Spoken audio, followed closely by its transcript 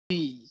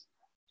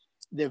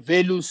the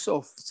values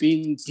of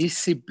being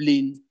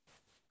disciplined,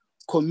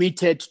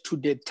 committed to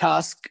the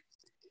task,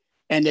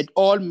 and at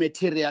all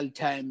material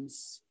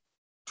times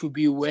to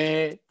be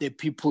where the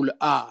people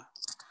are.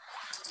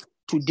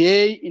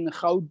 Today in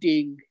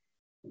Gauteng,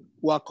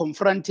 we are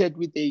confronted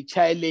with a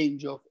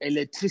challenge of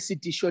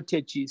electricity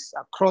shortages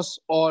across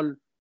all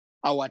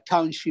our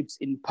townships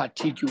in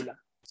particular.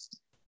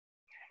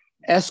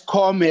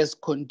 Eskom has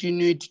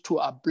continued to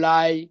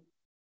apply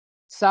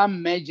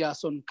some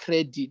measures on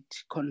credit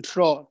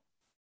control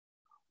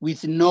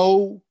with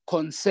no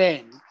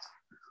concern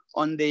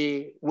on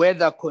the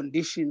weather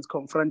conditions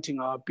confronting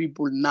our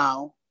people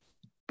now,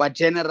 but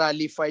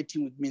generally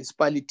fighting with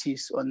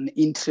municipalities on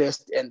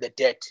interest and the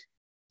debt.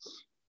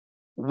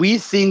 We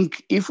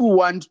think if we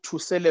want to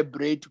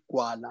celebrate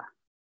Gwala,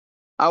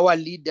 our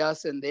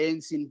leaders and the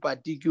ANC in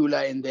particular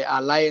and the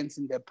alliance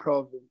in the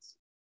province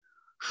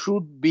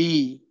should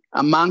be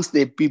amongst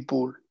the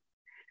people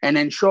and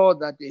ensure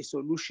that a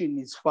solution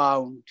is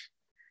found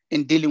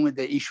in dealing with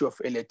the issue of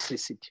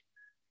electricity.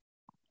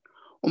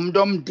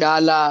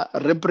 Dala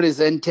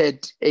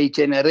represented a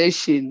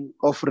generation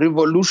of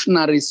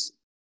revolutionaries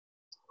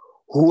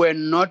who were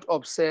not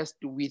obsessed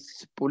with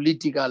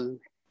political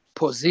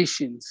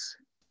positions,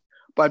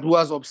 but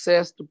was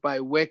obsessed by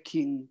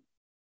working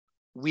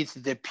with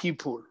the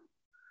people,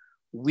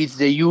 with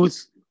the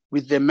youth,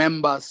 with the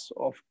members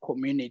of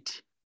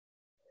community.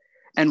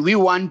 And we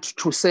want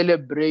to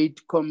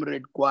celebrate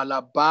Comrade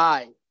Gwala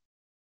by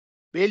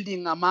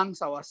building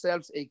amongst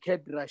ourselves a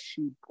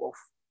cadreship of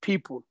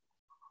people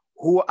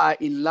who are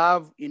in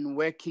love in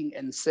working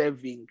and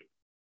serving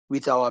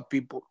with our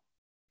people.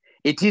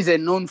 It is a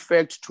known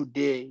fact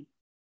today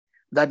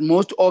that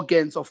most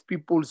organs of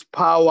people's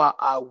power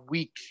are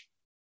weak,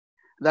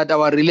 that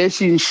our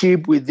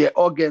relationship with the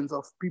organs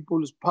of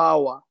people's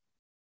power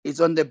is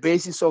on the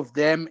basis of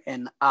them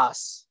and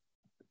us.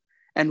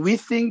 And we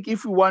think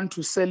if we want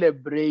to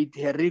celebrate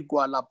Harry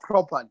Gwala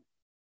properly,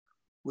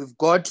 we've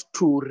got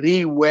to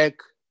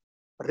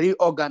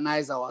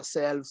reorganize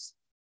ourselves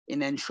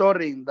in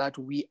ensuring that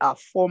we are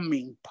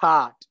forming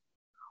part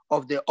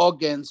of the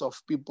organs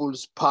of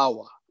people's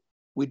power.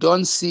 We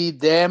don't see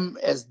them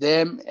as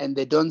them and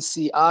they don't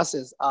see us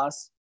as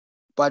us,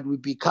 but we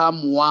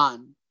become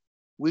one,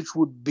 which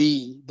would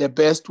be the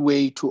best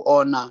way to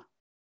honor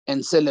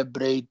and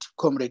celebrate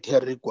Comrade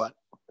Harry Gwala.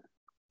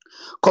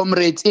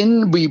 Comrades,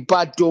 in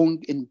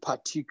Boipatong in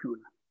particular,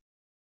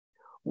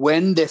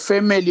 when the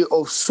family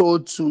of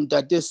Sotsu,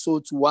 Ntate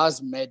Sotsu,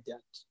 was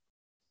murdered,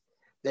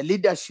 the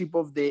leadership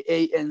of the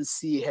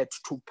ANC had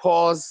to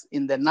pause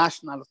in the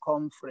national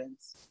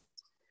conference,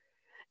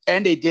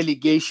 and a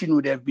delegation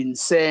would have been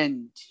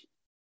sent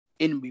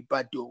in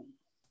Boipatong.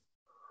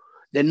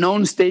 The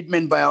known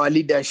statement by our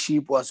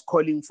leadership was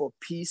calling for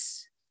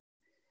peace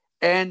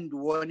and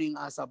warning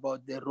us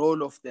about the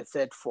role of the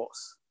third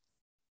force.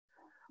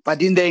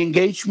 But in the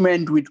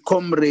engagement with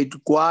Comrade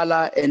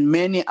Gwala and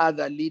many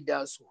other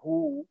leaders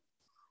who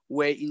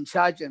were in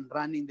charge and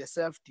running the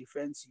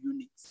self-defense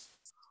units,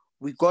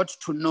 we got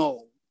to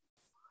know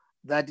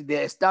that the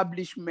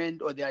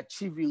establishment or the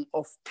achieving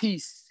of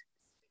peace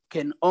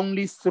can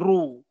only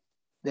through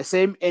the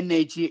same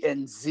energy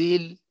and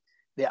zeal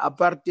the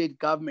apartheid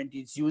government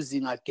is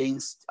using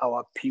against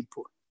our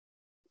people.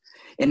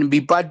 In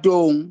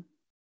Boipatong,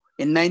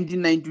 in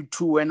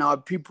 1992, when our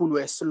people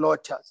were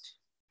slaughtered,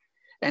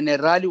 and a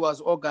rally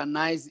was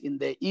organized in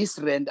the East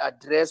Rand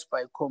addressed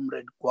by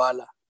Comrade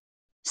Gwala.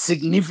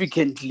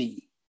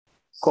 Significantly,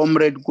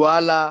 Comrade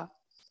Gwala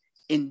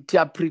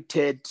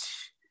interpreted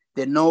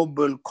the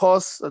noble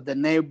cause of the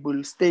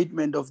noble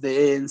statement of the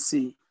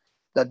ANC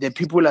that the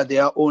people are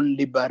their own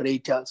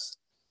liberators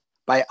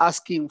by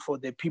asking for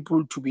the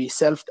people to be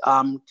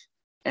self-armed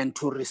and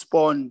to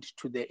respond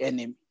to the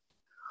enemy.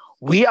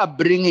 We are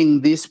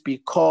bringing this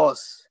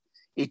because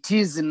it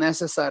is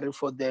necessary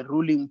for the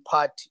ruling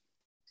party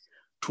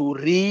to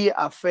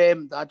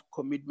reaffirm that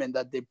commitment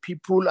that the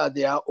people are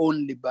their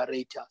own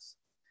liberators,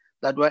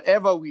 that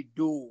whatever we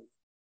do,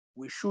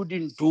 we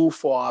shouldn't do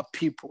for our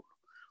people,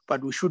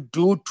 but we should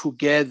do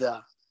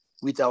together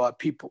with our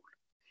people.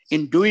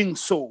 In doing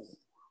so,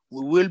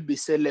 we will be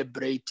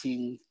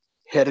celebrating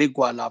Harry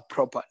Gwala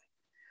properly.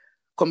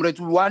 Comrades,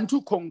 we want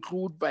to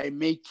conclude by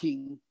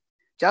making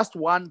just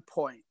one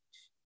point,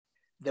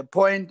 the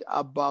point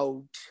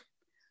about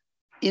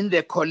in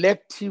the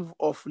collective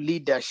of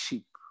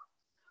leadership,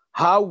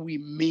 how we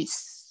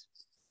miss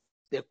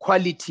the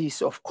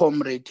qualities of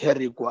Comrade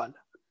Harry Gwala.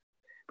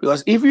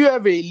 Because if you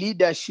have a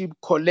leadership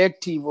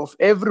collective of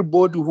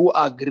everybody who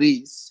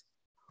agrees,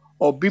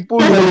 or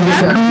people who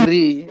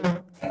disagree,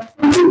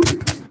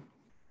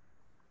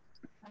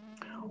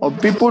 or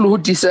people who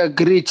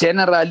disagree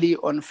generally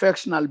on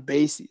factional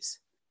basis,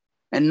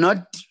 and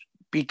not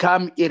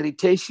become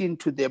irritation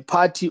to the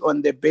party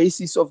on the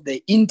basis of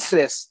the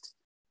interest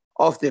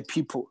of the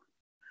people,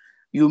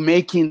 you're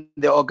making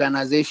the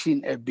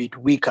organization a bit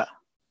weaker.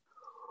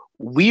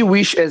 We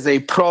wish as a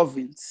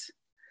province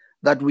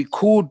that we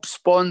could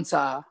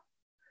sponsor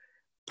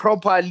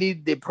properly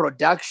the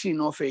production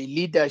of a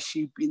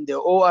leadership in the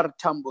O.R.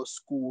 Tambo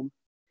School,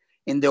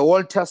 in the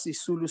Walter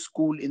Sisulu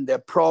School in the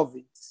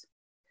province,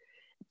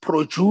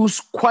 produce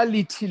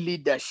quality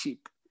leadership,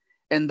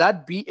 and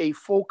that be a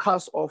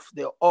focus of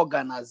the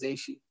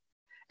organization,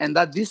 and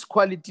that this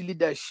quality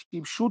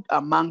leadership should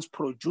amongst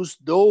produce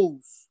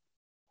those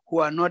who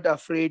are not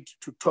afraid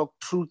to talk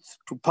truth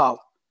to power.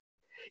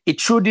 It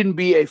shouldn't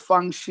be a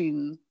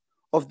function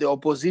of the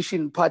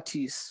opposition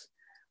parties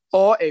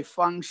or a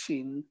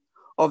function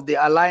of the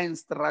alliance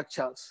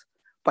structures,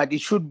 but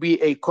it should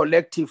be a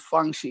collective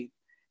function.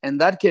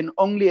 And that can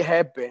only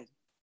happen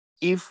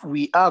if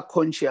we are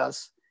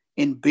conscious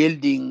in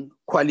building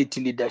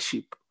quality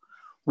leadership.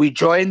 We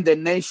join the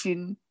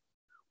nation.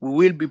 We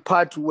will be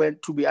part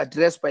to be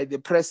addressed by the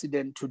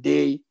president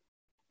today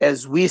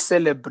as we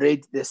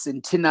celebrate the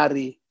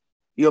centenary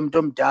Yom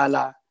Tom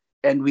Dala,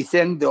 and we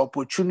thank the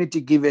opportunity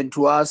given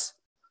to us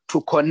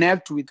to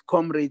connect with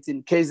comrades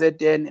in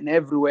KZN and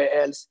everywhere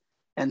else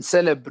and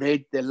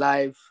celebrate the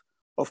life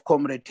of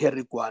Comrade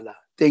Harry Gwala.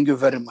 Thank you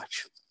very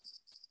much.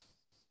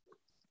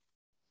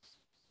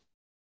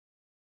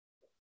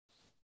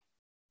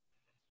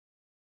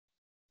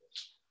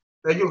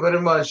 Thank you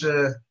very much,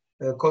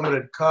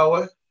 Comrade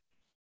Kawe,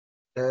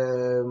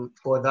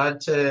 for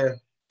that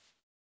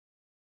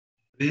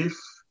brief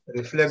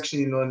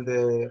reflection on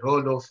the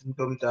role of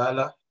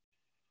Ntomdala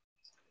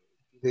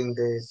during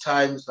the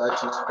times that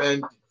he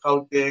spent in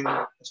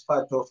Gauteng as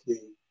part of the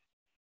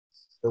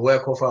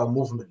work of our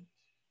movement.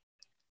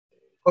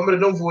 Comrade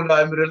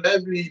Nomvula, I'm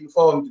reliably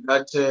informed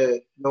that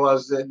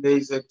there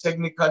is a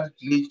technical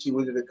glitch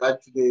with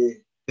regard to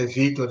the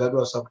video that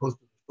was supposed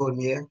to be shown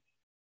here.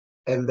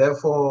 And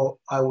therefore,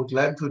 I would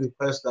like to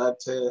request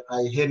that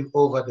I hand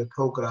over the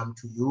program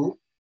to you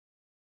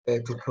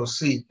to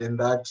proceed, and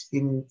that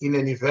in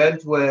an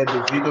event where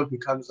the video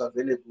becomes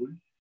available,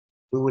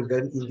 we will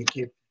then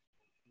indicate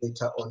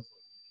later on.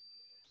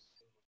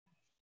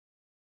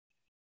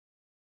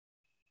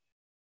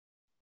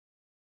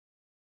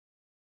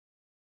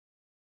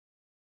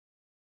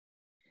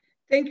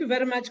 Thank you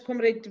very much,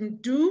 Comrade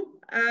Mdu.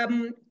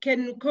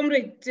 Can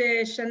Comrade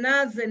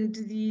Shanaz and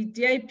the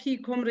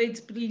DIP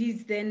comrades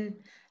please then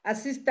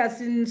assist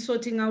us in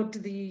sorting out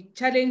the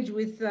challenge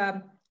with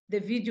the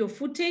video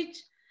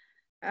footage?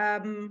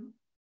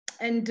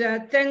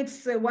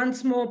 Thanks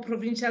once more,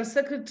 Provincial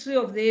Secretary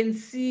of the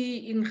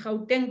ANC in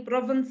Gauteng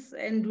Province.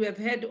 And we have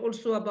heard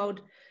also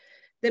about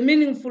the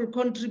meaningful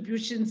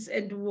contributions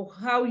and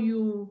how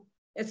you,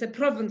 as a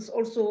province,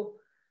 also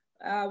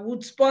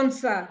would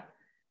sponsor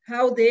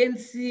how the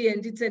ANC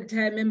and its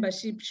entire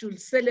membership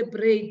should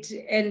celebrate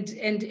and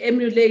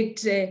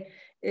emulate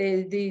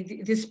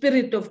the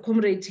spirit of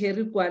Comrade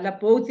Harry Gwala,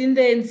 both in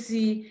the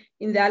ANC,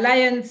 in the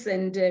alliance,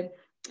 and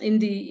in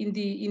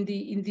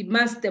the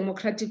mass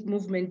democratic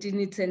movement in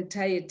its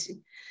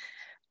entirety.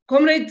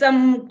 Comrades,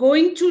 I'm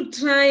going to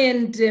try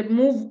and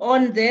move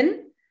on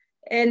then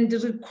and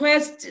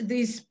request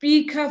the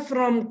speaker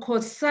from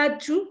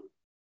COSATU.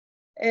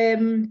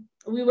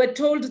 We were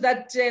told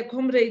that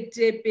Comrade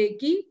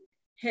Peggy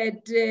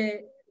had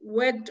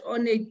worked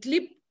on a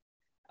clip,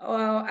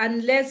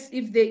 unless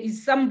if there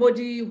is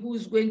somebody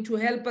who's going to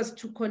help us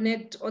to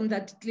connect on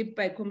that clip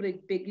by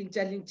Comrade Peggy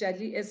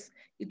Jali, as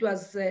it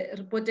was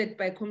reported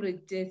by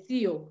Comrade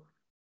Theo.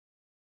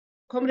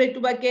 Comrade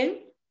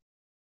Tubakeng?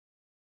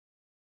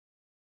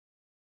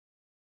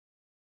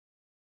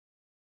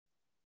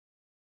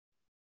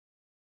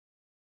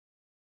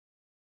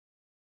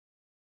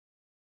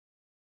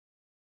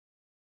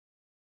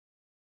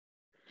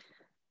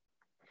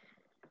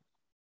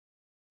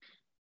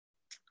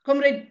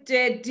 Comrade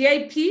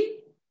DIP?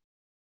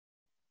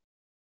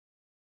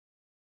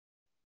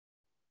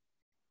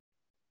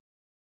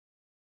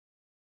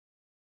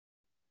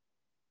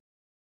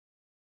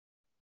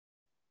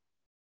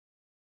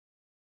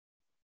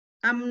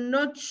 I'm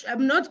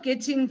not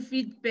getting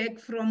feedback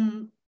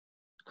from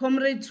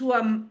comrades who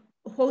I'm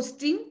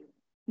hosting,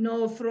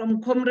 nor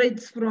from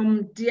comrades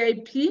from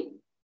DIP.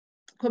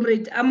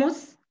 Comrade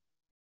Amos?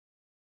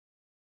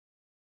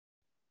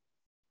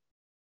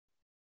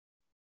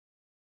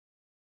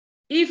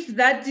 If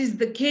that is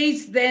the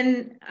case,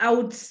 then I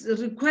would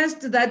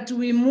request that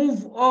we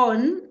move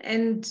on,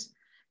 and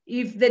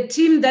if the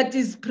team that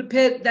is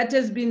prepared, that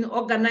has been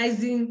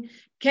organizing,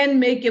 can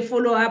make a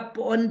follow-up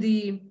on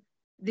the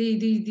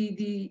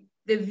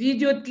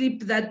video clip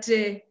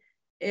that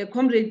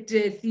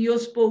Comrade Theo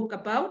spoke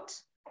about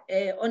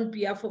on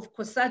behalf of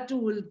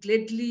COSATU, will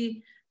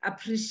gladly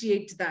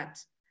appreciate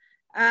that.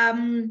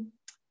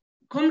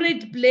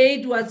 Comrade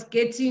Blade was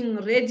getting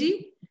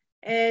ready,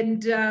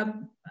 and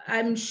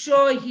I'm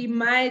sure he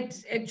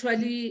might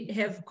actually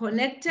have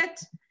connected.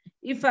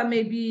 If I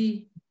may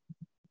be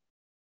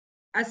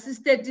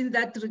assisted in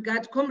that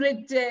regard,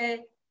 Comrade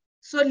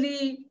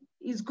Soli,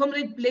 is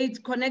Comrade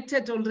Blade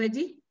connected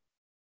already?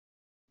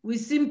 We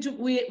seem to,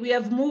 we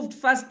have moved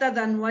faster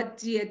than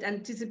what he had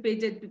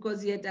anticipated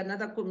because he had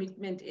another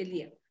commitment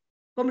earlier.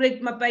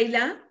 Comrade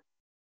Mapaila?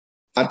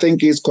 I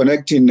think he's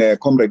connecting,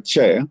 Comrade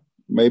Chair.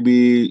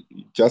 Maybe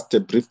just a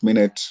brief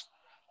minute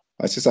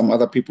I see some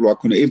other people who are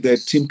connected. If the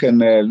team can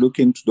look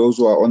into those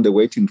who are on the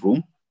waiting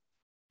room.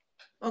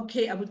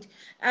 Okay, I would.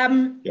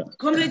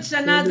 Comrade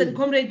Shanaz and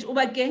Comrade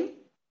Ubakeng.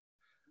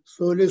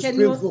 So let's speak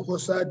for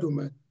Kosadu,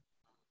 man.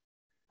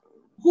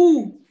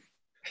 Who?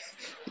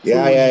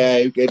 Yeah.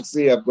 You can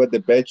see I've got the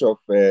badge of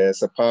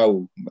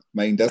SAPAU,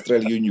 my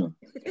industrial union.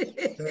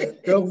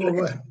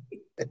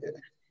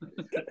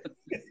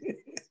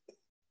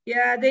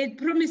 Yeah, they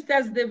promised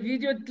us the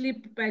video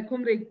clip by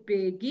Comrade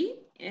Peggy.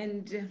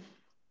 And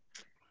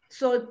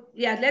so,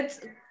 yeah,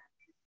 let's...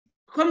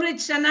 Comrade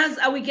Shanaz,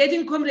 are we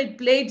getting Comrade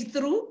Blade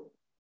through?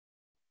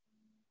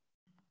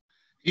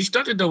 He's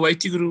not in the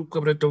waiting room,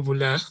 Comrade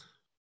Tomvula.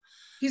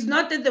 He's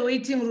not in the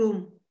waiting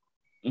room.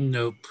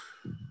 Nope.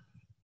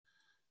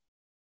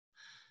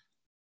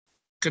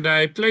 Can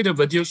I play the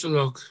video,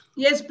 Shalok?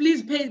 Yes,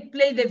 please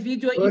play the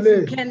video if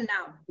you can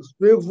now.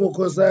 Speak for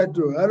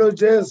Kosadu. Hello,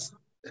 Jess.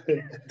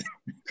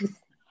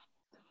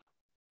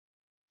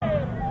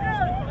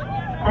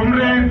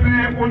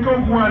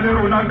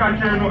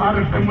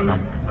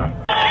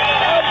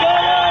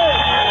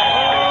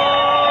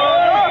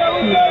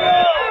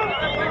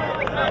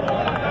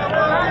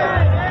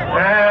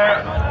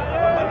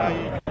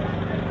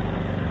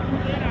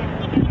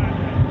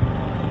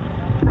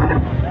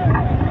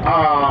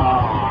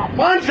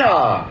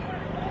 Manja!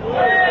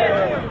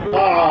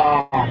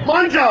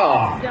 Manja!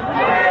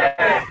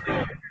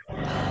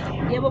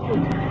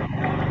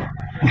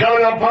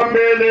 Jala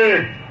Pambele!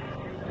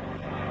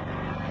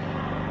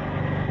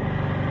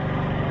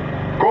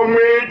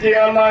 Committee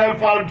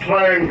Alifal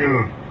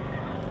Triangle.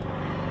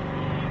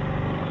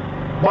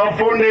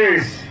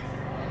 Bafundis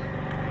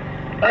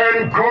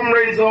and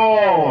comrades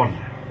all.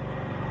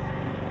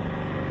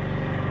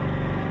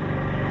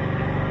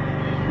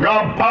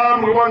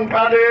 Ngaphambi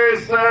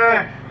kwenkaliso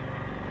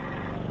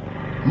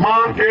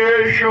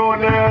mankesho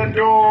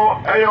nento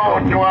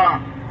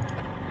eyodwa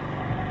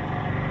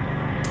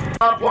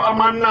apho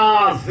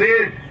amanazi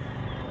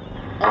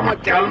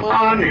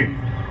amajalmani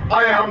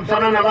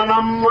ayahambisana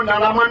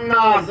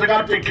nalamanazi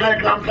kade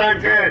Clerk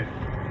namhlanje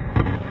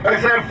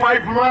ese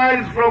 5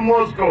 miles from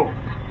Moscow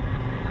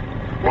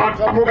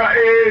kwaqhamuka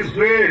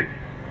izwi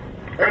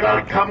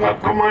elaqhamuka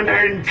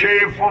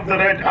Commander-in-Chief of the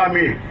Red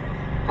Army,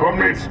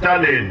 Comrade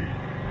Stalin.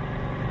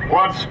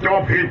 What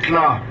stop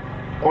Hitler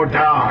or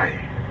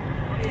die?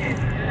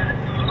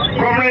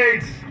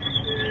 Comrades,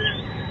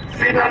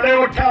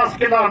 Sinaleo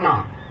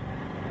Taskilana,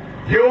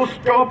 you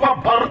stop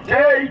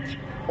apartheid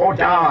or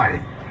die.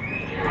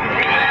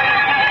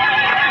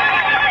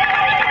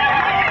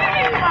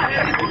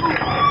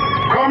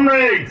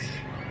 Comrades,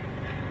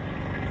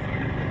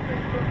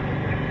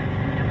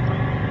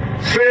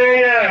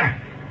 say,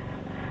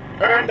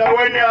 and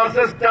when you are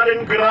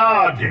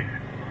Stalingrad,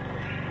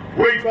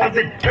 which was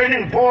the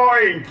turning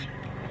point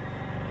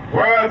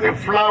where the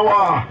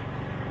flower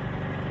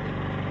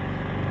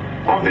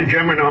of the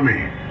German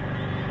army,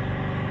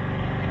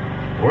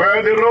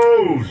 where the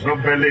rose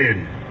of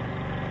Berlin,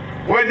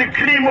 where the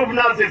cream of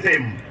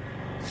Nazism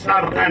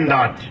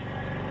surrendered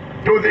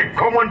to the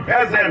common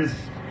peasants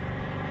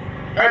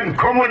and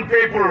common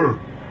people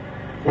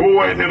who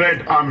were the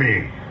Red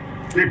Army,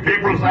 the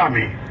People's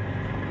Army.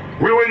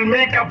 We will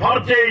make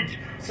apartheid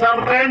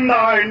surrender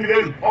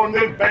on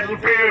these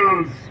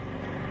battlefields.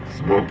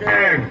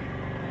 Spokane,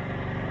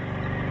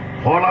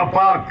 Hola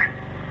Park,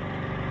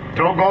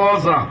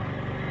 Togoza,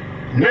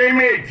 name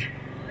it,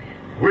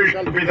 we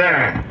shall be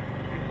there.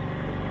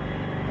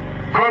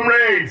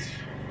 Comrades,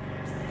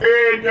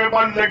 into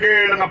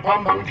ebalulekile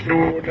ngaphambi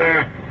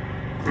ngidlule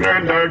kule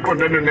ndawo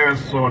eqondene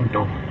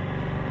nesonto.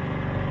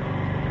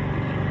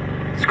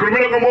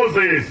 Sikhulumile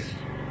ngoMoses,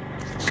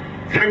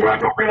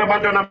 njengokuqoqela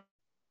abantwana.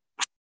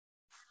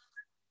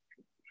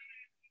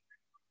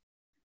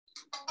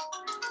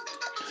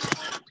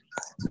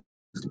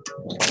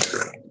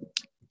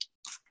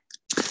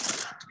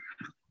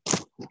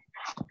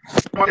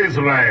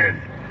 Israel.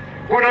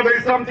 What are they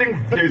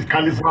something that is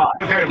Khalisma?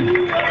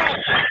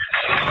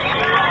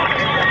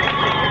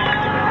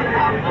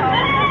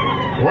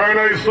 When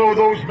I saw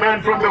those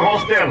men from the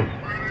hostel,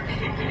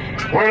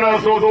 when I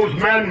saw those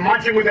men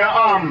marching with their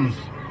arms,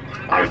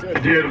 I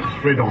said, dear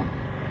freedom,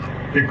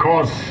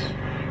 because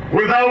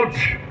without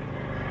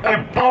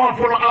a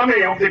powerful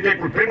army of the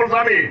people, People's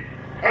Army,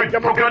 a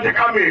democratic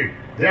army,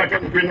 there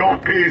can be no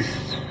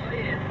peace.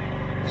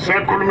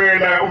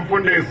 Sekhulumile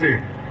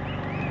umfundisi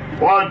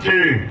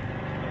wathi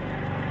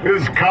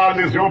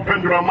izikhali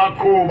ziyophendula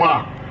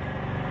amakhuba.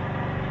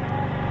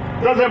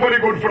 That's a very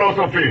good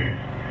philosophy.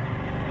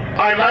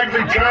 I like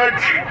the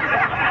church.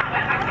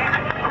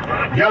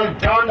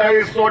 Ngiyalithanda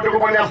isonto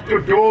kuba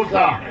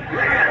liyasiduduza.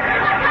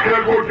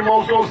 Kuthi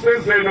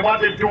mawusosizeni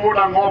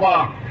batithula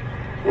ngoba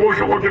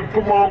kusho ukuthi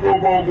kuphuma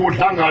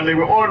kuhlangane.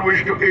 We all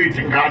wish to eat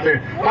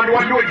ngane. But we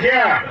want to eat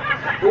here.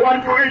 We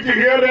want to eat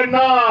here and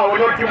now,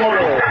 not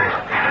tomorrow.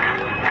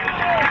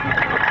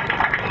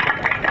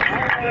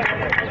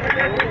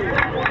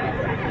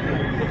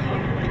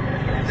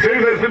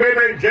 Size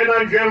sibe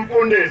njena nje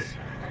mfundisi.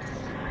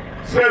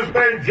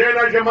 Sibe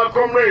njena nje ma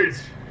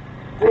comrades.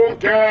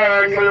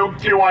 Kungenxa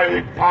yokuthiwa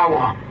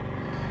ipower.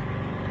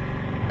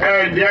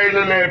 And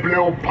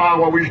the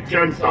power which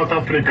turned South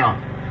Africa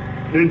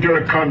into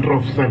a country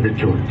of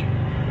servitude.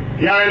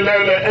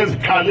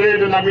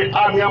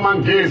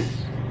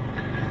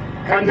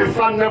 And the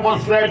sun never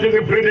set in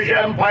the British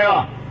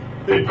Empire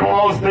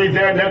because they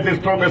then had the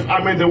strongest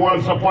army in the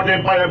world,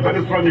 supported by a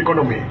very strong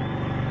economy.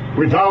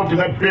 Without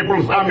the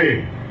People's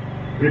Army,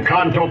 we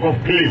can't talk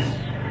of peace.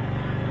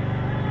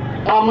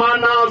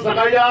 Amana,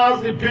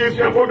 Zagayazi, peace,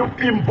 we are going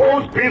to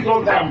impose peace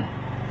on them.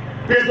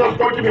 Peace is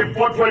going to be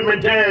fought for and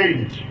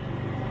maintained.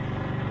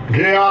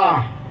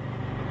 Here,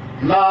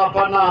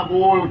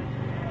 Lapanabu,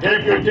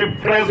 Deputy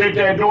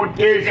President,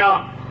 Utisha,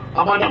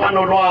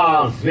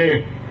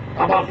 Amanolwazi,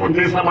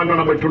 Abafundisa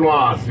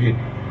Amanolwazi,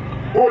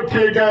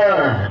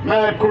 Utike,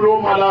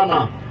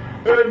 Mekulumalana,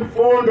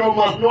 Infundo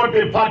must not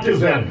be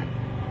partisan.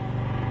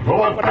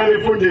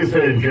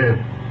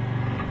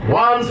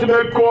 Once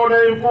they call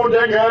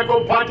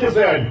Infundo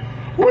partisan,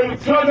 we'll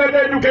throw the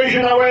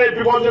education away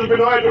because there's been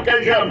no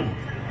education.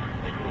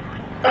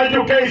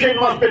 Education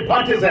must be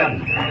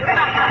partisan.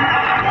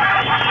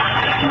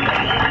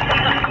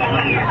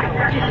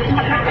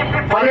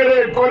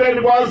 Finally,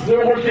 Korean was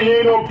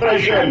in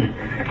oppression,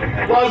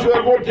 was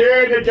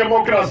in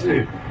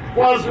democracy,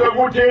 was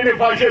in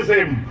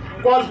fascism,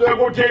 was in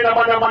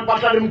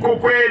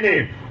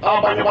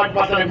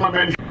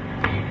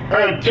a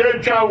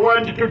teacher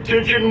went to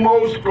teach in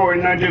Moscow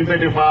in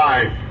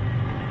 1935.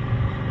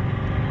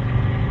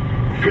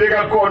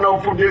 Figa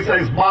kono fundisa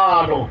is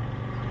bado.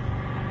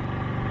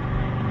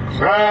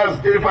 Says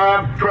if I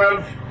have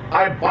 12,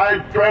 I buy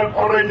 12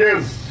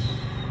 oranges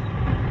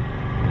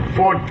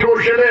for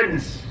 2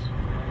 shillings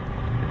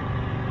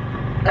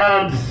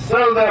and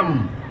sell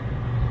them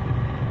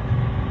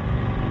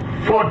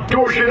for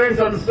 2 shillings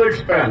and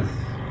 6 pence.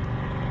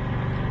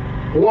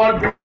 What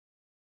do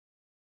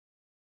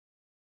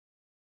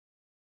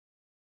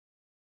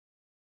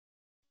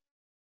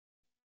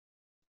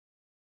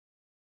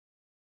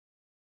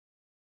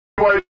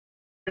I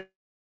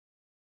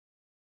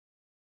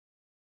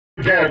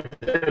get?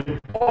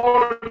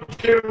 All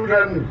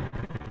children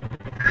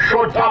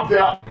shut up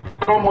their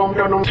common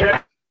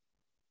care.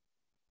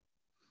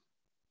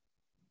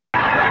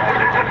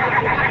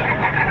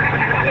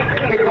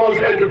 Because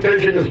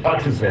education is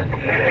partisan.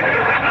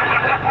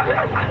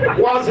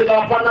 Once in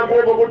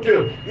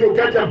you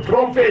get a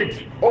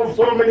profit of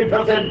so many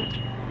percent,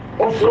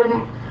 of so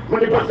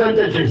many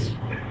percentages.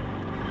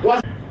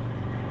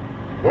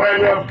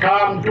 When we have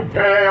come to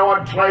pay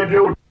our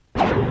tribute,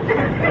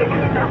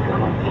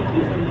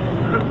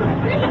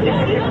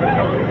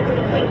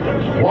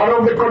 one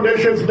of the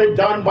conditions they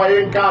done by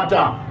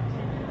Inkatha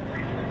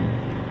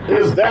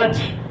is that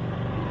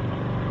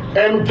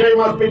MK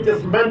must be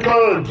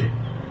dismantled.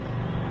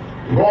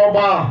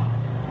 Goba,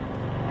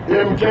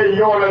 MK,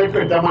 yola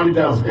electric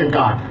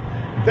Inkatha.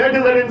 That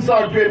is an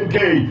insult to MK.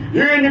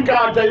 You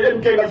Inkatha,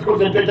 MK, let's go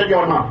to the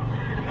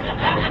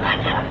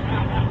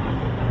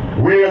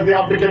we as the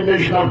African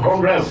National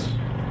Congress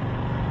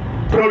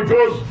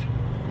produced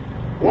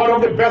one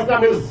of the best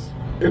armies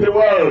in the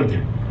world.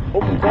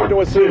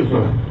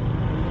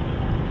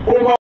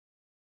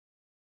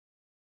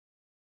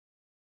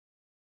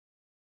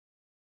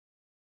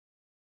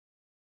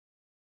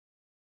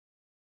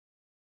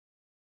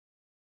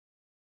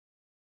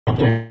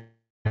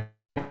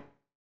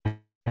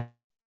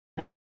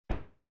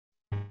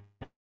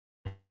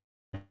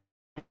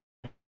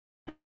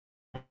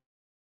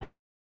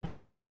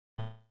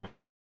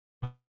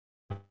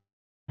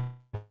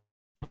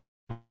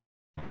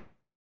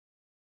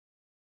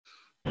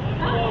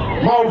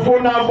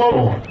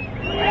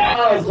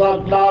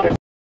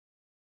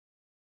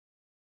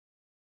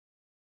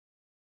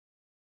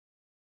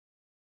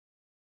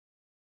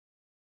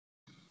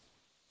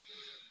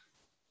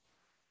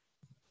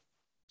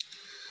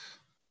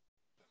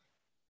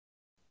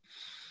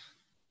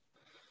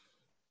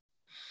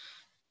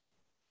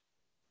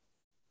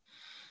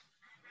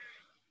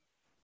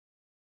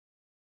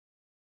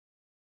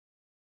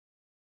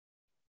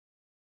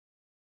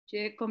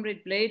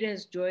 Comrade Blade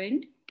has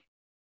joined.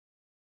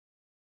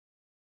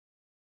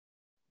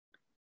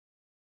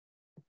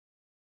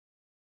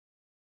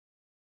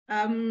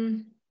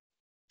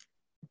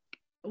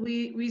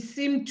 We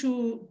seem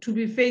to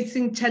be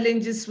facing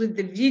challenges with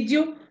the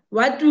video.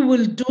 What we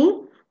will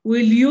do,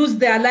 we'll use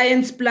the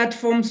Alliance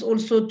platforms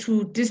also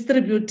to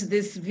distribute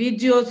this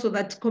video so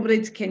that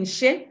comrades can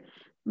share.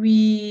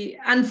 We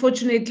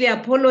unfortunately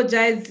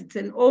apologize. It's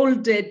an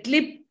old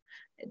clip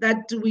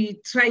that we're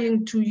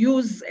trying to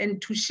use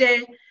and to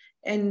share.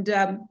 And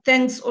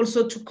thanks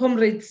also to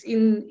comrades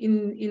in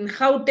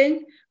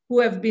Gauteng who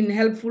have been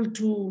helpful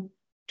to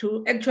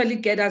actually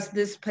get us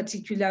this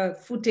particular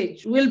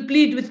footage. We'll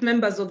plead with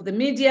members of the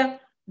media,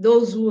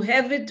 those who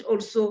have it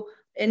also,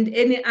 and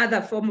any other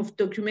form of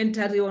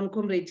documentary on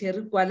Comrade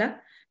Gwala,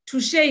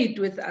 to share it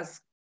with us.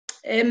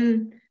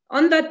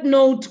 On that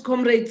note,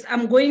 comrades,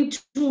 I'm going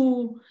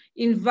to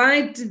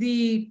invite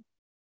the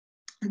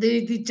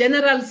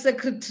General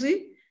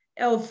Secretary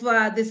of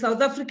the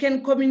South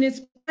African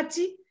Communist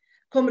Party,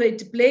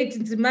 Comrade Blade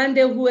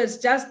Nzimande, who has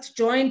just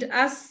joined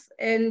us,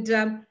 and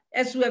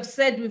As we have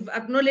said, we've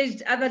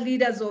acknowledged other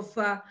leaders of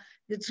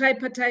the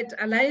Tripartite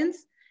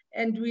Alliance,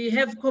 and we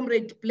have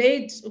Comrade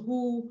Blade,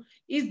 who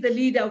is the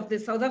leader of the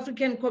South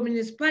African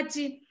Communist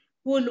Party,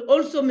 who will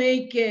also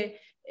make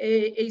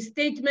a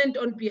statement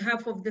on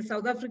behalf of the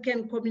South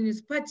African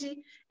Communist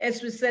Party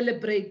as we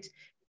celebrate.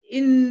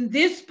 In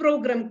this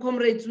program,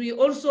 comrades, we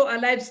also are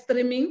live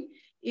streaming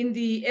in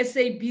the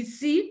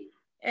SABC,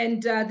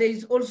 and there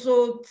is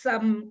also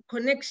some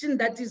connection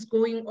that is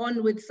going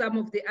on with some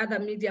of the other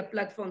media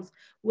platforms.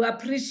 We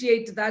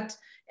appreciate that.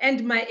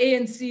 And my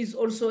ANC is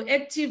also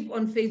active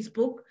on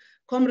Facebook.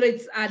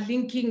 Comrades are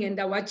linking and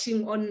are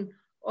watching on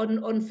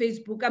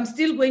Facebook. I'm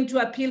still going to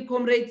appeal,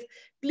 comrades,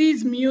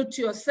 please mute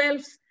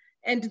yourselves.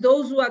 And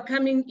those who are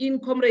coming in,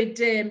 Comrade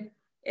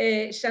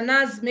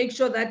Shanaz, make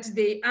sure that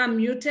they are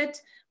muted.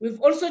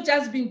 We've also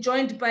just been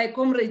joined by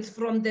comrades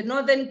from the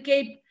Northern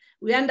Cape.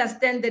 We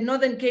understand the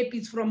Northern Cape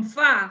is from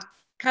far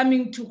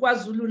coming to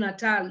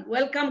KwaZulu-Natal.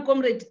 Welcome,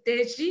 Comrade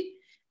Deshi,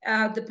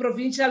 the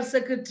Provincial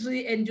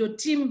Secretary, and your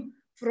team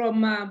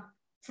from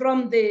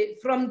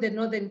the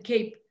Northern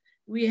Cape.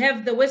 We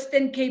have the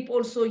Western Cape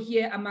also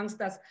here amongst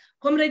us.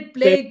 Comrade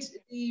Blade,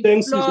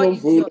 the floor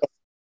is yours.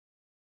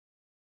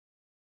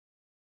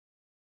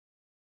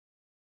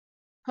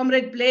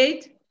 Comrade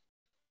Blade.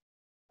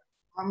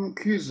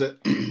 Mkhize,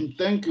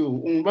 thank you.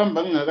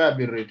 Ungibamba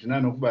ngingakabi ready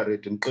nanokuba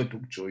ready ngiqeda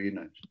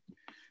ukujoyina nje.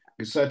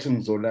 Ngisathi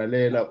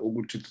ngizolalela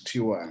ukuthi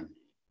kuthiwani.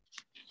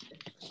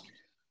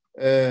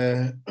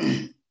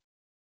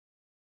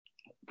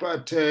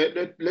 But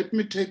let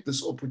me take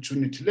this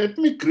opportunity. Let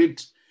me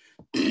greet,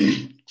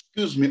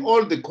 excuse me,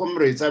 all the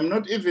comrades. I'm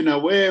not even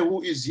aware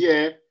who is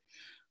here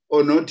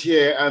or not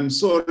here. I'm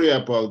sorry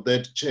about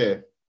that,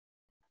 Chair.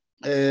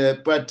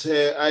 But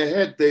I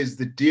heard there's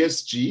the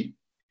DSG,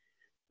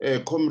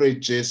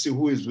 Comrade Jesse,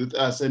 who is with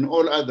us, and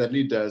all other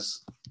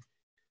leaders.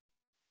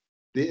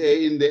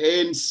 In the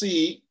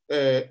ANC,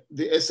 the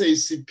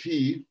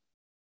SACP,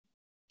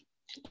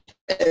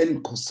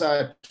 and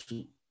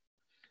COSATU,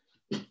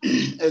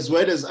 as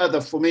well as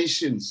other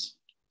formations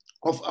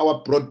of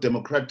our broad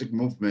democratic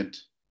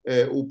movement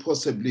who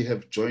possibly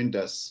have joined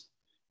us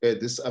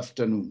this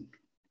afternoon.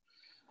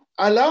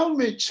 Allow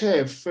me,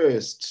 Chair,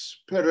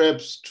 first,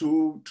 perhaps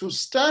to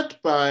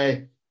start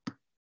by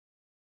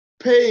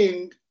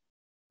paying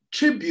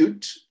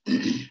tribute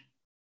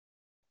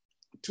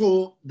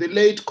to the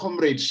late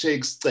Comrade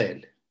Sheikh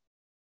Stel,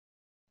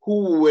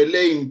 who were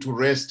laying to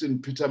rest in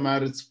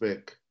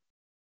Pietermaritzburg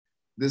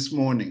this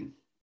morning.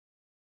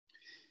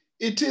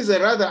 It is a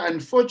rather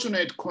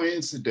unfortunate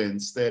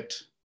coincidence that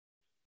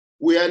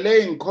we are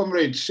laying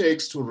Comrade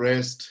Sheikhs to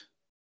rest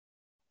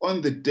on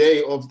the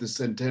day of the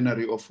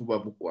centenary of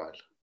Gwala.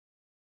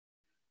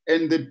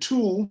 And the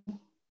two,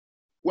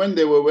 when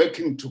they were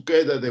working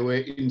together, they were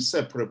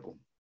inseparable.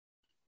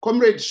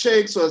 Comrade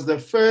Sheikhs was the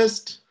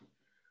first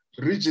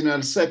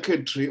regional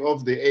secretary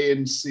of the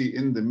ANC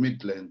in the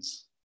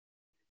Midlands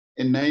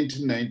in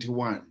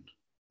 1991,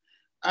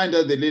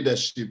 under the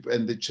leadership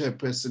and the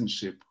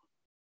chairpersonship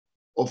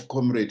of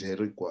Comrade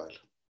Harry Gwala.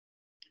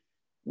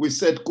 We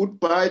said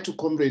goodbye to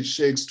Comrade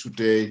Sheikhs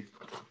today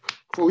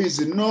for his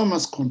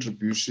enormous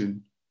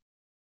contribution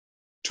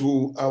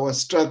to our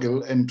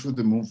struggle and to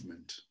the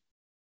movement,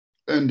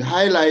 and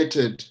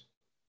highlighted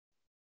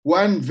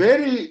one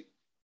very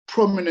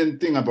prominent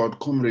thing about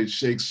Comrade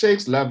Sheikhs.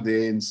 Sheikhs loved the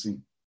ANC.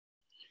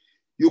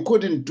 You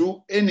couldn't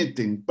do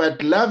anything,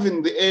 but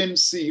loving the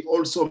ANC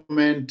also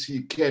meant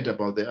he cared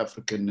about the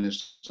African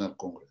National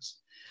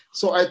Congress.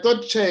 So I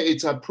thought, Chair,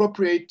 it's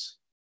appropriate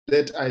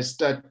that I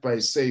start by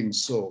saying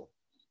so,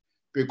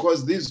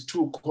 because these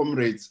two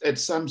comrades, at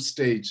some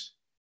stage,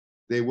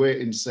 they were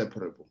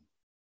inseparable.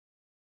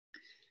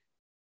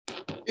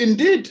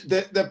 Indeed,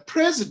 the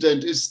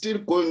president is still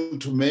going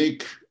to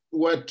make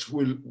what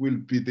will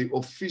be the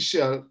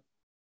official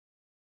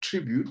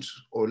tribute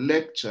or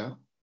lecture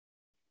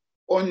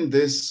on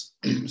this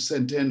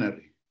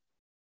centenary.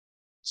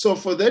 So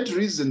for that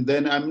reason,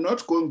 then I'm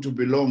not going to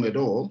be long at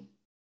all,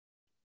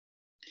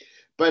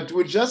 but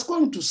we're just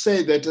going to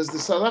say that as the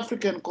South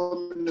African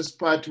Communist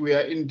Party, we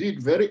are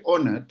indeed very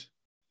honored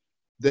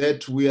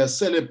that we are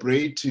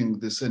celebrating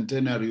the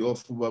centenary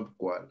of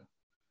Gwala,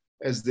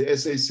 as the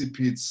SACP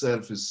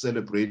itself is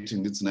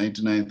celebrating its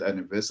 99th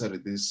anniversary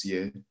this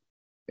year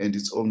and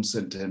its own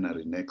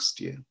centenary next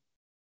year.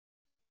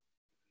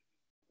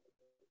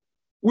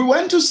 We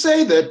want to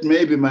say that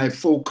maybe my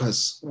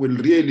focus will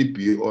really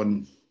be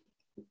on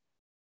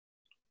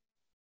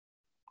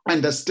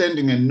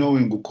understanding and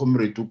knowing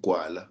Comrade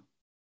Gwala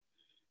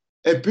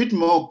a bit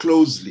more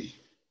closely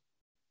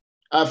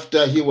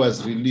after he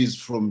was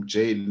released from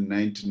jail in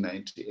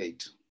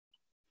 1998.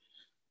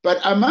 But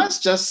I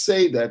must just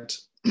say that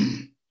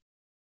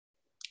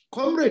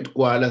Comrade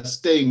Gwala,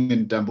 staying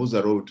in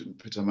Dambuza Road in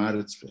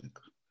Pietermaritzburg,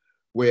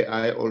 where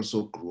I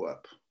also grew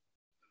up,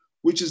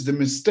 which is the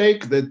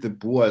mistake that the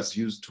Boers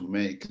used to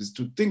make, is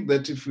to think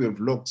that if you have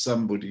locked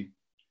somebody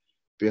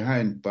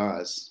behind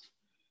bars,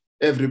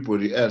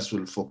 everybody else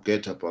will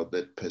forget about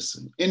that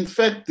person. In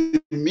fact,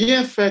 the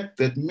mere fact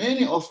that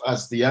many of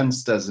us, the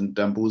youngsters in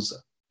Dambuza,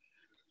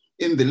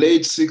 in the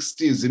late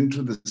 60s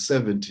into the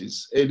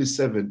 70s, early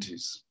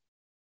 70s,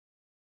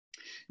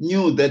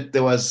 knew that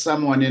there was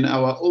someone in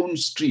our own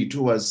street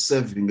who was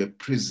serving a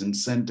prison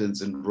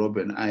sentence in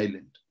Robben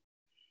Island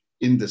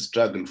in the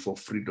struggle for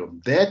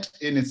freedom. That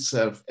in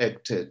itself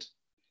acted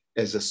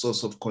as a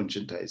source of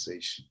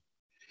conscientization.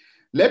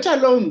 Let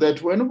alone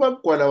that when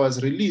Gwala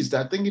was released,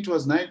 I think it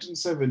was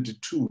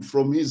 1972,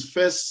 from his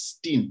first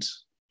stint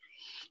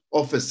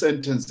of a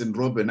sentence in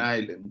Robben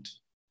Island,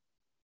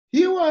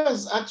 he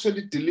was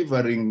actually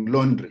delivering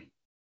laundry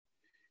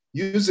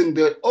using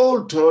the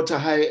old Toyota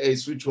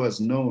Hi-Ace, which was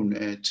known,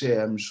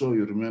 Chair, I'm sure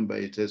you remember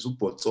it, as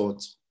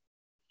Ubotsotso.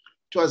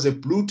 It was a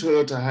blue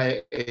Toyota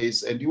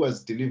Hi-Ace, and he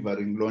was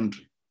delivering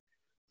laundry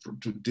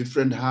to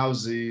different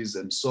houses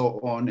and so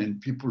on,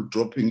 and people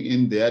dropping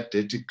in their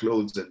dirty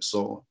clothes and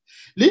so on.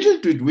 Little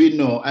did we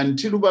know,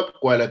 until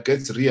Gwala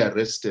gets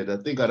rearrested, I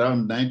think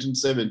around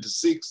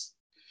 1976,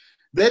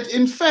 that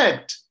in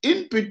fact,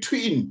 in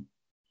between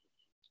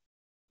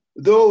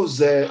those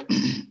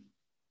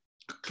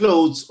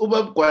clothes,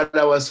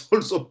 Gwala was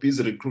also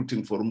busy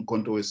recruiting for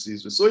Umkhonto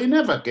weSizwe. So he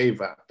never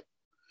gave up,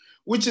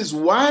 which is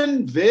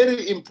one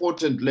very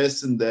important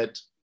lesson that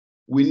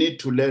we need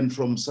to learn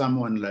from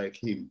someone like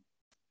him.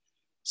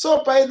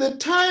 So by the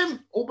time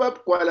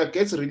Gwala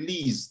gets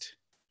released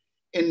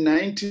in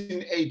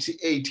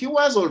 1988, he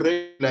was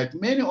already, like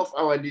many of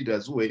our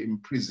leaders who were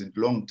imprisoned,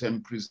 long-term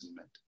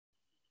imprisonment,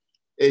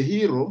 a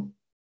hero.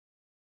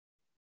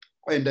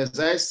 And as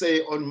I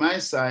say, on my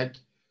side,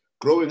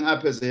 growing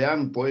up as a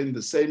young boy in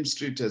the same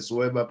street as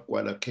where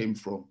Gwala came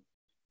from,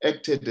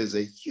 acted as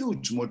a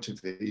huge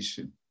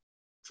motivation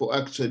for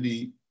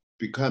actually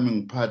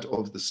becoming part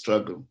of the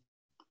struggle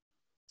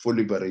for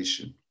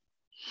liberation.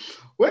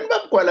 When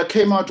Gwala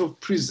came out of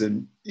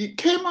prison, he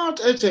came out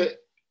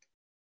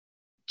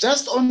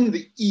just on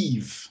the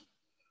eve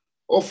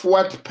of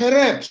what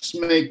perhaps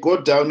may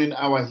go down in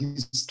our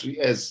history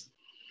as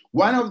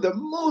one of the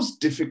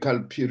most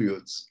difficult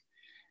periods,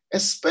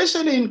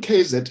 especially in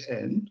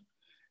KZN,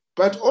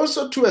 but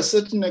also to a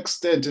certain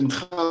extent in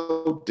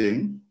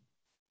Gauteng,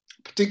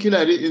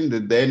 particularly in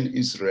the then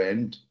East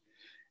Rand,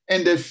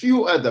 and a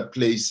few other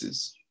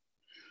places.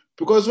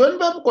 Because when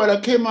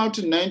Gwala came out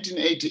in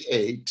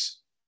 1988,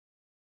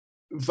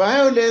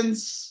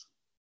 violence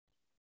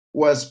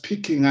was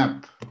picking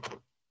up,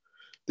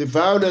 the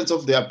violence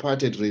of the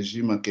apartheid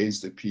regime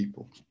against the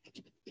people.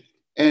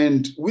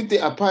 And with the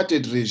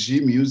apartheid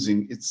regime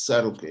using its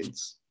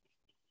surrogates,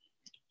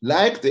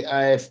 like the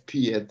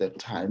IFP at that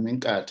time,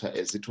 Inkatha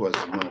as it was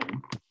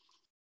known,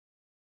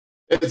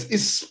 as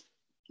its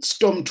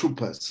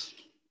stormtroopers.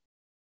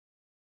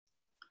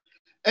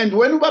 And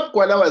when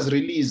Gwala was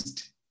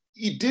released,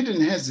 he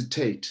didn't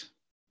hesitate.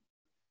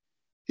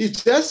 He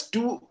just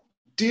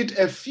did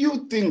a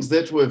few things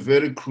that were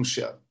very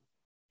crucial.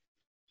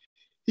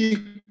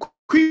 He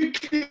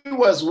quickly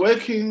was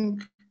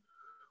working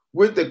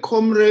with the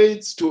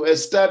comrades to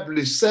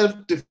establish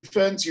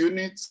self-defense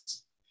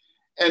units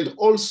and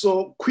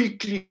also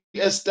quickly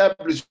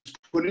established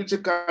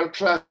political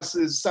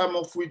classes, some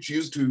of which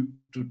used to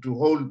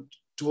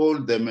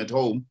hold them at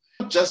home.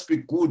 Not just be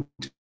good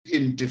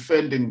in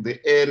defending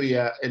the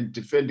area and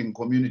defending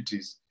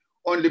communities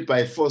only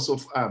by force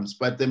of arms,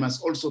 but they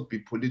must also be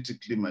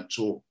politically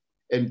mature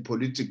and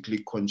politically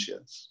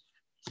conscious.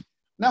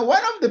 Now,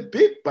 one of the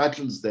big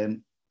battles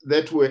then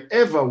that were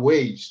ever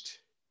waged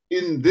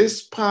in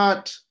this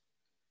part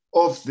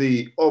of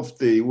the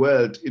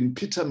world, in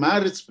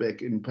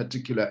Pietermaritzburg in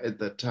particular at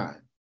that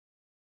time.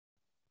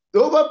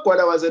 Though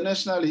Gwala was a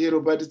national hero,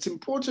 but it's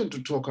important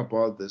to talk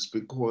about this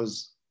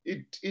because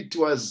it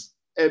was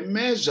a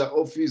measure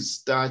of his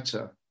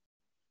stature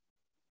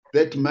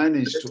that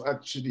managed to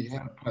actually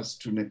help us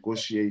to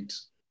negotiate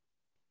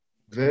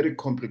a very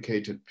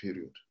complicated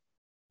period.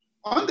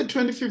 On the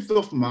 25th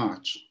of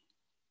March,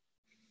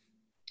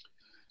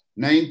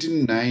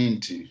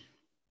 1990,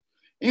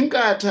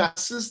 Inkatha,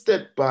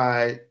 assisted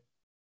by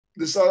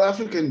the South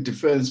African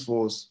Defence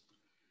Force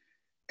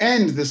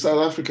and the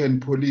South African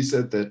police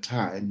at that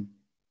time,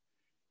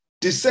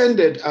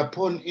 descended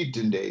upon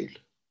Edendale,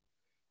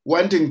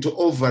 wanting to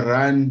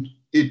overrun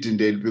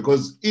Edendale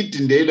because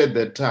Edendale at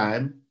that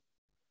time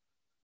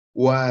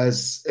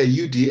was a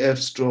UDF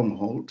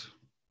stronghold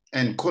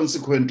and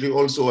consequently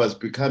also was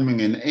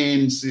becoming an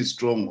ANC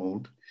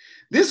stronghold.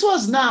 This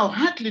was now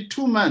hardly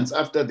 2 months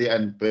after the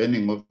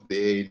unburning of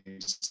the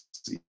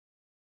ANC.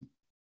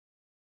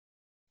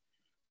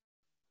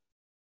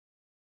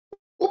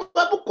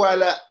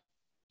 Gwala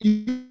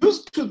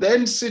used to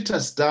then sit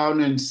us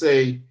down and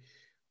say,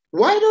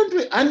 why don't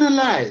we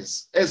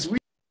analyze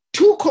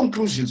two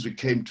conclusions we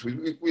came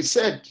to. We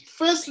said,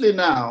 firstly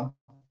now,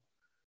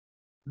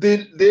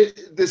 the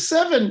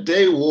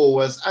 7-day war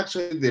was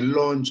actually the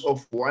launch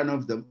of one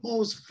of the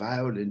most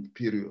violent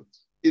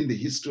periods in the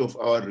history of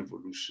our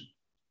revolution.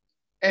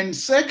 And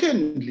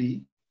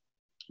secondly,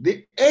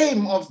 the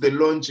aim of the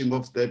launching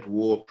of that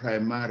war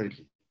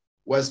primarily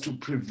was to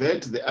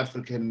prevent the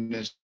African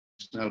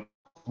National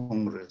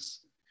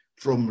Congress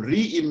from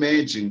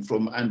re-emerging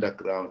from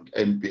underground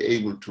and be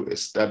able to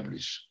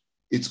establish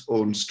its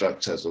own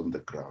structures on the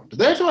ground.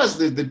 That was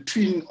the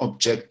twin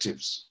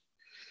objectives.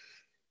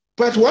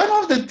 But one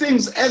of the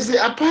things, as the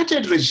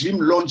apartheid regime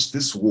launched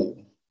this war,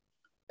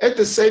 at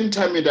the same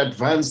time it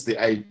advanced the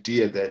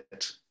idea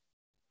that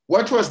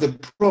what was the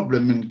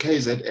problem in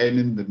KZN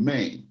in the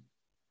main?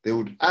 They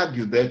would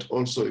argue that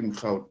also in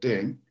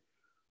Gauteng,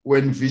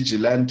 when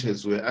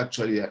vigilantes were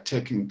actually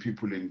attacking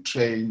people in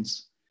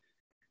trains,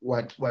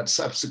 what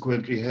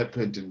subsequently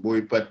happened in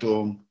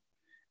Boipatong,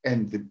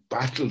 and the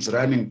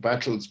running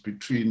battles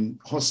between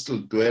hostile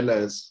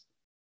dwellers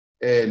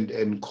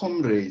and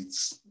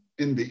comrades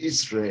in the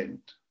East Rand,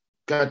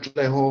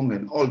 Katlehong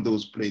and all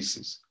those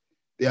places.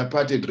 The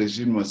apartheid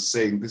regime was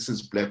saying this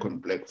is black on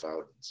black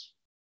violence.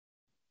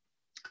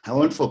 I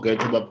won't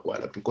forget about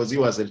Gwala because he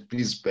was at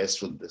his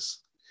best on this.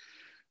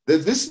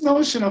 This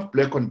notion of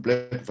black on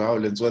black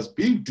violence was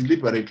being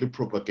deliberately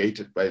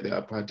propagated by the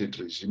apartheid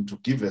regime to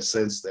give a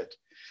sense that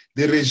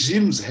the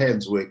regime's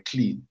hands were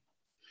clean.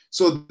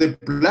 So the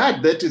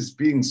blood that is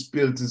being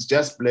spilled is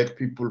just black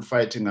people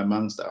fighting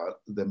amongst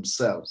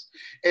themselves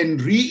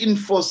and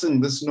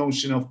reinforcing this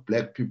notion of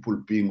black people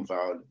being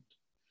violent.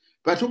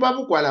 But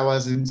Ubabu Gwala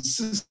was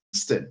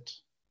insistent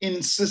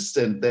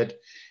that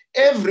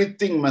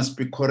everything must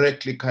be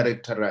correctly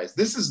characterized.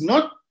 This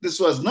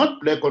was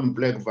not black on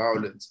black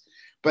violence,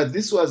 but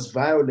this was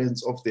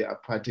violence of the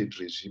apartheid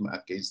regime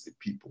against the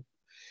people,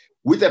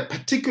 with a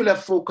particular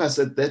focus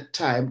at that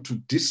time to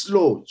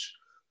dislodge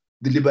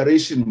the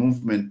liberation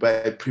movement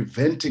by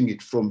preventing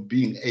it from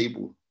being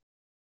able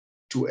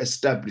to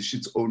establish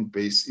its own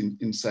base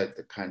inside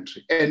the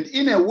country. And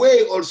in a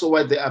way, also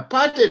what the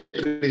apartheid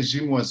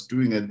regime was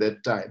doing at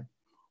that time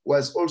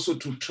was also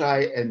to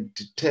try and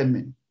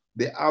determine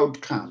the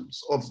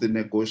outcomes of the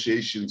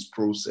negotiations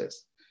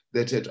process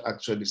that had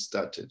actually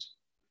started.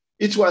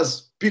 It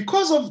was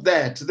because of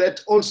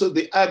that also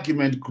the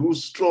argument grew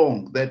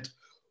strong that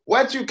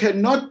what you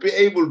cannot be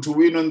able to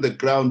win on the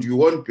ground, you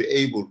won't be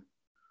able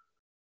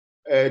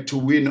to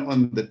win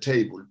on the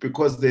table,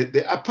 because the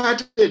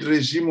apartheid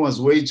regime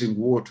was waging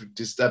war to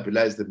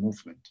destabilize the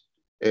movement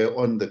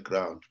on the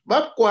ground.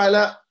 Bab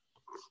Gwala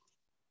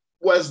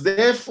was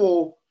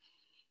therefore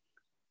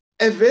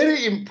a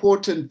very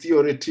important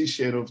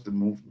theoretician of the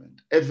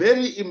movement, a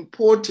very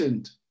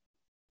important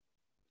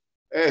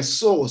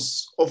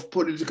source of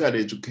political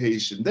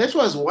education. That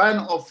was one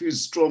of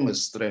his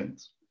strongest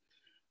strengths.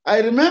 I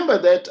remember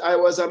that I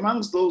was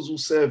amongst those who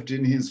served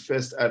in his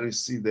first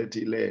REC that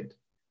he led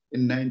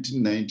in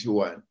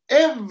 1991.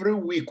 Every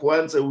week,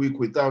 once a week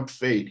without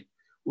fail,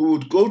 we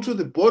would go to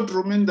the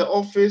boardroom in the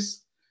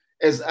office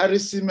as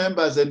REC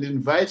members and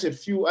invite a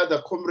few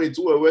other comrades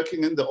who were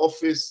working in the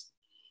office,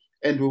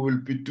 and we will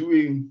be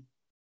doing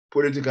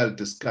political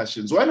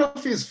discussions. One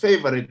of his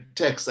favorite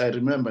texts, I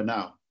remember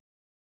now,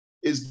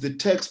 is the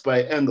text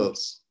by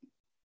Engels,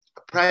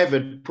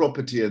 Private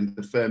Property and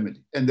the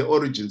Family, and the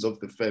Origins of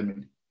the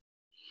Family.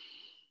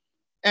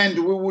 And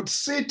we would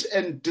sit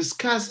and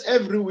discuss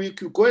every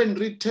week. You go and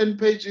read 10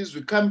 pages,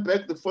 we come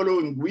back the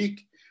following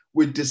week,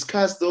 we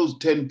discuss those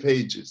 10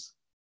 pages.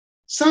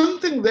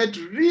 Something that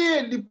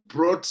really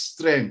brought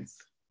strength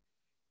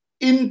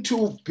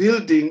into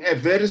building a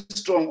very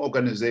strong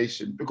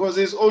organization, because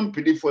his own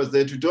belief was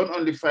that you don't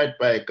only fight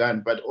by a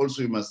gun, but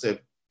also you must have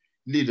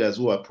leaders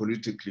who are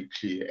politically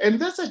clear. And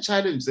that's a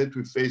challenge that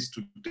we face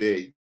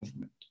today.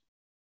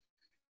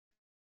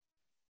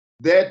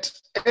 That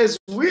as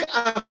we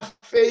are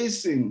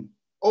facing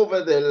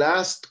over the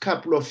last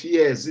couple of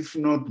years, if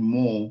not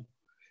more,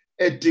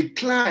 a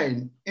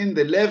decline in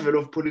the level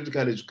of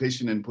political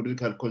education and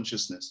political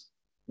consciousness,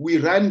 we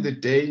run the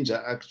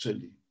danger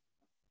actually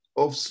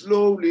of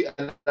slowly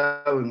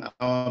allowing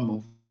our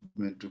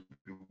movement to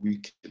be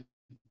weakened.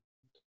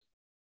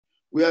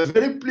 We are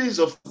very pleased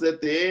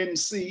that the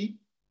ANC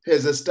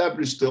has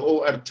established the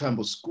O.R.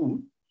 Tambo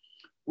School,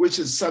 which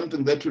is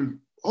something that will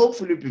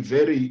hopefully be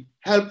very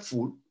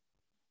helpful.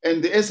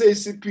 And the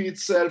SACP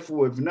itself,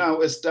 we have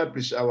now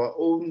established our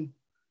own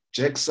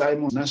Jack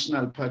Simon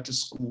National Party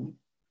School.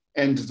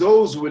 And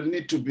those will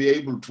need to be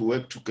able to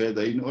work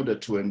together in order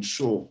to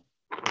ensure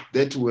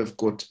that we have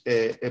got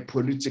a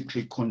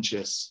politically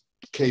conscious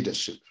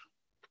cadreship.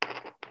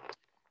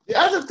 The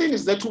other thing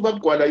is that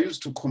Ubab Gwala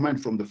used to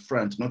command from the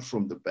front, not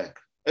from the back.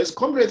 As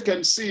comrades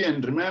can see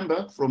and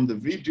remember from the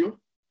video,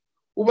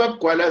 Ubab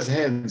Gwala's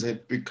hands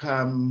had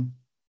become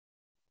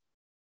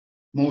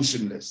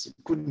motionless. He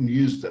couldn't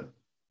use them.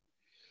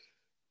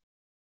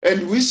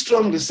 And we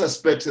strongly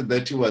suspected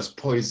that he was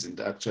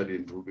poisoned actually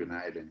in Robben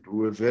Island. We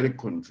were very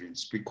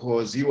convinced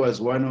because he was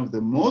one of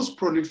the most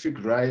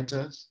prolific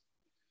writers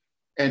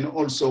and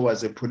also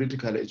was a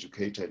political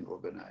educator in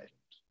Robben Island.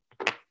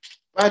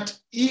 But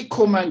he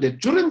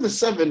commanded, during the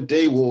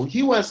 7-day war,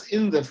 he was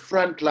in the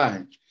front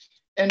line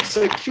and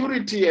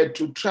security had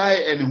to try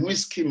and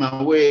whisk him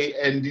away.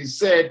 And he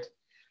said,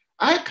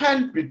 I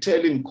can't be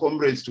telling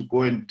comrades to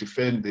go and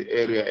defend the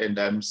area and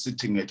I'm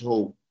sitting at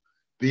home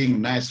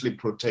being nicely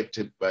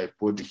protected by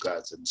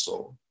bodyguards and so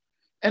on.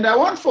 And I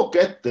won't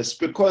forget this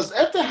because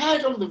at the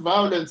height of the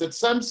violence, at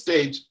some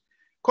stage,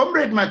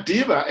 Comrade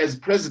Madiba, as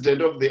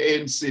president of the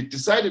ANC,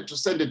 decided to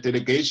send a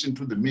delegation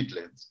to the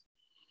Midlands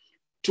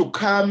to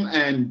come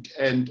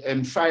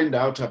and find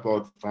out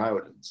about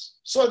violence.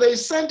 So they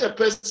sent a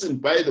person,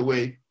 by the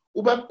way,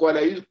 Ubab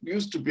Gwala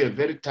used to be a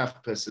very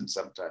tough person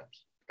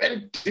sometimes,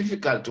 very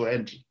difficult to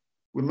handle.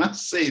 We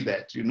must say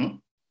that, you know,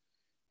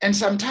 and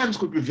sometimes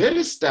could be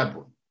very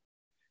stubborn,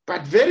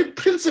 but very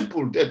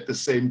principled at the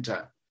same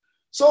time.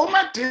 So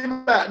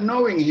Madiba,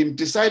 knowing him,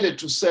 decided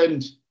to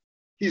send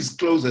his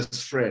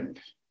closest friend,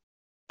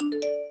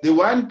 the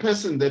one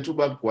person that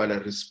Ubab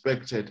Gwala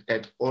respected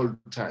at all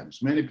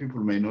times, many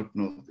people may not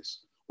know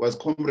this, was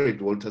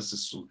Comrade Walter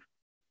Sisulu.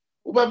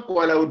 Ubab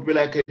Gwala would be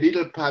like a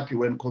little puppy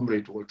when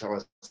Comrade Walter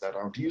was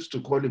around. He used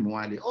to call him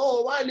Wali.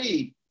 Oh,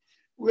 Wali,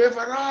 we have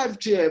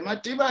arrived here.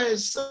 Madiba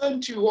has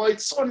sent you. Oh,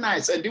 it's so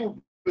nice. And he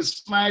would be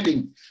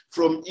smiling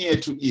from ear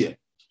to ear.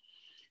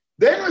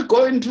 Then we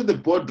go into the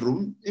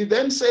boardroom. He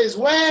then says,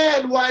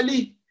 well,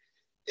 Wali,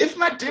 if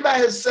Madiba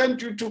has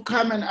sent you to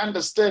come and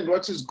understand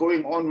what is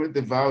going on with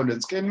the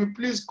violence, can you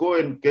please go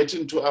and get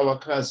into our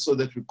cars so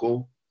that we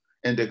go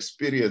and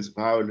experience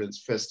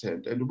violence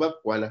firsthand? And Ubab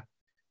Gwala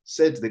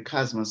said the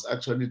cars must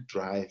actually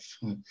drive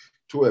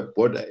to a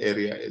border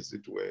area, as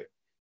it were,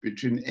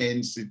 between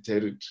ANC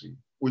territory,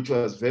 which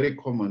was very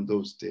common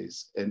those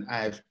days, and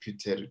IFP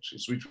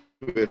territories, which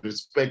were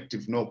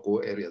respective no-go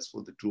areas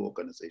for the two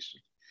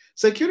organizations.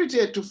 Security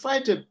had to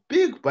fight a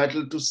big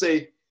battle to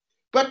say,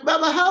 but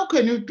Baba, how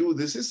can you do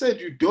this? He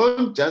said, you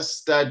don't just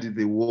study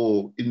the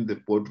war in the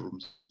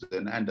boardrooms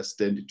and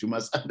understand it. You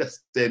must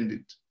understand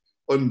it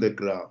on the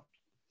ground.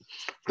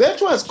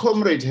 That was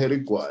Comrade Harry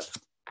Gwala.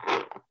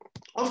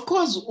 Of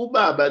course,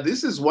 Ubaba,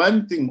 this is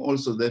one thing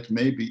also that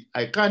maybe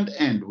I can't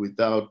end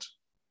without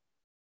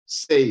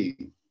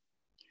saying.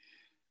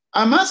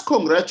 I must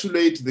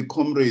congratulate the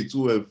comrades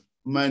who have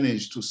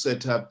managed to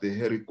set up the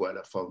Harry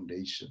Gwala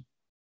Foundation.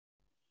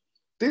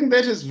 I think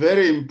that is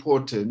very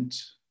important,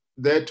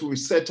 that we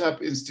set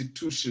up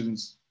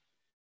institutions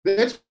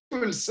that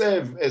will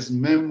serve as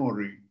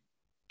memory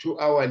to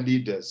our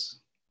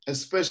leaders,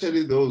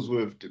 especially those who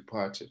have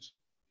departed.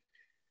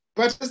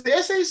 But as the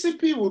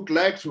SACP would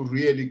like to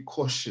really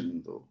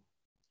caution, though,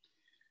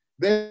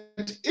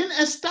 that in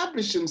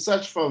establishing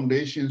such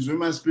foundations, we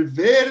must be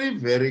very,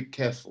 very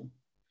careful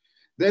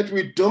that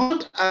we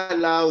don't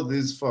allow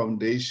these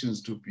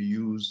foundations to be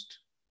used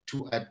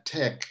to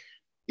attack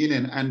in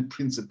an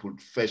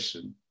unprincipled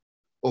fashion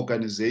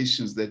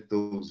organizations that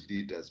those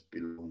leaders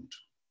belong to.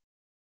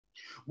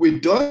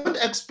 We don't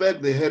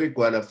expect the Harry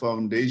Gwala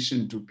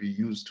Foundation to be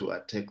used to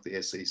attack the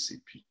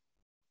SACP.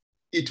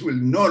 It will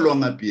no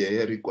longer be a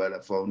Harry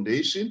Gwala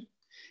Foundation.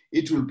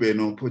 It will be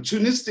an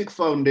opportunistic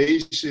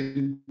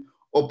foundation,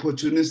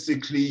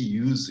 opportunistically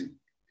using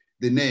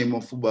the name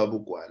of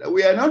Ubaba Gwala.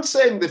 We are not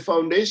saying the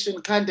foundation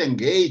can't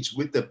engage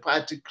with the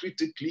party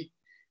critically,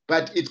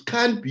 but it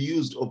can't be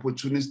used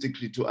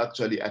opportunistically to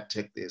actually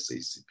attack the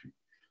SACP.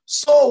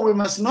 So we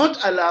must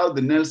not allow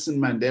the Nelson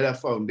Mandela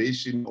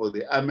Foundation or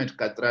the Ahmed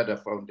Kathrada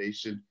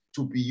Foundation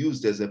to be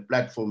used as a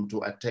platform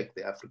to attack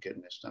the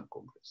African National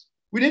Congress.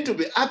 We need to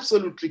be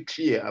absolutely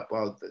clear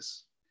about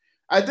this.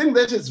 I think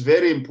that is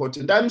very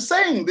important. I'm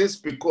saying this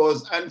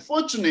because,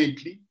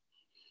 unfortunately,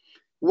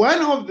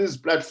 one of these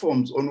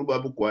platforms on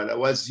Ubaba Gwala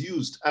was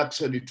used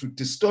actually to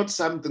distort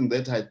something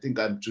that I think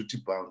I'm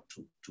duty-bound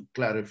to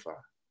clarify.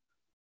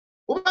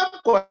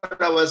 Ubaba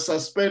Gwala was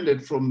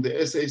suspended from the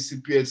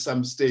SACP at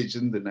some stage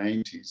in the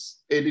 90s,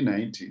 early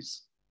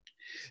 90s,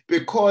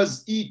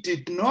 because he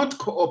did not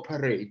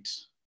cooperate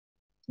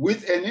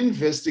with an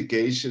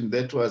investigation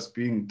that was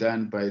being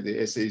done by the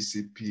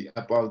SACP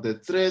about the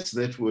threats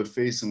that were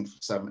facing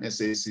some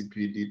SACP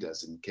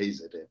leaders in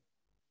KZN.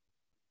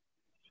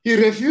 He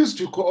refused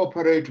to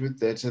cooperate with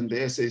that, and the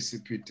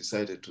SACP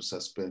decided to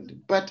suspend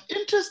him. But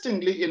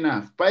interestingly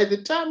enough, by the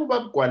time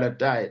Ubaba Gwala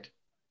died,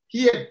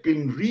 he had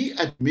been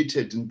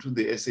readmitted into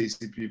the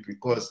SACP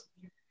because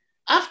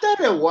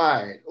after a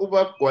while,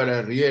 Ubaba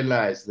Gwala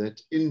realized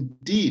that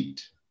indeed,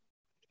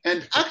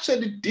 and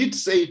actually did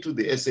say to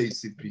the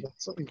SACP,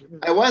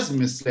 I was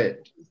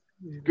misled,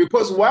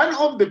 because one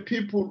of the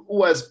people who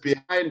was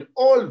behind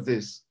all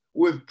this,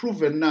 we've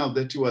proven now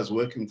that he was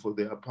working for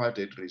the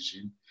apartheid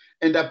regime,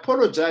 and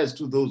apologized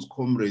to those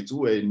comrades who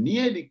were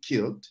nearly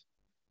killed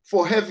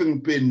for having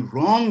been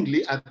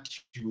wrongly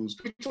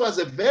accused, which was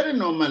a very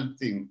normal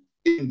thing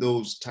in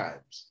those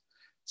times.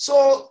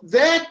 So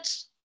that,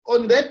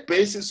 on that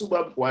basis,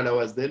 Ubaba Gwala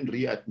was then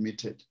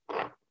readmitted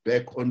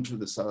back onto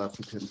the South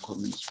African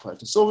Communist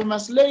Party. So we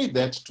must lay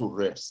that to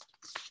rest.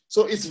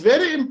 So it's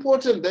very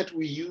important that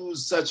we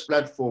use such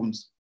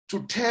platforms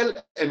to tell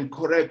and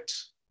correct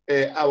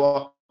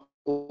our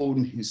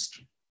own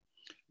history.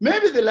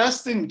 Maybe the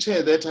last thing,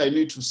 Chair, that I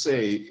need to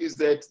say is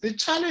that the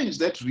challenge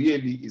that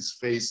really is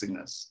facing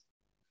us,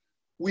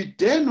 we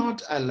dare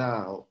not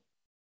allow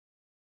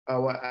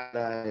our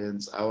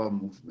alliance, our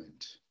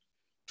movement,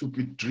 to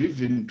be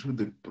driven to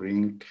the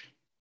brink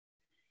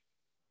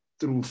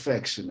through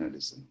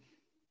factionalism.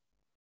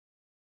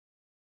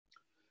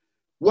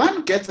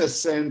 One gets a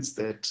sense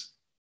that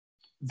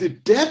the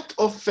depth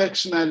of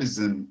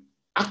factionalism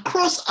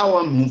across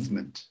our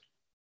movement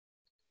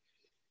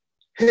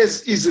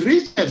is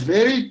reached a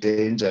very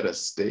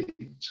dangerous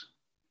stage,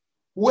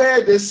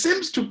 where there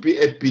seems to be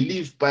a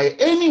belief by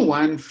any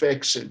one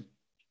faction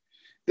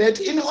that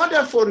in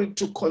order for it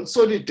to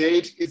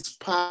consolidate its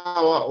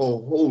power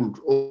or hold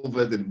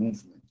over the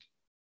movement,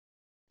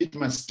 it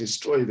must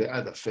destroy the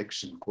other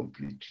faction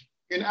completely.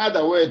 In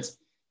other words,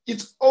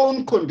 its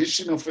own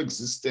condition of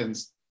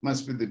existence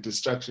must be the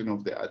destruction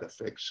of the other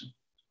faction.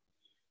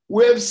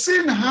 We have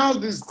seen how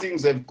these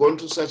things have gone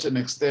to such an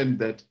extent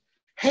that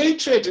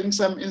hatred in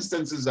some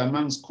instances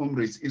amongst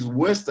comrades is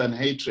worse than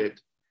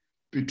hatred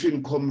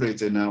between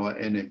comrades and our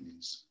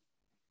enemies.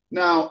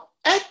 Now,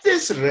 at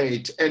this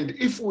rate, and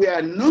if we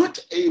are not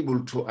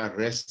able to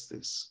arrest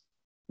this,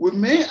 we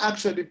may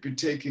actually be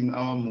taking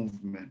our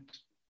movement,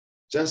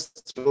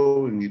 just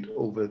throwing it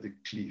over the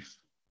cliff.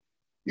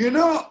 You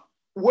know,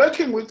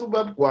 working with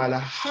Gwala,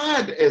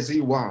 hard as he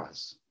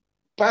was,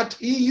 but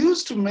he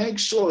used to make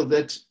sure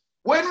that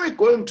when we're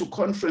going to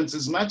conference,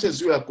 as much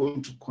as you are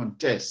going to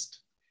contest,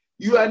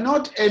 you are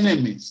not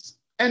enemies.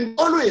 And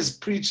always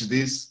preach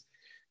this,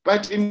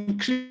 but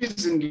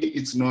increasingly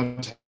it's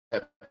not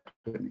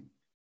happening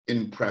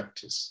in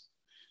practice.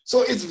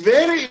 So it's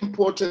very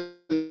important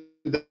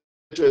that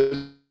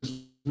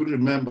we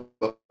remember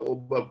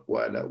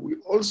Gwala, we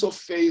also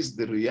face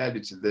the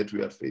reality that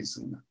we are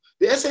facing now.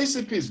 The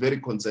SACP is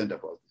very concerned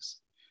about this,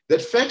 that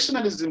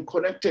factionalism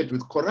connected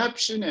with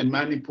corruption and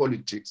money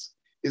politics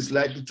is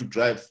likely to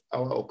drive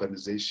our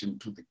organization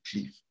to the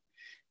cliff.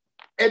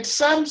 At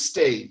some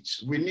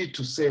stage, we need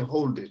to say,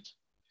 hold it.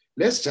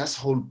 Let's just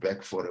hold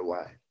back for a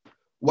while.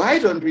 Why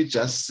don't we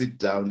just sit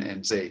down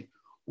and say,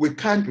 we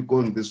can't be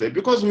going this way,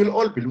 because we'll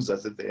all be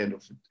losers at the end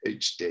of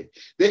each day.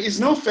 There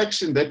is no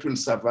faction that will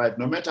survive,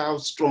 no matter how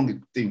strong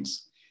it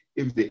thinks,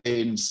 if the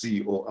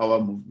ANC or our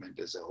movement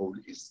as a whole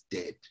is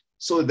dead.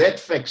 So that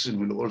faction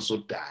will also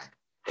die,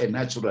 a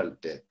natural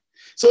death.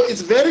 So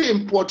it's very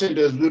important,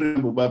 as we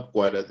remember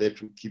Gwala,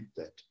 that we keep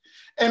that.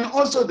 And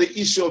also the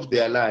issue of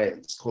the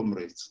alliance,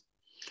 comrades.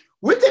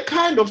 With the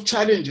kind of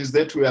challenges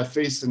that we are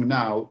facing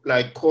now,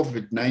 like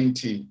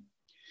COVID-19,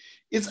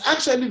 it's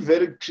actually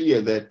very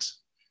clear that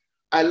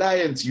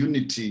alliance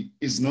unity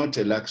is not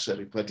a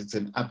luxury, but it's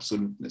an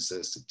absolute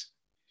necessity.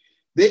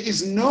 There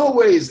is no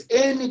way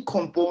any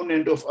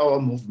component of our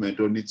movement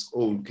on its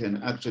own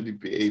can actually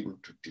be able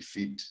to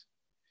defeat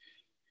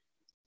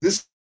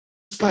this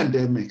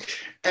pandemic.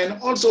 And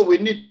also we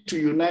need to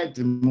unite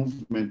the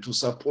movement to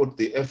support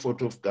the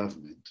effort of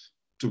government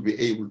to be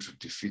able to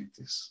defeat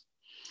this.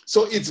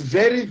 So it's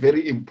very,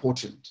 very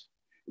important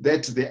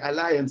that the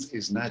alliance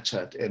is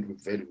nurtured and we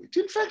value it.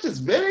 In fact, it's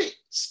very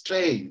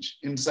strange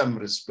in some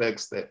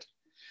respects that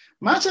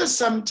much as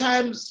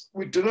sometimes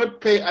we do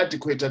not pay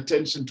adequate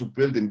attention to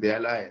building the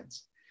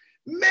alliance,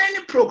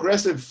 many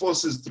progressive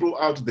forces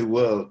throughout the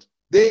world,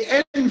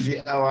 they envy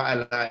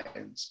our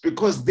alliance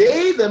because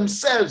they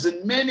themselves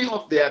in many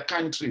of their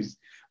countries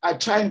are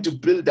trying to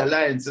build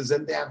alliances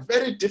and they are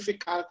very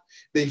difficult.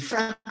 They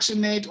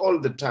fractionate all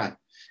the time.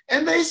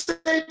 And they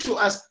say to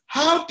us,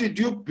 how did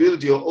you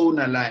build your own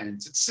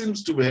alliance? It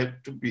seems to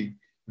have to be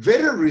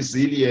very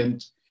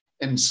resilient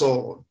and so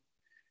on.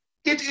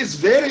 It is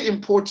very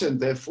important,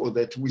 therefore,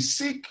 that we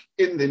seek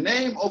in the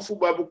name of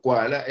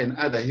Gwala and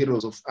other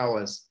heroes of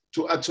ours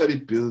to actually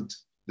build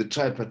the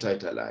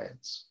tripartite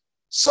alliance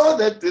so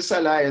that this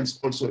alliance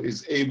also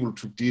is able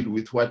to deal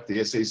with what the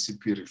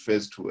SACP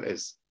refers to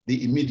as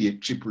the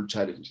immediate triple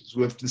challenges.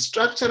 We have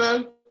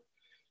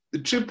the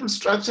triple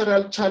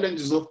structural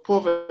challenges of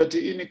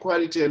poverty,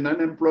 inequality, and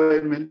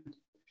unemployment.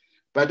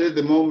 But at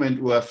the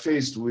moment, we are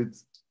faced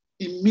with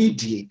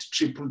immediate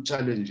triple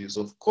challenges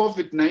of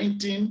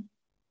COVID-19,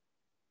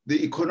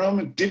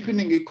 the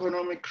deepening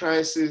economic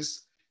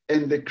crisis,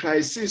 and the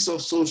crisis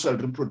of social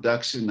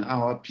reproduction.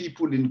 Our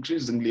people,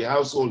 increasingly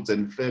households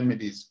and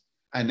families,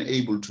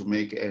 unable to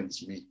make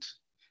ends meet.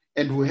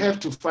 And we have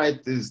to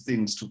fight these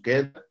things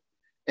together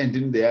and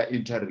in their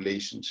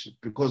interrelationship,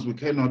 because we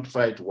cannot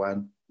fight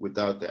one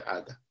without the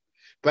other.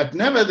 But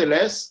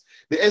nevertheless,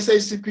 the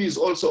SACP is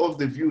also of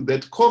the view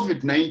that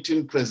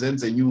COVID-19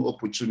 presents a new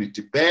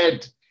opportunity,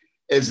 bad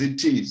as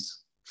it is,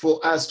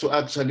 for us to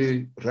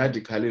actually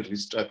radically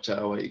restructure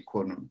our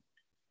economy,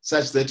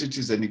 such that it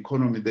is an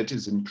economy that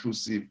is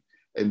inclusive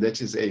and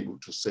that is able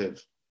to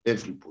serve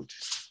everybody.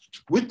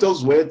 With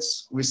those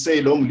words, we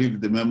say long live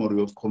the memory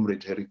of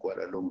Comrade Harry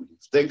Gwala, long live.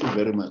 Thank you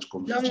very much,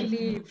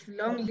 Comrade.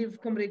 Long live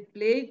Comrade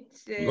Blade.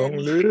 Long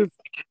live.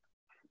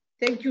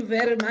 Thank you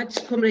very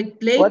much, Comrade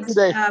Blade. What did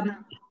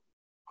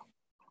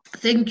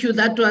Thank you.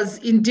 That was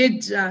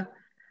indeed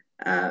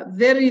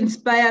very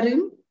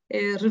inspiring,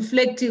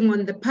 reflecting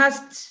on the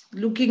past,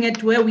 looking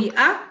at where we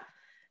are,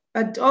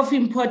 but of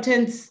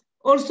importance,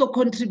 also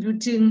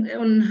contributing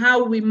on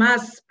how we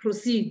must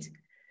proceed,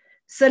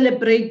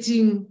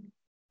 celebrating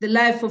the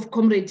life of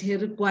Comrade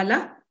Harry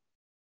Gwala,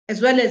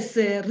 as well as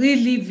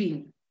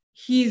reliving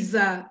his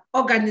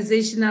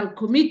organizational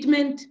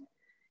commitment,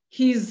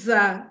 his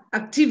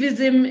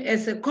activism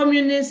as a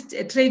communist,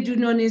 a trade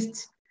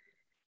unionist,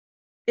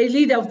 a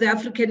leader of the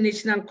African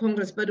National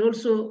Congress, but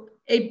also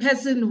a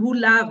person who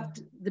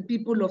loved the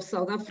people of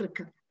South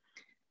Africa.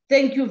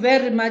 Thank you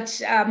very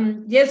much.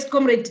 Yes,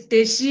 Comrade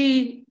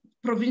Deshi,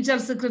 Provincial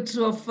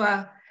Secretary of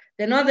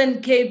the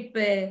Northern Cape,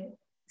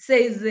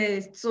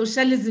 says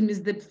socialism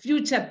is the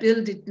future,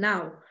 build it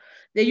now.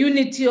 The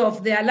unity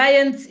of the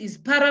alliance is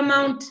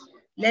paramount.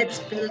 Let's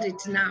build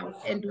it now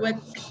and work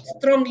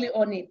strongly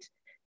on it.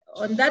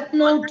 On that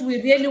note,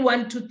 we really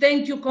want to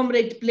thank you,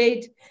 Comrade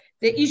Blade.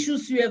 The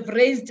issues you have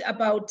raised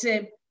about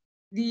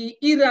the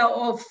era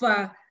of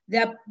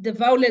the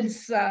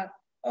violence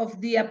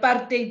of the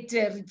apartheid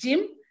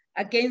regime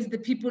against the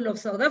people of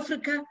South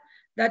Africa,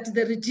 that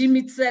the regime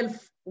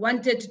itself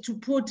wanted to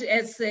put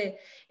as a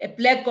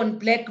black on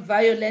black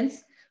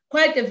violence,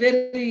 quite a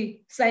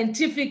very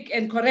scientific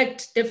and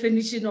correct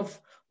definition of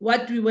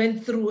what we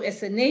went through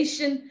as a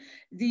nation.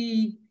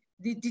 The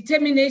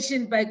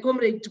determination by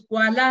Comrade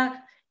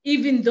Gwala,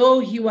 even though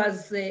he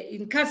was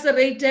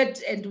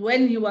incarcerated and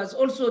when he was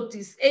also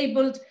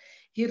disabled,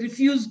 he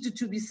refused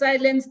to be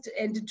silenced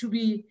and to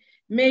be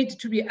made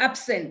to be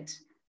absent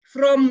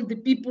from the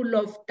people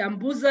of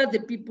Tambuza, the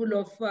people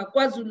of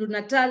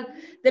KwaZulu-Natal,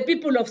 the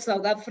people of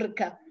South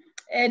Africa.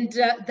 And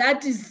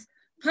that is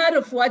part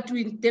of what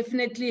we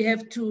definitely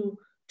have to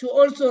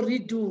also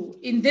redo.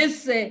 In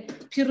this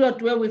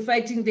period where we're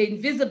fighting the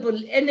invisible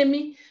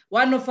enemy,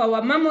 one of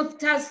our mammoth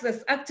tasks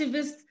as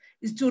activists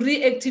is to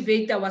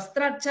reactivate our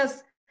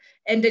structures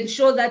and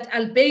ensure that,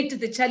 albeit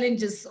the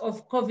challenges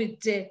of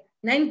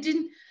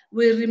COVID-19,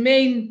 we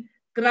remain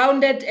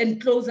grounded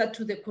and closer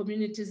to the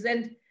communities.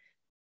 And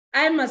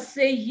I must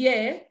say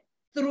here,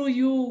 through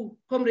you,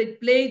 Comrade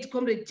Blade,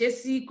 Comrade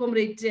Jesse,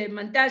 Comrade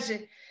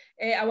Mantashe,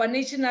 our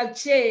national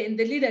chair and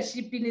the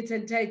leadership in its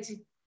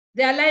entirety,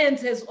 the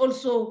Alliance has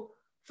also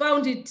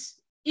found it,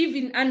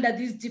 even under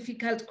these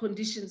difficult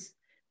conditions,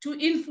 to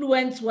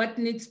influence what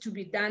needs to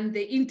be done,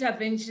 the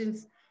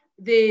interventions,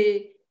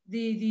 the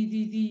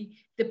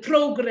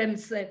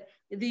programs,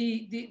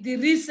 the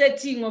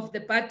resetting of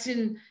the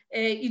button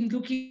in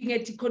looking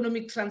at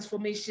economic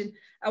transformation.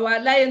 Our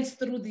Alliance,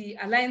 through the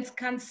Alliance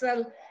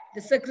Council,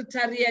 the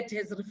Secretariat,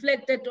 has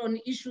reflected on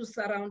issues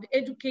around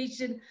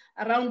education,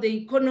 around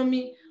the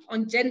economy,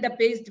 on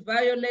gender-based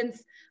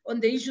violence, on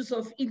the issues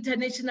of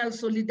international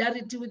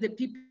solidarity with the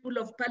people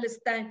of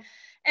Palestine.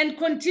 And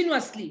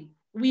continuously,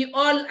 we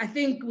all, I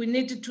think we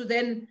need to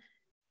then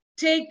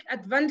take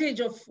advantage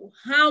of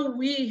how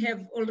we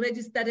have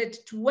already started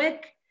to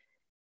work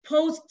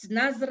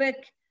post-Nasrec,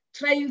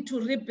 trying to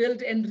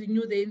rebuild and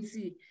renew the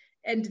ANC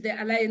and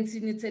the Alliance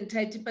in its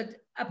entirety, but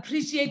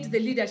appreciate the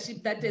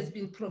leadership that has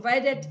been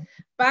provided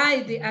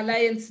by the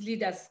Alliance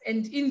leaders.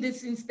 And in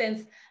this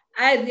instance,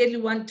 I really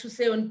want to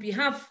say on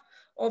behalf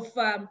of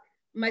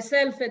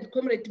myself and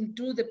Comrade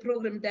Mdu, the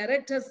program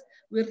directors,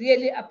 we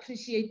really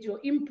appreciate your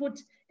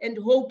input and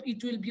hope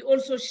it will be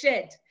also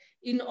shared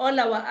in all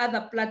our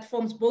other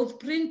platforms, both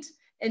print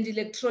and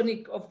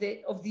electronic of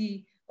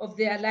the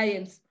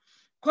Alliance.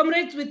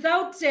 Comrades,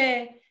 without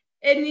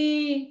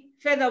any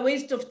further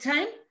waste of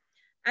time,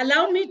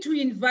 allow me to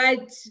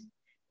invite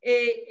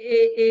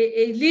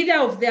a leader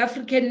of the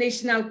African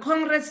National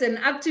Congress, an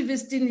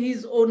activist in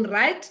his own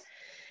right,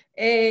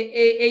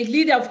 a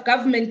leader of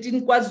government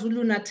in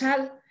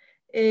KwaZulu-Natal,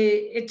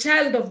 a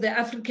child of the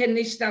African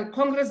National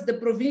Congress, the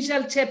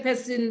provincial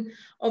chairperson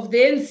of the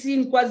ANC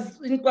in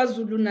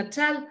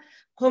KwaZulu-Natal,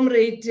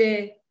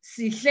 Comrade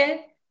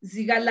Sihle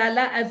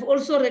Zigalala. I've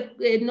also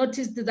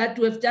noticed that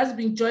we have just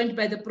been joined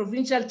by the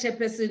provincial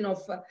chairperson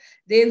of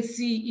the ANC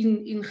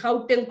in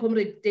Gauteng,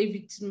 Comrade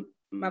David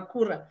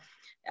Makura.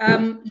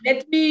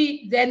 Let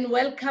me then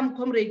welcome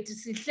Comrade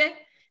Sihle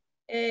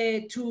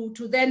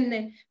to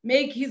then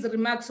make his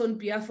remarks on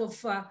behalf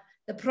of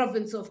the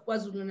province of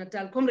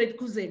KwaZulu-Natal. Comrade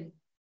Kuzen.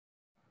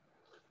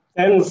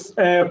 Thanks,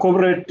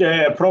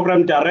 Comrade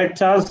Program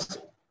Directors,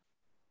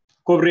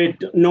 Comrade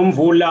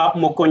Nomvula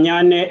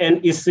Mokonyane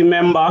and EC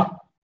member,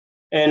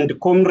 and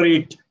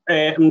Comrade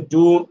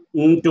Mdu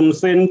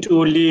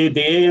Msentuli,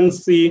 the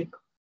ANC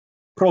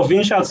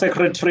Provincial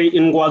Secretary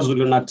in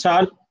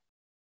KwaZulu-Natal.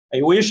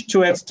 I wish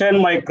to extend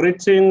my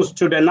greetings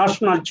to the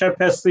National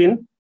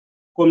Chairperson,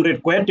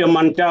 Comrade Gwede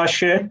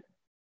Mantashe,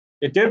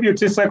 the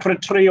Deputy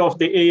Secretary of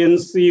the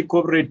ANC,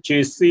 Comrade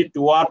J.C.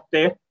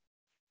 Duarte,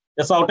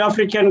 the South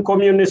African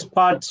Communist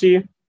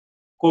Party,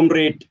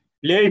 Comrade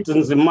Blade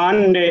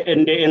Nzimande,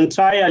 and the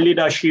entire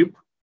leadership,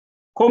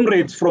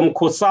 comrades from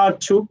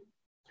COSATU,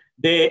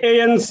 the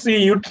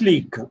ANC Youth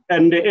League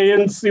and the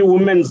ANC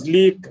Women's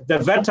League, the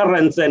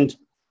veterans and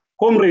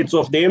comrades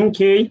of the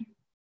MK,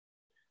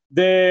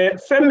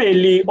 the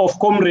family of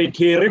Comrade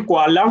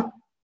Gwala,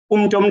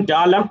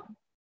 Umtomdala,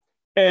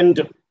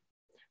 and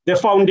the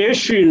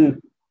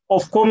foundation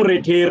of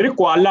Comrade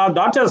Gwala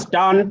that has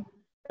done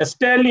a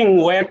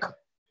sterling work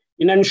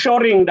in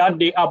ensuring that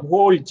they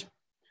uphold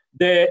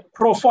the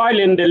profile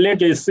and the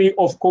legacy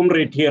of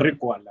Comrade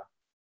Gwala.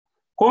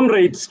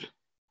 Comrades,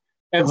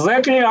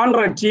 exactly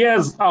 100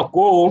 years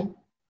ago,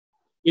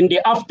 in the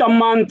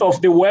aftermath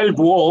of the World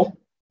War,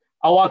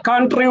 our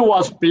country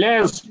was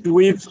blessed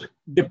with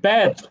the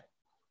birth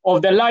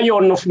of the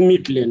Lion of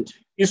Midland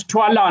is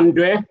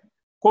Twalandwe,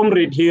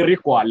 Comrade Harry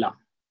Gwala.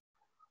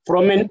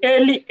 From an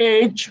early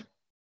age,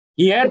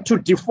 he had to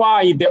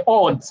defy the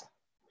odds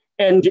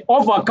and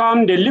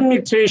overcome the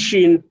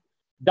limitation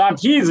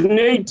that his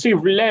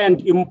native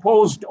land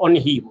imposed on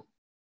him.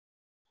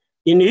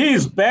 In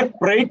his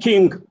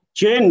back-breaking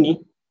journey,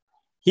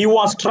 he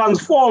was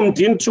transformed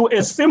into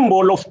a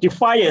symbol of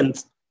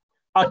defiance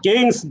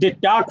against the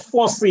dark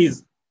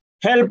forces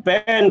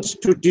hell-bent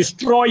to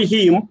destroy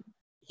him,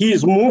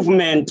 his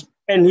movement,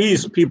 and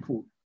his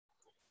people.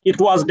 It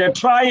was the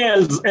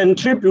trials and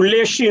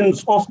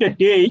tribulations of the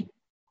day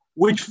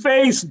which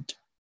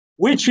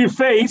he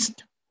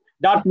faced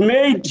that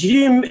made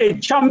him a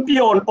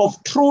champion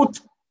of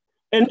truth,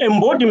 an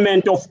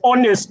embodiment of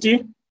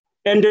honesty,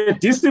 and a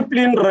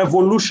disciplined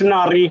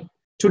revolutionary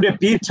to the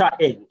bitter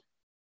end.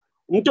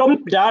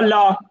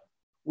 Mtomdala,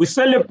 we're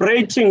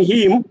celebrating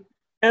him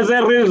as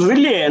a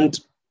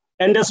resilient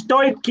and a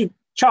stoic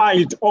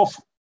child of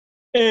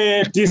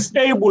a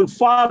disabled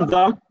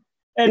father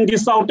and the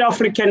South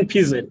African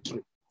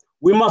peasantry.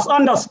 We must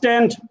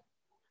understand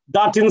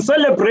that in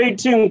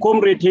celebrating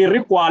Comrade Harry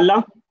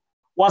Gwala,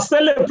 was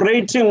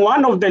celebrating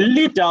one of the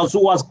leaders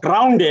who was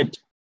grounded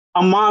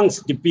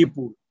amongst the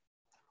people.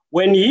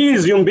 When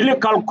his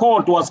umbilical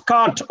cord was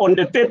cut on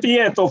the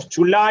 30th of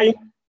July,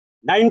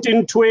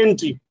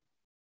 1920,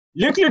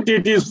 little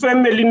did his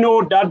family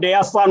know that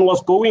their son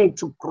was going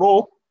to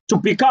grow to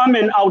become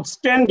an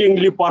outstanding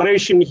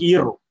liberation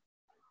hero.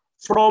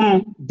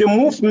 From the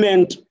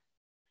movement,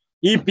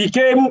 he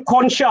became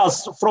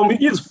conscious from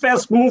his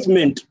first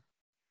movement.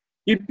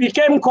 He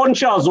became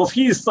conscious of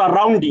his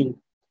surrounding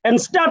and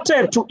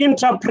started to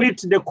interpret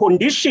the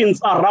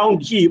conditions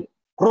around him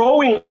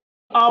growing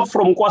up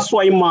from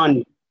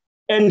KwaZulu.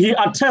 And he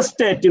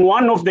attested in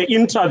one of the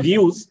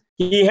interviews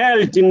he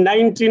held in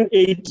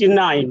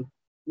 1989,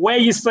 where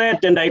he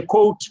said, and I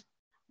quote,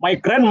 "My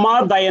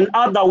grandmother and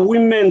other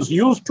women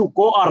used to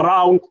go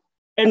around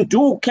and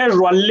do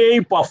casual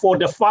labor for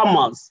the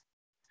farmers,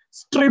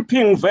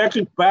 stripping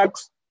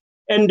bags,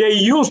 and they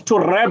used to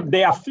wrap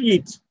their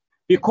feet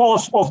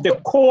because of the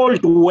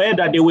cold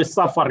weather they were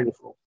suffering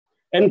from."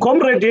 And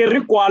Comrade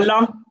Harry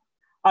Gwala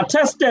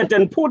attested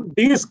and put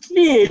this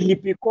clearly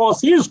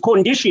because his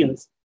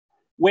conditions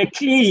were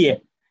clear,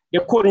 the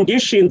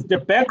conditions, the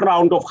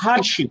background of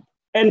hardship.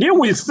 And he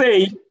will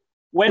say,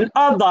 when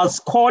others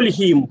call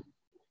him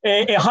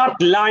a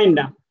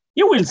hardliner,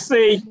 he will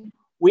say,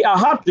 we are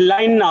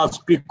hardliners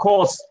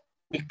because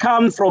we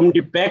come from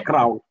the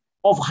background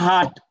of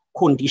hard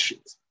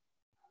conditions.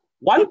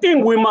 One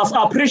thing we must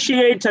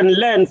appreciate and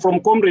learn from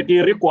Comrade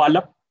Harry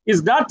Gwala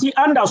is that he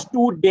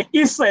understood the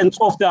essence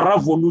of the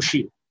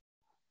revolution.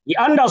 He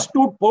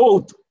understood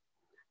both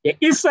the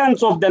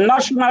essence of the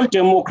National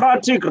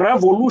Democratic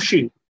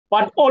Revolution,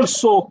 but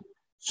also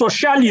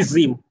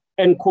socialism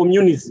and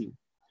communism.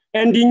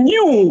 And he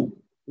knew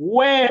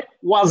where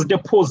was the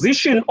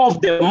position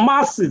of the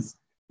masses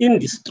in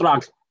the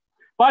struggle.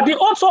 But he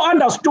also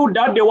understood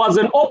that there was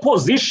an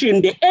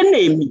opposition, the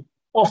enemy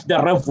of the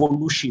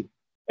revolution.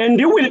 And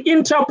he will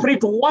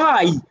interpret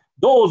why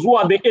those who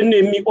are the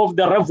enemy of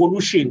the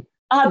revolution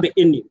are the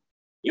enemy.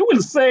 He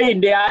will say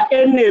they are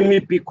enemy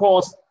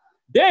because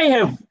they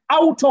have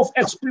out of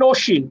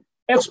exploitation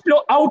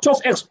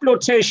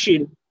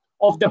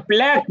of the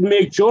black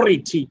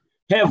majority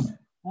have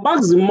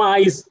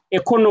maximized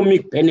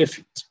economic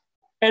benefit.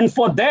 And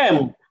for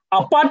them,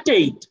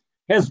 apartheid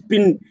has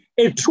been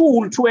a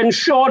tool to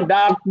ensure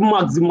that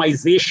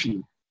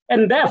maximization.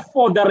 And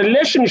therefore, the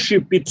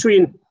relationship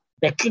between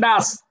the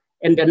class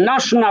and the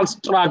national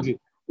struggle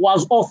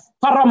was of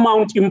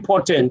paramount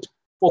importance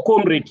for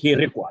Comrade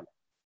Harry Gwala.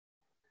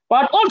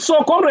 But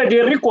also Comrade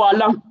Harry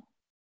Gwala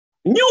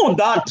knew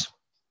that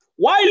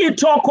while he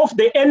talk of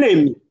the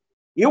enemy,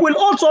 he will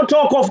also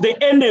talk of the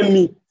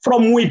enemy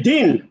from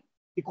within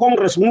the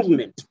Congress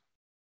movement.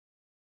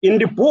 In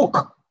the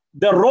book,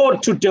 The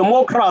Road to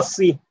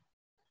Democracy,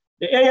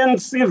 the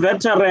ANC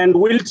veteran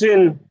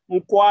Wilton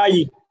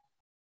Mkwai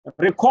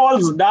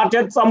recalls that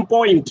at some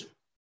point,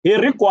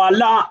 Harry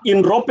Gwala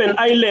in Robben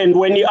Island,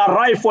 when he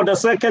arrived for the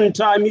second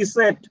time, he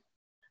said,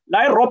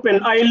 "La Robben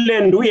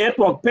Island, we had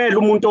to pay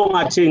umuntu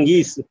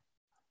ongathengisi.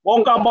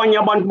 Bonke abanye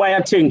abantu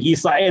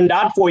bayathengisa," and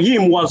that for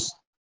him was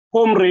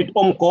Comrade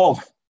Omgov.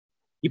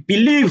 He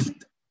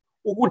believed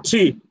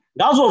ukuthi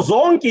ngazo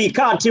zonke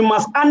ikhathi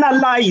must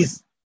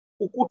analyze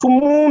ukuthi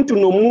umuntu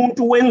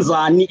nomuntu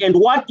wenzani and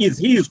what is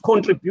his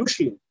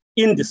contribution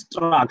in the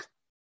struggle.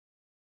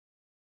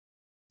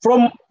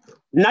 From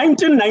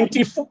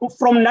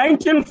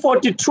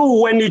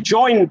 1942, when he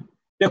joined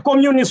the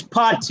Communist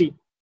Party,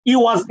 he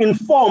was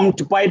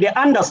informed by the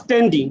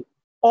understanding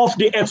of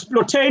the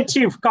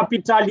exploitative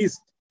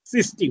capitalist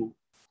system.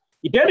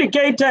 He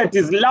dedicated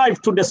his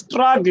life to the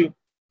struggle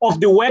of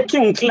the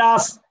working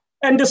class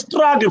and the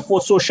struggle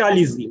for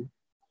socialism.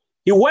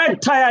 He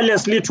worked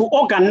tirelessly to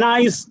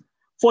organize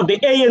for the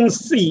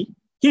ANC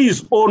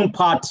his own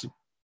party.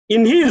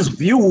 In his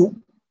view,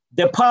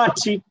 the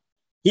party,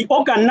 he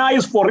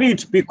organized for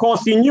it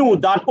because he knew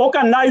that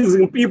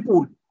organizing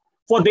people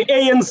for the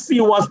ANC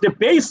was the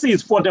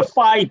basis for the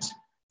fight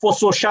for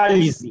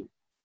socialism.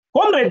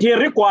 Comrade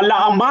Henry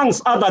Gwala,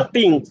 amongst other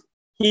things,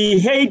 he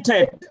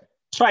hated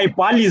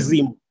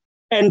tribalism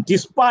and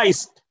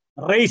despised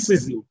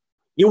racism.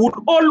 He would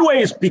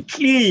always be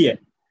clear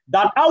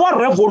that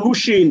our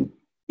revolution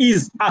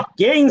is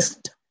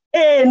against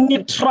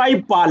any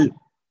tribal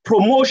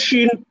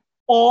promotion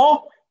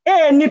or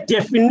any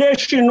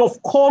definition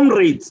of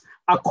comrades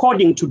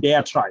according to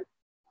their tribe.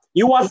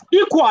 He was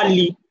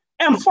equally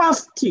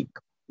emphatic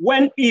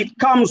when it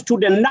comes to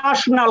the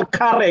national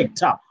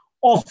character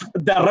of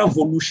the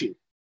revolution.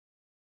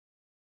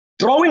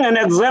 Drawing an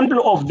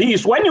example of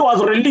this, when he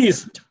was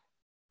released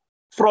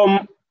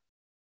from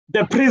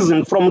the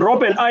prison, from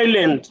Robben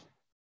Island,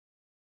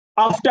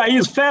 after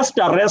his first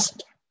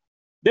arrest,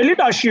 the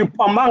leadership,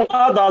 among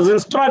others,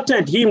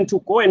 instructed him to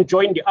go and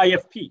join the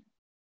IFP.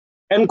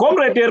 And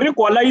Comrade Henry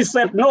Gwala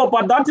said, no,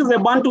 but that is a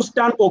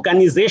Bantustan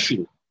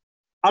organization.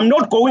 I'm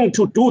not going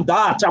to do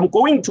that. I'm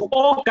going to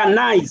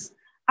organize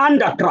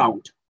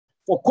underground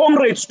for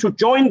comrades to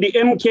join the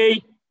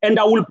MK, and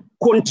I will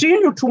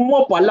continue to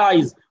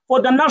mobilize for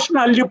the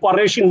national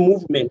liberation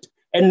movement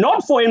and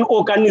not for an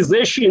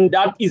organization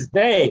that is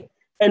there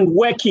and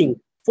working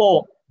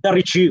for the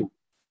regime.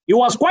 He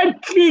was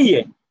quite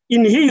clear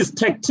in his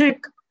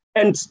tactic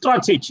and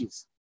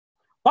strategies.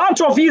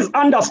 Part of his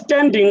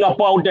understanding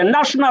about the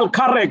national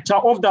character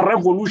of the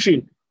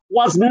revolution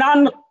was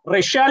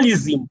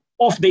non-racialism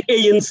of the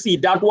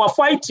ANC that were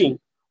fighting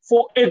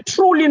for a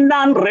truly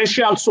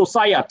non-racial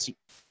society.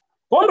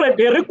 Comrade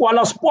Henry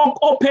Gwala spoke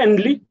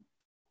openly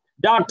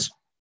that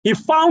he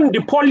found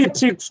the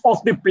politics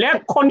of the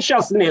Black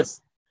consciousness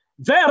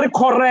very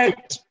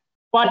correct,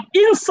 but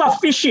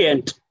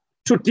insufficient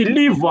to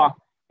deliver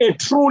a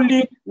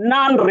truly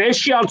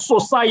non-racial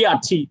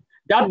society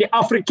that the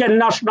African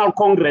National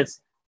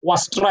Congress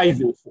was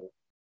striving for.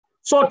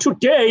 So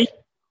today,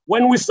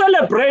 when we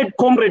celebrate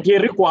Comrade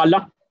Henry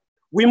Gwala,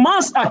 we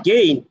must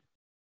again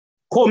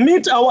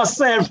commit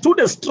ourselves to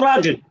the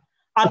struggle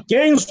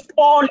against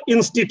all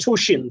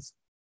institutions,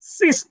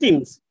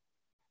 systems,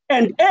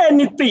 and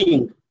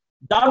anything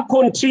that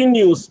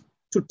continues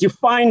to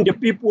define the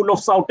people of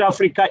South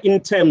Africa in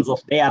terms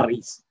of their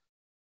race.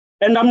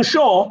 And I'm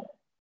sure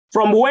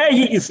from where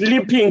he is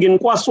sleeping in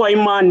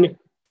KwaZulu-Natal,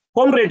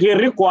 Comrade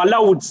Henry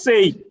Gwala would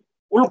say,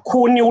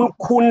 "Ulkhuni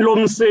lo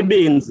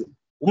msebenzi,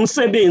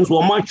 umsebenzi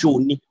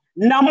wamajoni,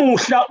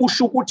 namuhla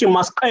usho ukuthi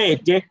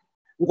masiqede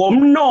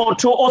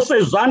ngomnotho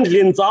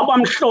osezandleni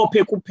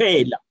zabamhlophe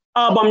kuphela,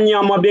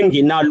 abamnyama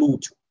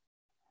bengenalutho."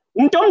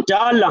 Umuntu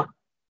omdala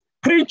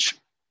preach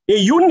the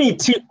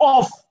unity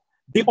of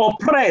the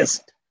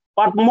oppressed,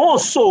 but more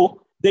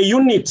so the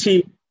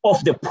unity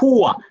of the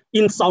poor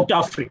in South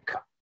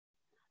Africa.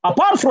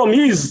 Apart from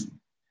his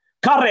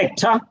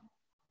character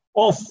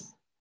of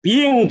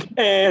being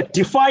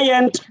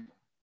defiant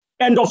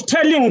and of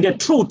telling the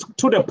truth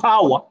to the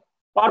power,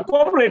 but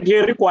Comrade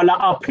Henry Gwala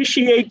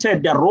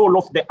appreciated the role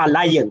of the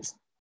alliance,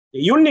 the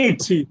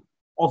unity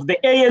of the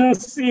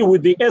ANC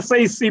with the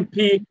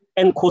SACP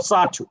and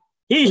COSATU.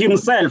 He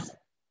himself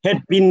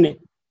had been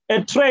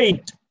a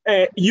trade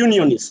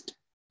unionist.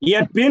 He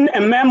had been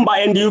a member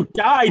and he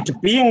died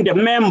being the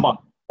member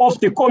of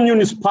the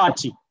Communist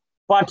Party.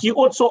 But he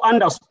also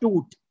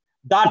understood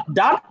that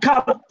that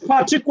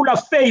particular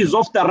phase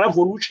of the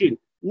revolution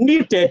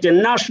needed a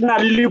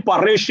national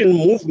liberation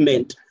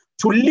movement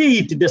to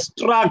lead the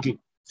struggle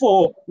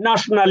for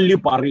national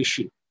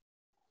liberation.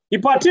 He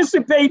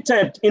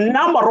participated in a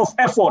number of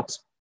efforts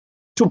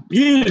to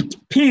build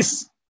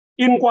peace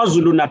in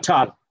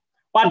KwaZulu-Natal.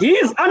 But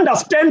his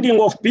understanding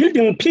of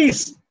building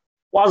peace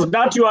was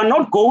that you are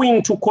not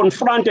going to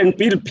confront and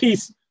build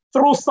peace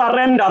through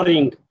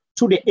surrendering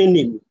to the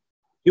enemy.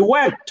 He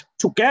worked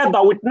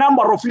together with a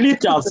number of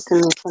leaders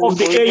of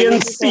the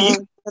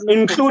ANC,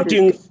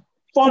 including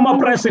former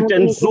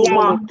President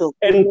Zuma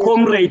and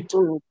Comrade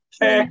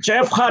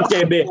Jeff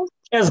Radebe,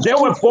 as they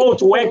were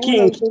both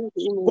working,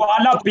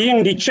 Gwala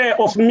being the chair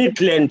of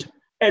Midland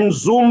and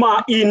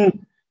Zuma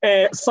in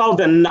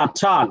Southern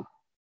Natal.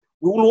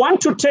 We will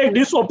want to take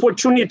this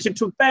opportunity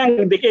to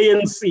thank the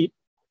ANC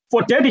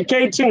for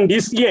dedicating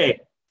this year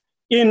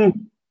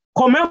in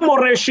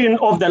commemoration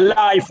of the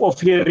life of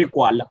Henry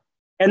Gwala.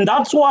 And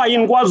that's why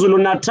in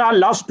KwaZulu-Natal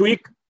last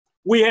week,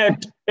 we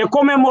had a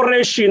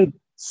commemoration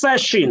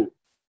session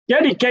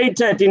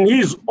dedicated in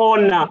his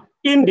honor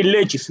in the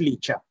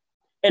legislature.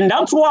 And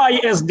that's why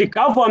as the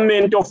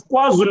government of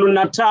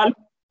KwaZulu-Natal,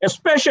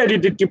 especially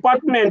the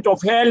Department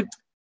of Health,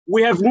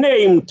 we have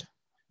named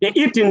the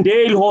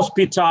Edendale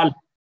Hospital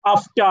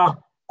after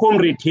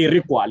Comrade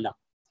Henry Gwala.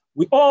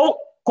 We owe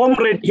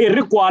Comrade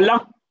Henry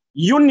Gwala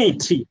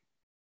unity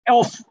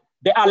of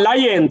the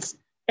alliance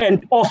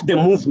and of the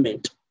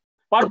movement.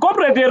 But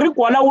Comrade Henry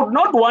Gwala would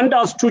not want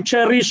us to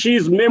cherish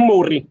his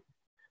memory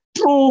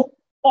through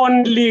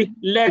only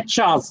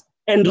lectures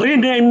and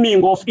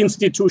renaming of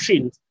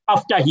institutions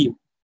after him.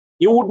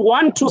 He would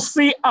want to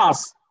see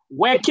us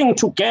working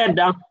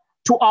together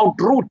to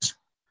uproot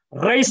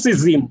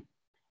racism,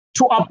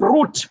 to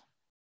uproot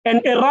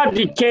and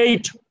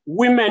eradicate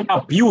women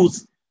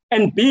abuse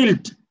and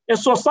build a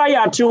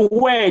society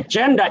where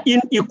gender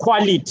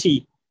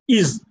inequality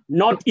is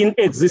not in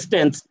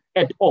existence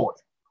at all.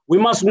 We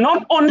must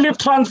not only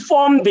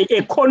transform the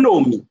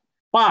economy,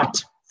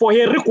 but for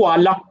Harry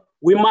Gwala,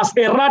 we must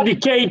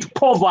eradicate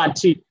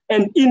poverty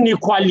and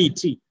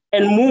inequality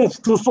and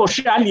move to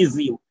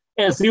socialism,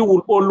 as he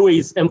will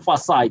always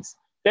emphasize.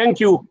 Thank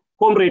you,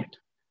 Comrade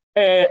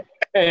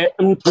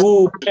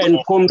Mdu and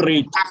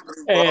Comrade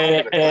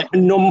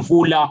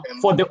Nomvula,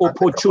 for the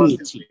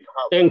opportunity.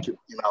 Thank you.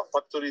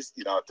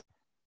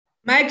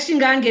 Mike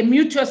Shingange,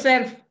 mute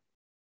yourself.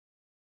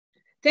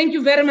 Thank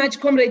you very much,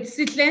 Comrade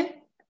Sihle,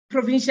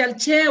 Provincial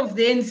Chair of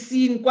the ANC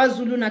in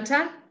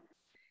KwaZulu-Natal.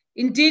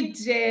 Indeed,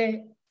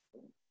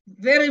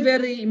 very,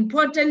 very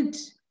important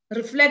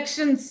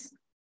reflections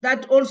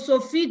that also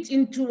fit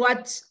into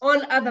what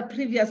all other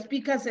previous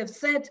speakers have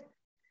said,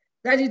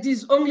 that it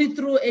is only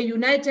through a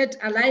united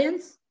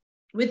alliance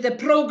with a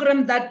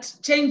program that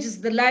changes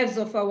the lives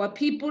of our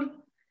people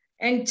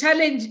and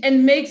challenge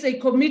and makes a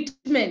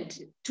commitment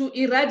to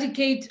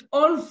eradicate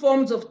all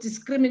forms of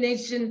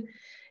discrimination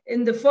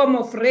in the form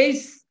of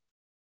race,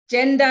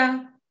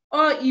 gender,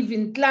 or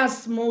even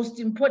class, most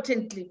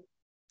importantly.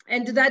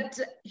 And that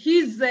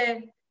his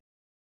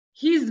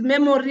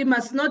memory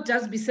must not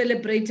just be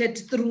celebrated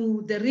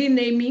through the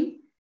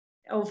renaming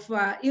of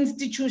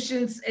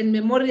institutions and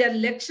memorial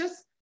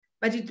lectures,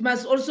 but it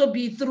must also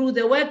be through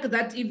the work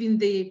that even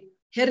the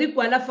Harry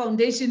Gwala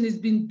Foundation has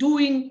been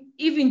doing,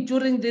 even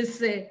during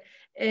this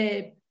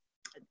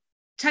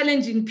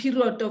challenging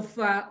period of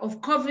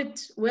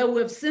COVID, where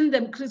we have seen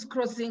them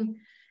crisscrossing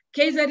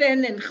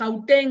KZN and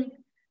Gauteng,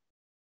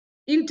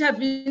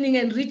 intervening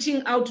and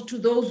reaching out to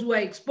those who are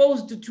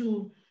exposed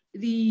to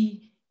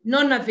the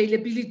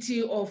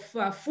non-availability of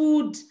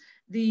food,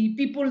 the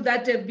people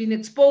that have been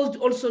exposed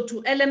also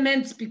to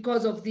elements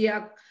because of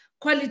their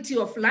quality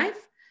of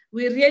life.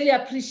 We really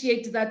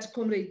appreciate that,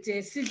 Comrade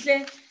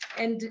Sihle.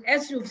 And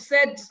as you've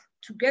said,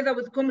 together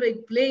with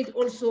Comrade Blade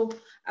also,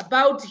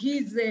 about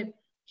his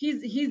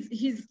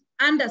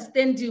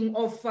understanding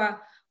of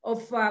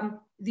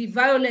the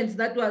violence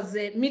that was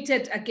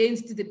meted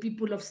against the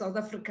people of South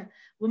Africa.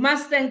 We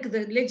must thank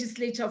the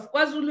legislature of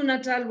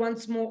KwaZulu-Natal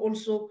once more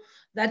also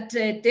that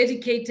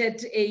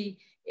dedicated a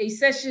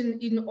session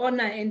in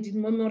honor and in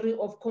memory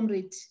of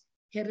Comrade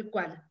Harry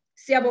Gwala.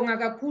 Siyabonga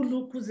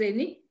kakhulu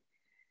kuzeni.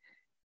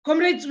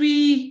 Comrades,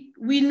 we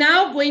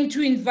now going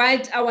to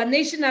invite our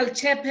national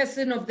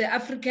chairperson of the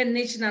African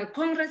National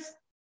Congress,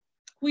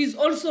 who is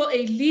also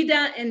a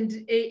leader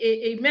and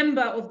a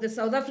member of the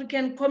South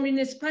African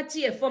Communist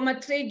Party, a former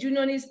trade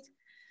unionist,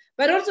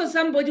 but also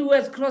somebody who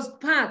has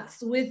crossed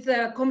paths with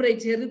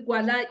Comrade Harry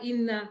Gwala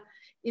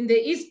in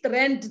the East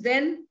Rand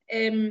then,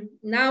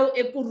 now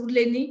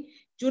Ekurhuleni,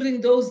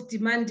 during those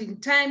demanding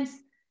times,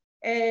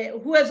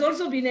 who has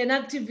also been an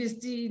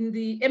activist in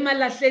the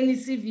Emalahleni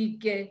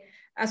Civic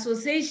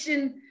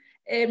Association.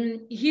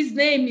 His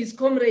name is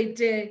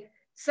Comrade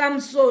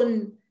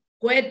Samson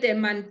Gwede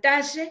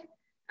Mantashe.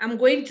 I'm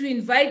going to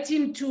invite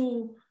him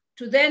to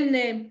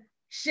then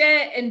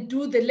share and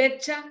do the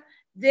lecture.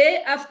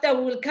 Thereafter,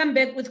 we will come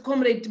back with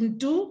Comrade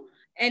Mdu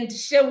and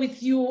share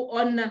with you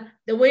on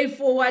the way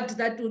forward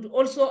that would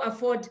also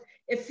afford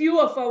a few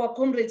of our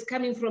comrades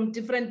coming from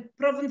different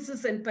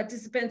provinces and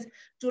participants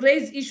to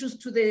raise issues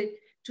to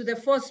the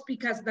four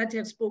speakers that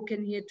have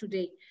spoken here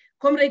today.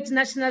 Comrade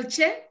National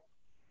Chair.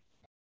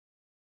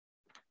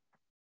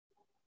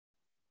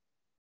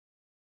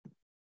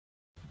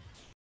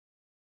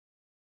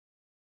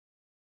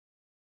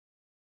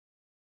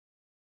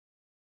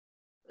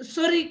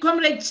 Sorry,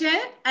 Comrade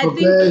Chair, I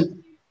think you're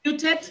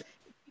muted.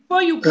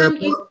 Before you come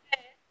in,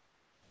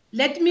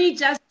 let me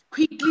just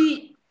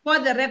quickly, for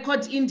the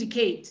record,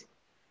 indicate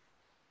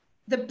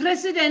the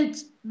President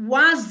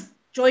was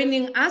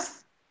joining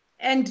us,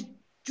 and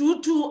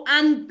due to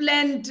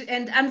unplanned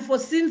and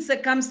unforeseen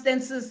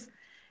circumstances,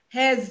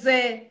 has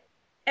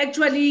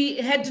actually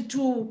had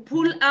to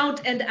pull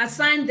out and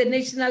assign the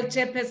national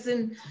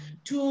chairperson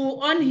to,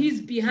 on his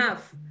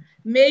behalf,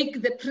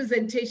 make the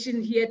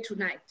presentation here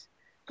tonight.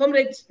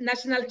 Comrade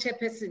National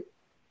Chairperson.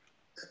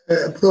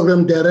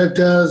 Program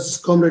Directors,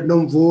 Comrade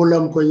Nomvula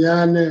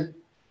Mkonyane,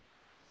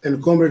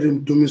 and Comrade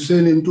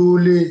Mtumiseni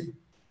Ntuli,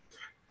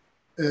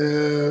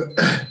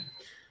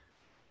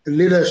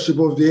 leadership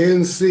of the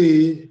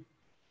ANC,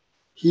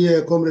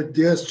 here, Comrade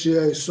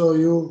DSG, I saw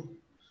you,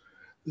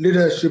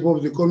 leadership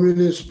of the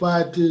Communist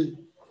Party,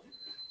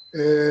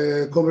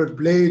 Comrade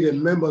Blade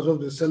and members of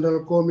the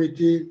Central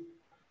Committee,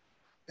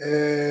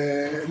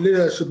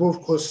 leadership of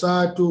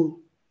COSATU,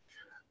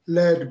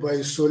 led by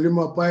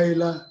Solima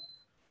Paila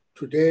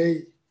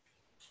today.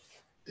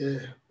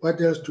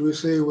 What else do we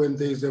say when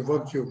there is a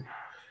vacuum?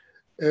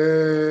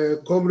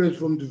 Comrades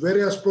from the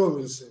various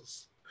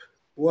provinces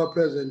who are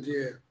present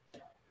here.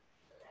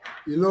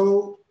 You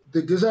know,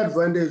 the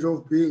disadvantage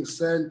of being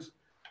sent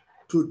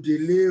to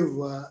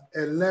deliver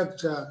a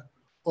lecture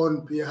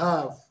on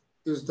behalf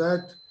is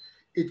that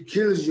it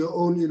kills your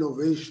own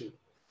innovation.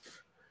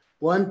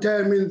 One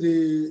time in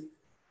the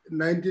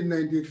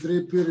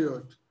 1993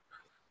 period,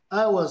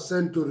 I was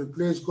sent to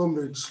replace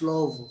Comrade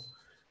Slovo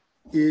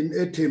in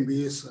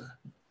Etembisa.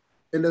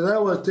 And as I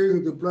was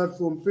taking the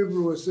platform,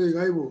 people were saying,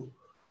 Aibo,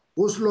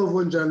 who's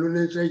Slovo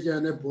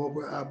Njalune Bob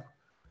up?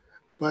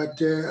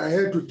 But I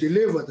had to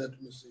deliver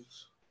that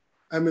message.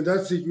 I'm in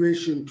that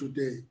situation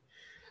today.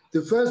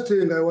 The first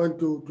thing I want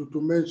to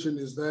mention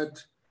is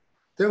that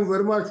thank you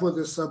very much for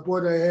the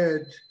support I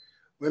had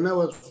when I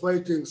was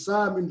fighting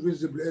some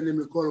invisible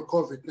enemy called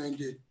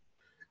COVID-19.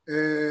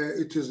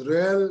 It is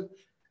real,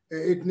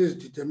 it needs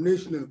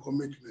determination and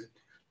commitment.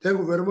 Thank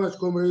you very much,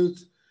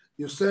 comrades.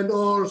 You send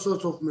all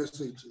sorts of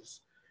messages.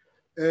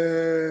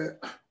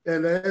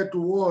 And I had to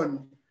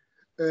warn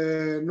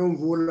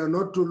Nomvula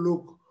not to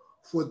look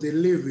for the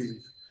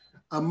living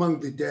among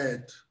the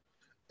dead,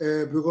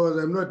 because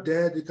I'm not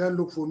dead, you can't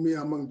look for me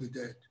among the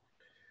dead.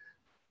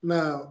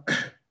 Now,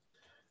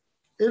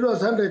 it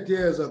was 100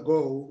 years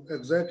ago,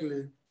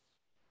 exactly,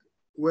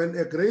 when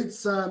a great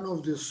son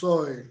of the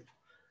soil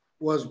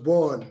was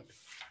born.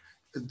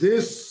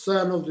 This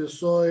son of the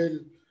soil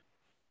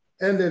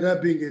ended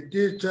up being a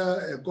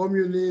teacher, a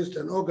communist,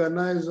 an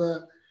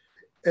organizer,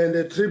 and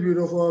a tribute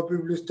of our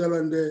people's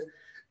talent.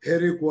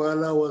 Harry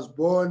Gwala was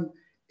born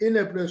in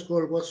a place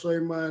called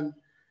Waswaiman,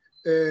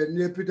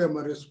 near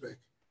Pietermaritzburg.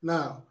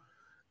 Now,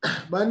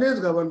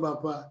 baninzi abantu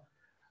bapha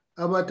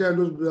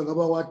abathanda uzibika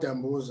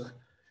ngabawaDambuza.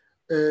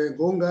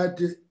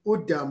 Ngongati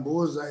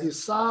uDambuza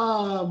is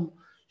some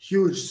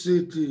huge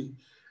city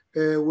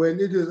when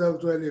it is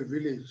actually a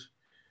village.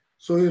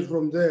 So he's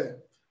from there.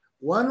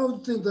 One of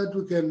the things that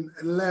we can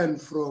learn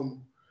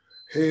from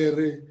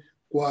Harry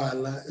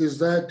Gwala is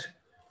that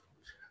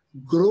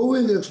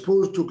growing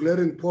exposed to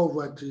glaring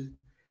poverty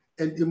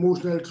and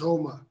emotional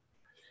trauma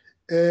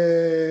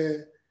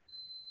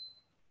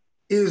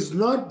is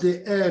not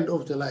the end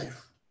of the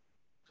life.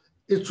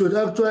 It should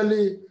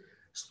actually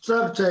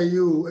structure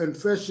you and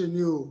fashion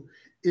you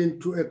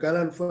into a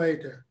gallant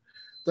fighter.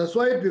 That's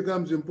why it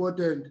becomes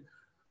important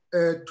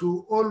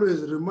to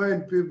always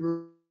remind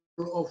people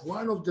of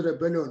one of the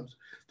rebellions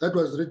that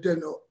was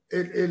written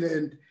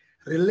and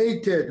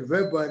related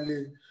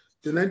verbally,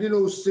 the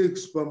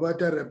 1906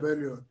 Bambata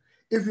Rebellion.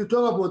 If you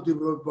talk about the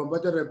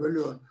Bambata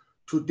Rebellion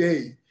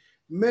today,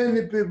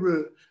 many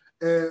people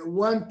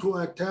want to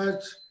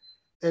attach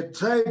a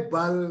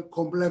tribal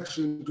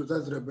complexion to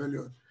that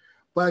rebellion.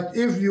 But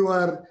if you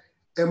are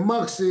a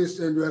Marxist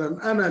and you are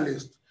an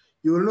analyst,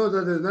 you will know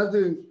that there's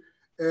nothing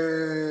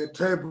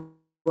tribal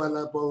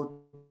about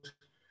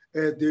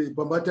the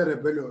Bambata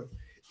Rebellion.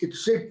 It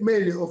shaped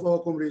many of our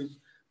comrades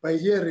by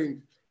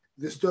hearing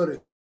the stories.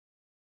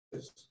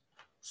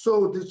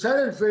 So the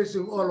challenge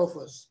facing all of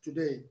us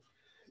today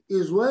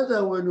is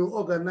whether when we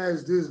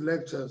organize these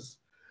lectures,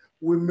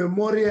 we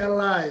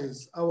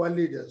memorialize our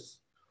leaders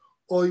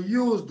or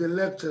use the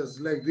lectures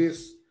like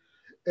this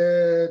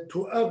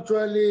to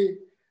actually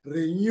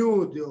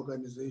renew the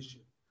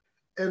organization.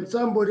 And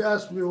somebody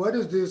asked me, what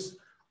is this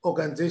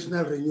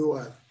organizational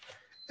renewal?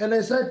 And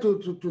I said to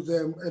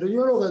them, a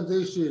renewal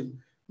organization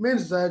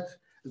means that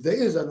there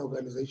is an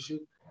organization,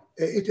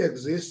 it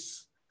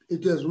exists,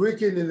 it is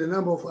weakened in a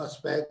number of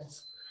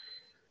aspects.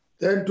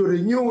 Then to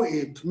renew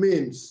it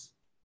means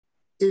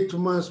it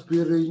must be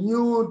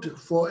renewed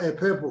for a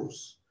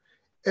purpose.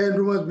 And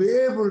we must be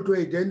able to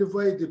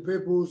identify the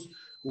purpose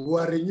we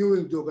are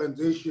renewing the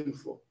organization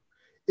for.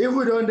 If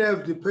we don't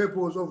have the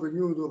purpose of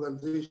renewing the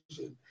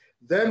organization,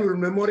 then we'll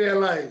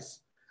memorialize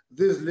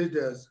these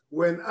leaders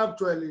when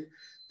actually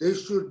they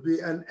should be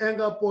an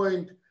anchor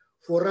point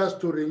for us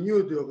to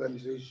renew the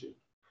organization.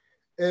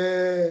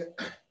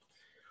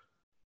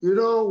 You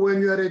know,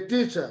 when you are a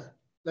teacher,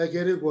 like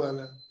Eric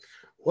Gwala,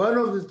 one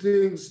of the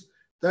things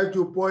that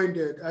you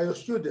pointed are your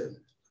students.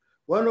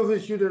 One of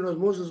his students was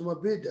Moses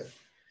Mabhida.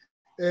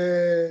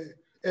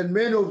 And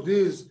many of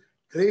these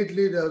great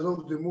leaders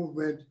of the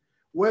movement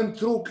went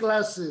through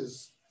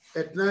classes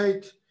at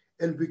night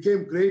and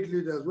became great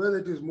leaders, whether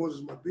it is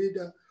Moses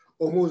Mabhida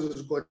or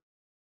Moses Kotane.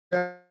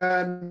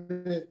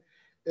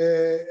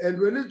 And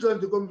when he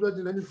joined the Commonwealth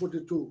in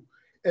 1942,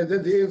 and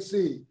then the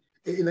ANC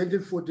in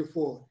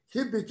 1944,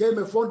 he became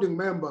a founding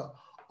member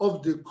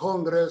of the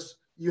Congress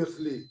Youth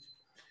League.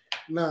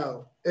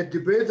 Now, a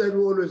debate that we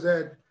always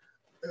had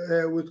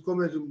with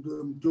Comrade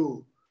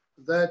Mdu,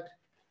 that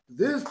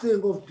this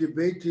thing of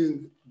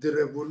debating the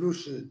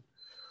revolution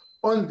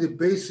on the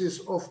basis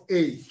of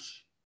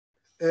age,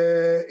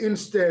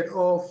 instead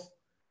of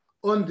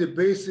on the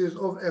basis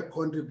of a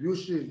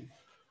contribution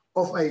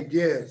of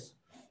ideas,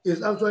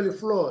 is actually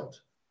flawed.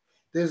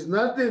 There's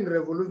nothing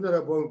revolutionary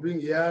about being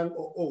young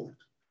or old.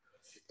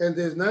 And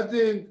there's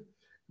nothing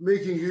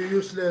making you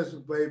useless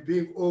by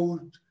being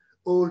old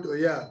or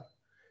young.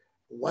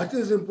 What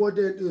is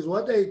important is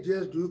what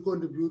ideas do you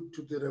contribute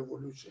to the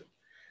revolution?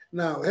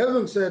 Now,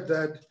 having said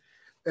that,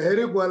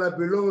 Harry Gwala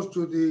belongs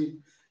to the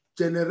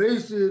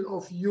generation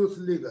of youth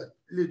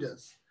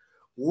leaders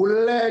who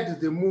led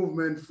the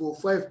movement for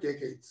 5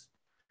 decades.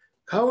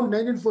 Count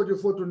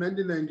 1944 to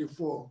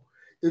 1994,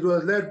 it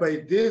was led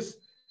by this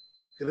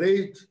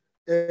great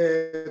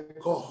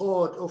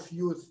cohort of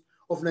youth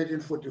of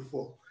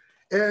 1944.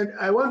 And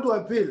I want to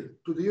appeal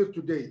to the youth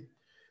today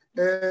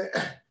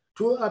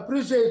to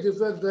appreciate the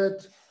fact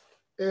that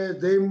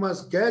they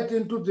must get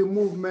into the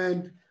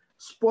movement,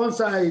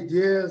 sponsor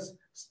ideas,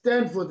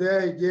 stand for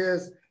their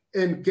ideas,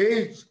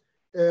 engage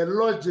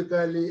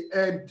logically,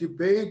 and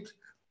debate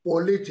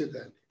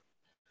politically.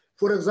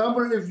 For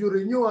example, if you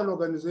renew an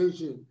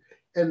organization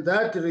and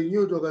that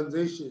renewed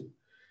organization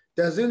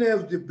doesn't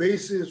have the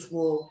basis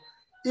for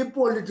a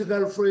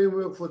political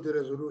framework for the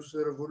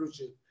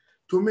revolution,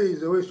 to me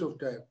is a waste of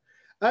time.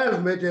 I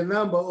have met a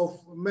number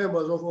of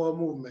members of our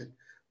movement,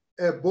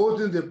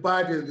 both in the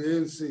party and the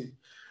ANC,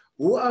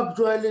 who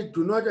actually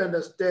do not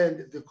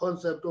understand the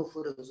concept of,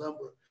 for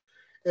example,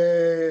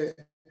 the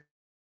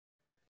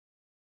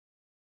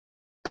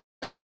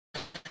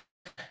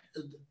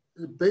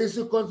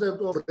basic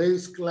concept of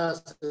race,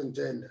 class, and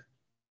gender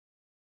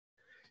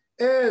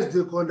as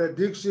the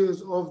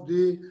contradictions of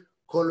the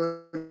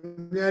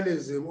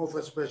colonialism of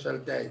a special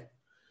type,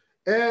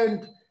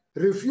 and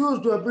refuse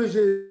to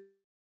appreciate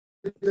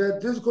that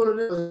this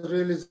colonial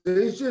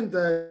realization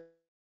that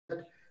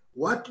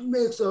what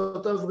makes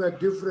South Africa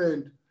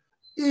different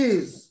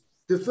is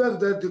the fact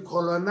that the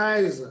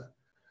colonizer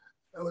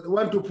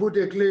want to put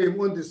a claim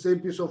on the same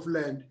piece of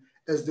land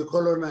as the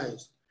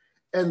colonized.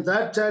 And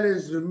that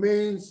challenge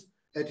remains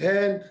at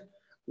hand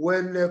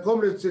when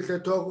Comrade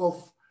Sihle talk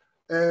of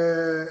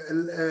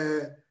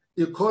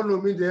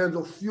economy in the hands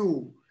of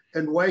few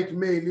and white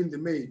male in the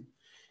main.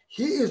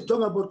 He is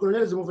talking about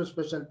colonialism of a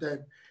special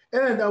type,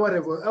 and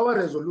our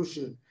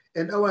resolution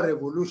and our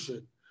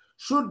revolution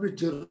should be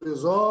to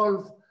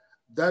resolve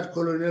that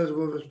colonialism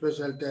of a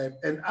special type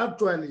and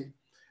actually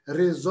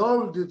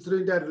resolve the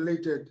three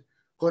interrelated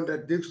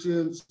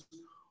contradictions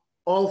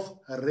of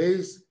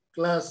race,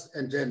 class,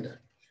 and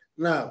gender.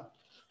 Now,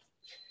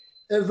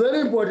 a very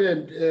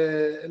important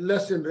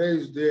lesson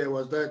raised there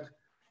was that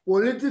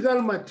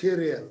political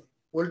material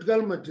and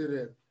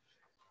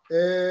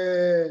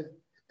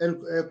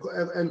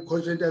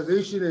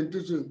conscientization and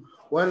teaching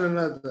one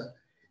another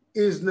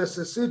is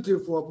necessity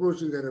for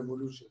approaching a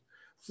revolution.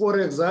 For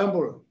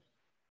example,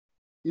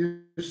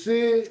 you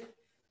see,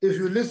 if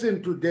you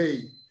listen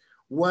today,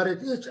 we're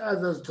at each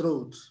other's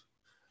throats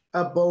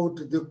about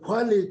the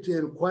quality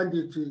and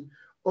quantity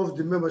of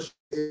the membership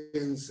of the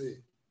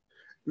ANC.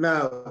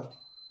 Now,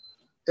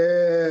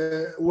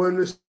 when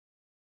we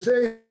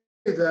say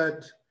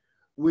that,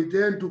 we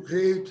tend to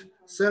create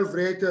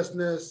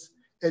self-righteousness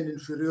and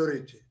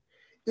inferiority,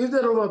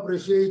 instead of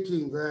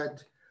appreciating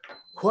that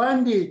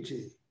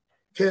quantity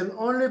can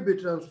only be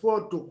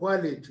transferred to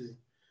quality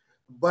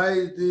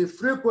by the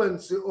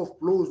frequency of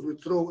blows we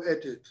throw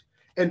at it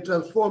and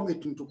transform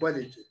it into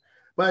quality.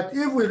 But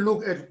if we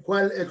look at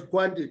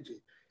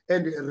quantity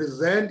and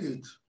resent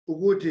it,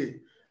 Uguti,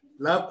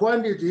 la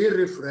quantity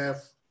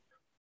riffraff,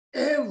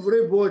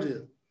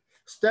 everybody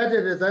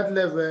started at that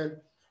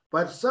level,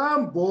 but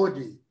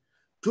somebody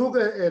took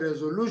a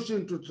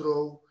resolution to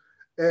throw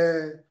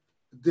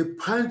the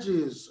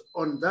punches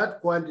on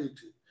that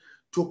quantity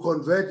to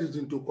convert it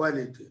into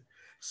quality.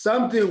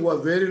 Something we're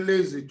very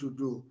lazy to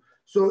do.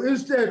 So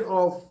instead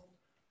of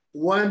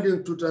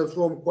wanting to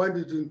transform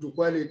quantity into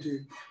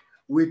quality,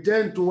 we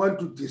tend to want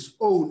to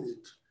disown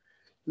it.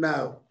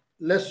 Now,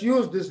 let's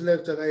use this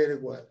lecture,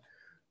 Irigwa,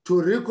 to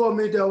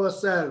recommit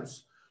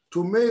ourselves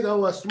to make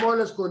our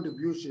smallest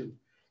contribution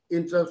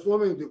in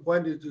transforming the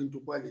quantity into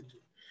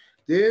quality.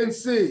 The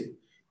ANC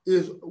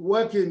is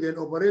working and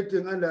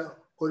operating under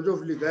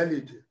control of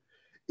legality.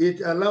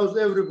 It allows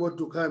everybody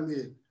to come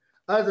in.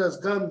 Others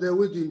come there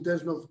with the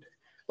intention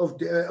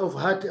of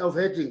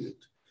hurting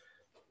it.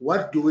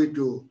 What do?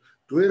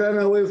 Do we run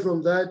away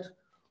from that?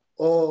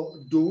 Or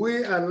do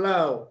we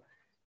allow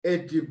a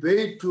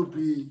debate to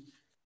be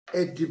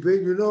a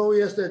debate? You know,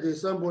 yesterday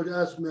somebody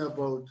asked me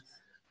about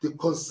the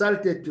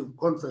consultative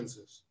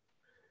conferences.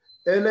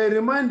 And I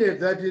reminded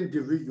that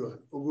individual,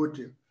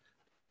 Uguti,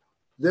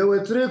 there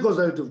were 3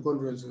 consultative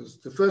conferences.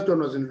 The first one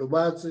was in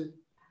Lubatsi,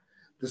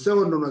 the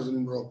second one was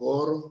in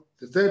Morogoro,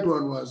 the third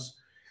one was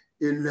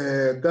in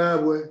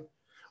Kabwe.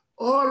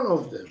 All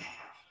of them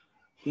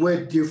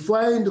were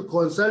defined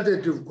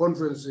consultative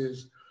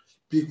conferences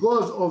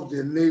because of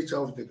the nature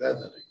of the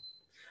gathering.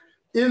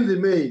 In the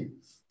main,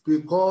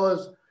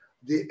 because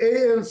the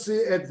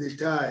ANC at the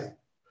time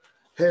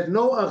had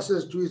no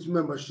access to its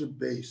membership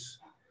base.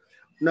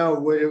 Now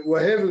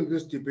we're having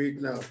this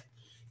debate now,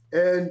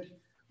 and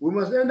we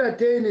must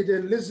entertain it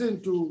and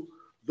listen to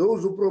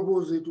those who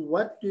propose it.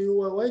 Why do you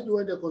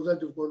want a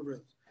consultative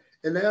conference?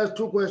 And I asked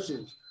 2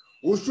 questions.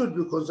 Who should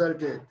be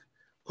consulted?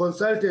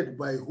 Consulted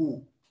by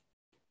who?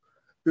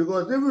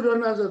 Because if we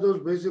don't answer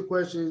those basic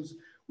questions,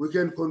 we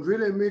can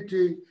convene a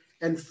meeting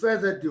and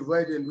further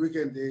divide and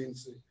weaken the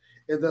ANC.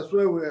 And that's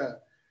where we are.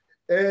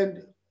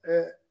 And,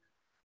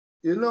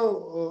 you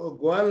know,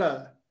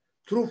 Gwala,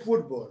 through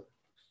football,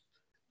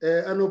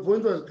 an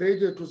opponent was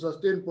created to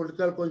sustain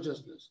political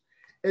consciousness.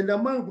 And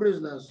among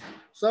prisoners,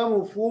 some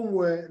of whom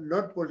were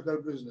not political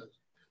prisoners,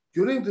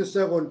 during the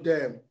second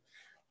term,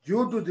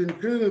 due to the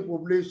increasing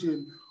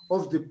population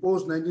of the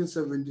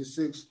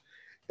post-1976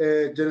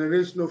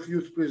 generation of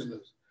youth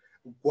prisoners,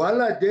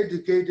 Gwala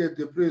dedicated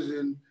the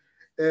prison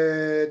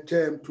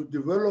term to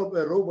develop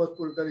a robust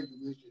political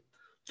education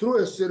through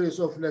a series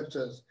of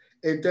lectures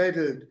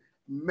entitled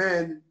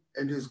Man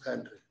and His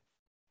Country.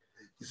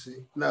 You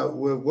see, now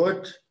we've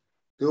got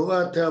the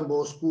OR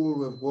Tambo School,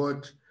 we've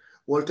got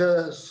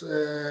Walter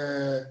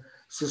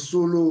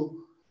Sisulu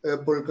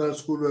Political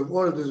School, we have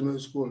all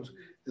these schools.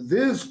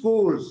 These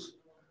schools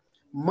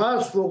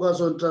must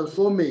focus on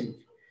transforming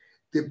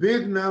the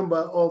big number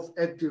of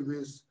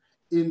activists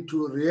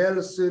into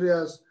real,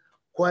 serious,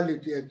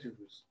 quality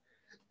activists.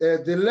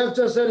 The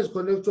lecture series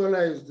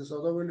contextualized the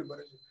South African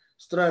liberation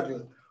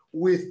struggle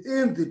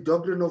within the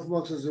doctrine of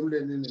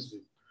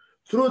Marxism-Leninism.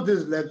 Through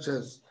these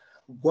lectures,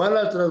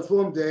 Gwala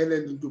transformed the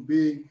island into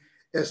being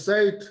a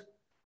site,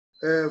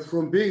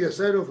 from being a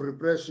site of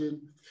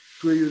repression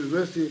to a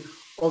university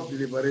of the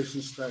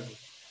liberation struggle.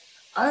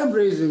 I'm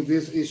raising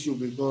this issue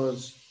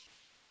because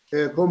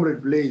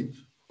Comrade Blade,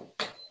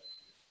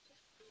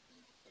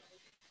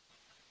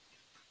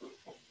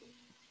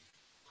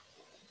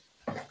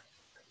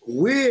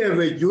 we have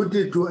a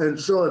duty to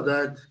ensure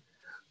that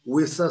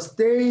we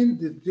sustain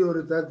the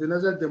theory that the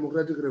National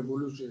Democratic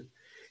Revolution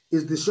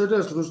is the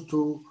shortest route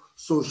to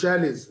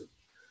socialism.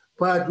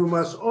 But we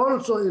must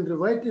also, in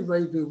reviving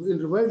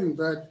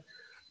that,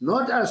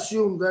 not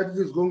assume that it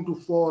is going to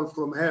fall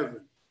from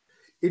heaven.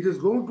 It is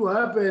going to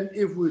happen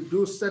if we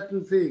do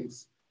certain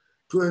things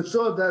to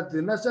ensure that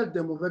the National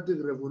Democratic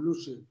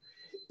Revolution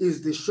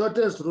is the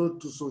shortest route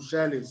to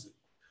socialism.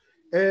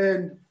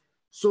 And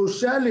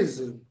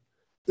socialism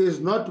is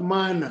not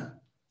manner.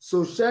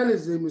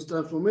 Socialism is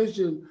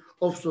transformation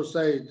of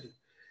society.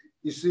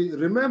 You see,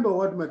 remember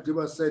what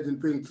Madiba said in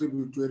paying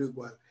tribute to Eric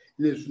Gwala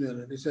in his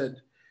funeral. He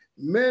said,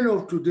 many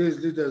of today's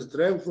leaders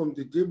drank from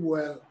the deep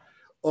well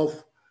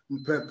of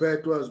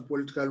Perpetua's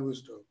political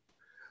wisdom.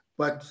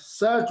 But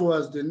such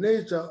was the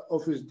nature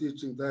of his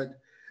teaching that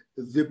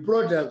the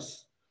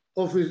products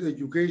of his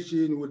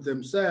education would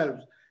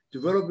themselves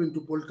develop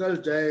into political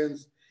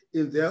giants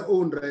in their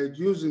own right,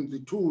 using the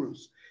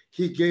tools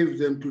he gave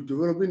them to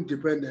develop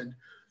independent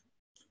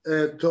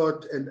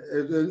thought and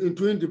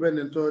into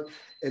independent thought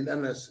and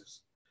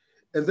analysis.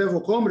 And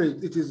therefore,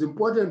 comrades, it is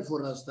important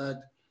for us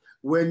that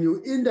when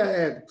you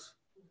interact,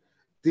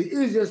 the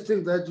easiest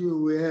thing that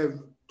we have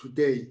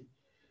today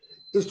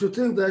is to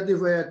think that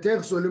if I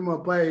attack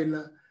Solima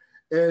Paila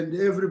and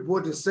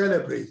everybody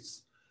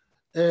celebrates,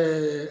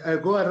 I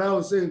go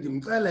around saying,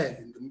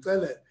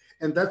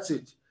 and that's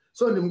it.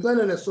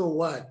 So, so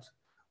what?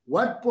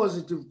 What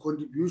positive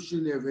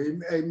contribution have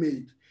I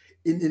made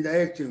in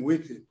interacting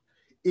with him?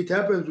 It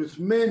happens with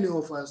many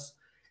of us,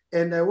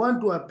 and I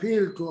want to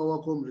appeal to our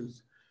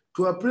comrades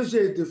to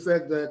appreciate the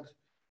fact that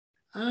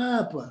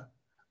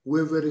we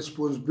have a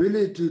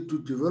responsibility to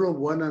develop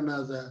one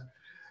another,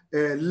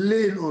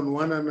 lean on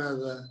one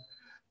another,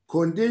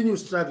 continue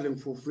struggling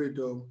for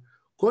freedom,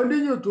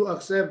 continue to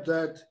accept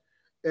that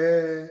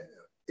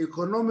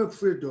economic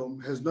freedom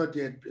has not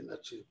yet been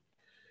achieved.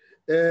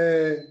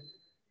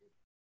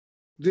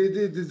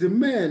 The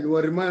men who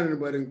are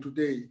remembering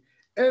today,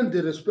 and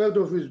the respect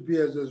of his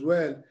peers as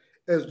well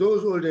as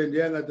those older and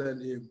younger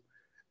than him,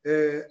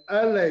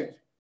 I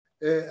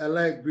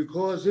like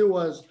because he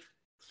was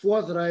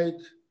forthright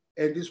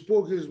and he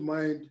spoke his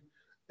mind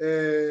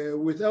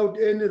without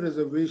any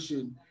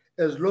reservation,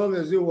 as long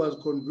as he was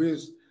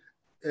convinced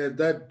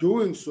that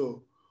doing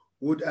so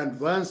would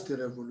advance the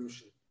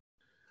revolution.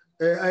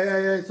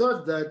 I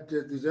thought that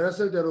the General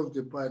Secretary of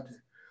the party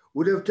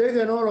would have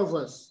taken all of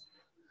us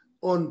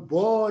on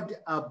board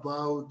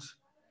about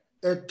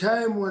a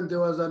time when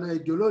there was an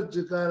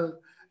ideological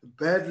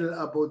battle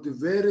about the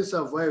very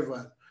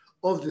survival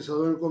of the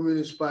Southern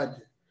Communist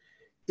Party,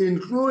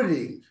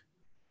 including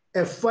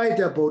a fight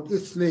about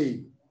its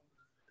name.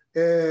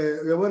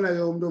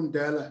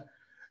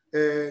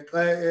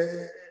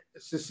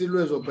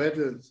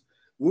 Battles,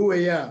 we were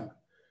young.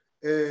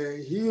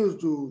 He used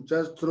to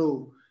just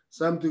throw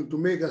something to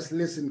make us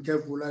listen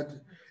carefully at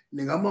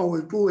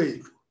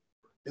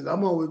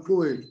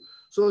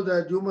so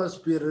that you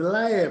must be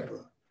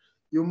reliable.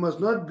 You must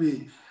not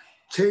be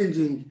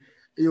changing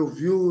your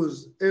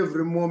views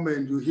every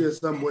moment you hear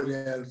somebody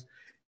else.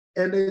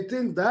 And I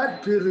think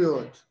that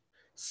period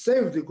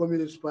saved the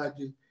Communist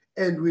Party,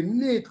 and we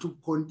need to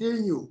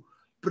continue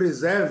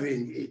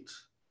preserving it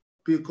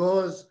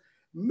because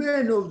we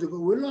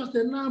lost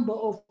a number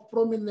of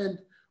prominent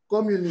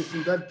communists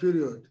in that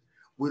period.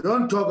 We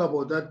don't talk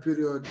about that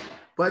period,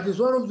 but it's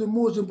one of the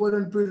most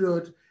important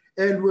periods.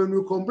 And when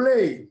we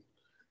complain,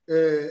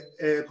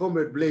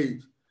 Comrade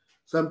Blade,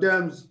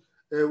 sometimes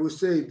we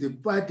say the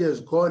party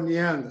has gone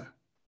younger,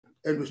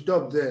 and we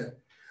stop there.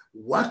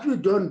 What we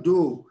don't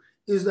do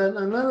is an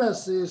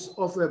analysis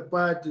of a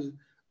party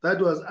that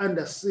was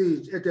under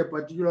siege at a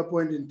particular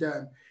point in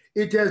time.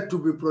 It has to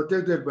be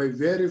protected by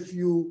very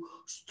few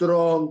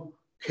strong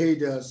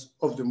cadres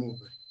of the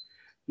movement.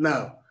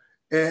 Now,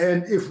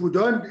 and if we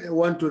don't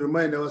want to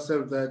remind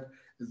ourselves that,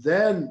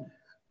 then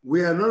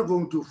we are not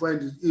going to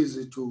find it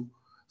easy to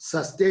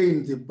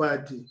sustain the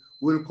party.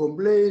 We'll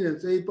complain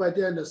and say,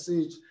 party under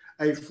siege,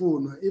 I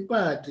fool. A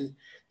party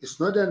It's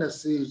not under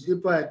siege.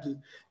 IPARTY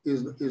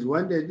is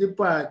wanted.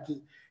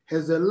 IPARTY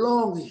has a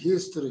long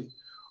history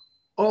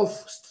of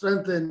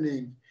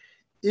strengthening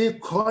the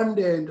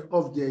content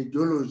of the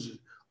ideology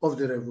of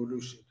the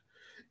revolution.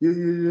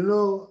 You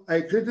know,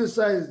 I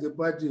criticized the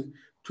party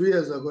 2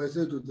 years ago. I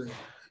said to them,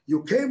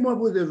 you came up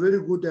with a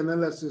very good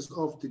analysis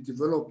of the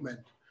development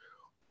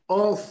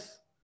of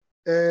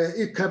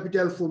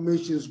capital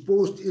formations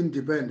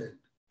post-independent,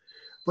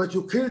 but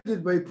you killed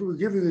it by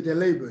giving it a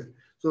label.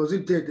 So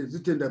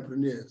it's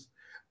entrepreneurs.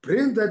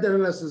 Bring that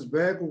analysis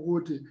back.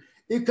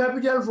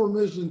 Capital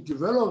formation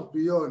develops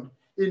beyond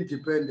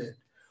independent.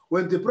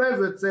 When the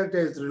private sector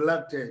is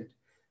reluctant,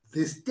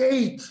 the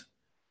state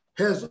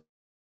has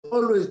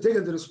always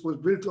taken the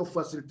responsibility of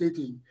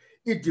facilitating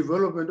the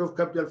development of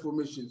capital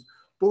formations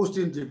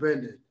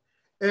post-independent.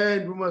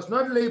 And we must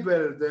not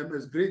label them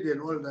as greedy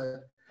and all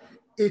that.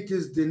 It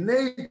is the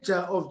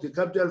nature of the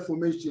capital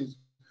formations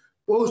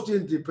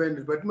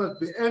post-independent, but must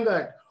be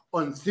anchored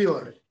on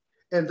theory.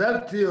 And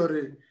that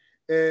theory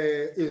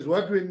is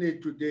what we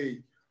need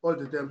today all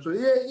the time. So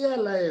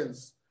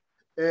alliance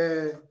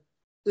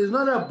is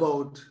not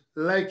about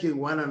liking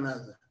one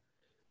another.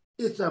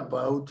 It's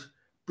about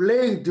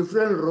playing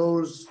different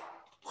roles,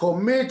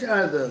 commit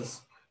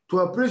others to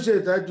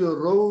appreciate that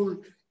your role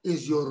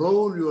is your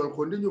role, you will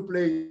continue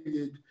playing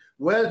it,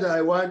 whether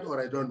I want or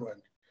I don't want.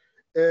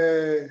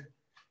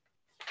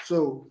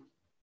 So,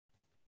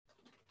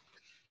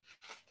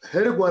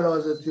 Harry Gwala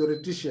was a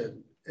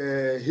theoretician.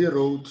 He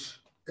wrote,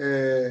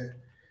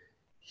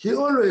 he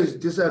always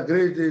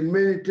disagreed in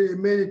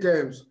many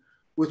times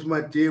with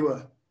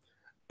Madiba,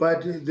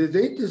 but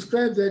they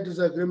describe that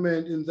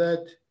disagreement in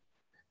that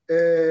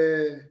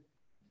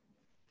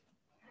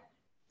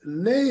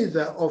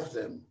neither of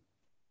them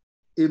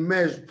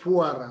emerged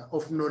poorer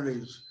of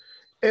knowledge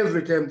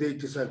every time they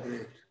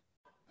disagreed.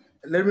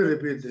 Let me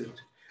repeat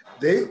it.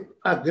 They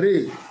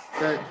agree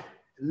that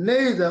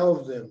neither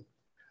of them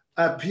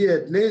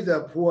appeared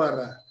neither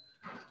poorer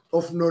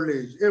of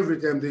knowledge every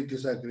time they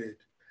disagreed.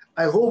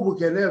 I hope we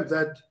can have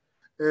that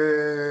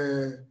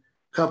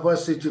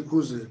capacity,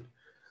 cousin.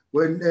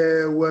 When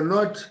we're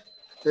not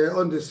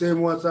on the same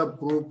WhatsApp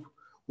group,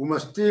 we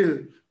must still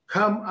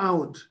come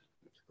out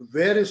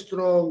very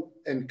strong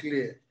and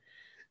clear.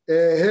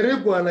 Harry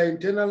Gwala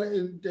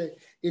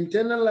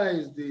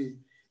internalized the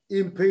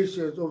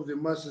impatience of the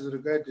masses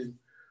regarding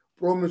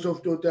promise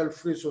of total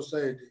free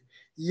society,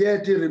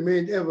 yet he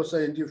remained ever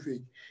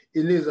scientific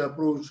in his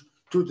approach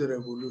to the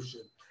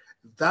revolution.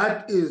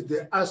 That is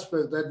the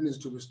aspect that needs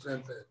to be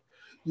strengthened.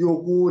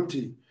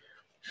 Yoguti,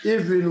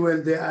 even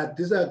when there are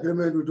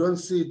disagreements, we don't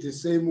see it the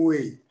same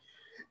way.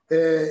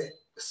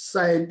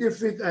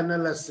 Scientific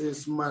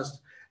analysis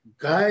must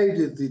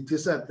guide the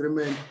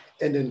disagreement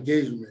and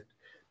engagement,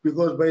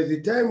 because by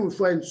the time we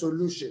find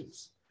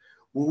solutions,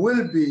 we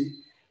will be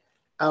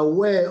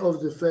aware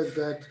of the fact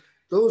that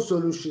those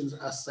solutions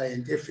are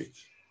scientific.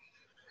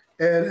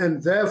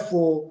 And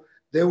therefore,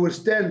 they will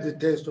stand the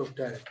test of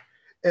time.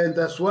 And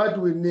that's what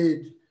we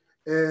need,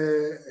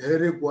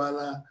 Harry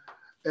Gwala,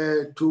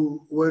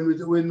 to, when we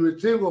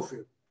think of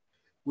him,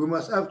 we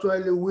must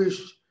actually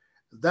wish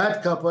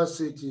that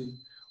capacity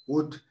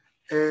would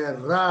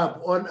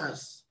rub on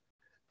us.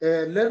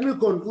 Let me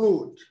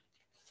conclude,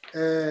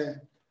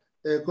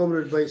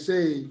 comrade, by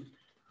saying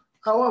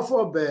our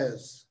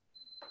forebears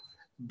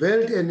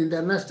built an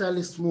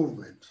internationalist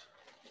movement,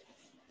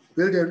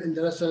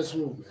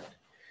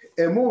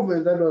 a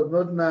movement that was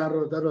not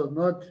narrow, that was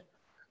not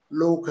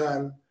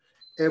local,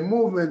 a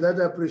movement that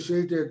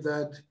appreciated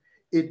that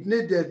it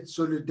needed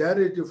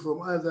solidarity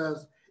from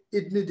others,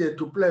 it needed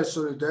to pledge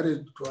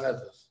solidarity to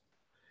others.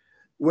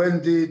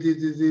 When the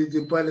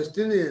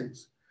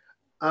Palestinians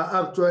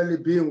are actually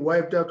being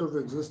wiped out of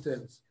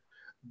existence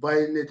by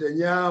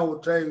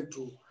Netanyahu trying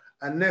to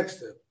annex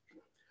them,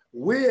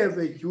 we have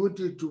a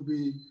duty to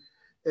be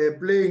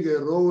playing a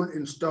role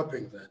in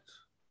stopping that.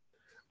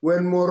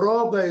 When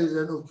Morocco is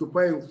an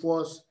occupying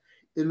force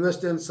in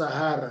Western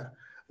Sahara,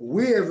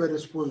 we have a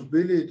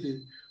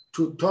responsibility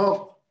to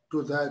talk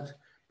to that,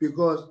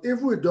 because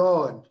if we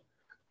don't,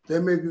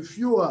 there may be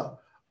fewer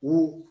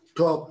who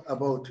talk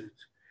about it.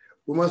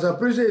 We must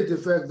appreciate the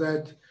fact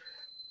that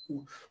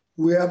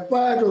we are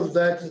part of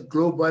that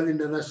global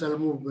international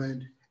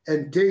movement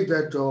and take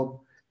that job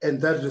and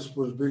that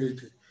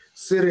responsibility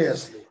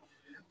seriously.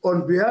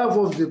 On behalf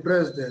of the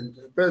President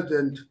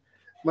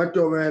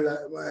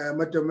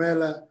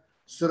Matomela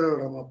Cyril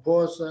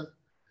Ramaphosa,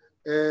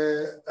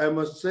 I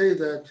must say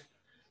that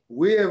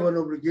we have an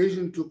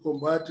obligation to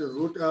combat,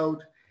 root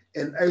out,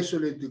 and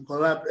isolate the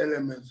corrupt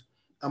elements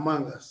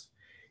among us.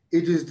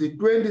 It is the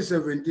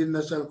 2017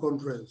 National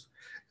Conference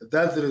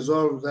that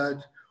resolved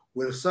that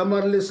will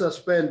summarily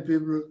suspend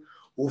people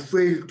who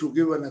fail to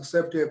give an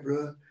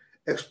acceptable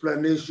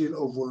explanation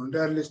or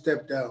voluntarily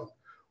step down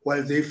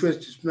while they face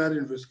disciplinary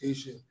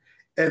investigation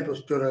and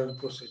procedural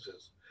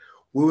procedures.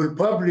 We will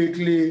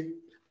publicly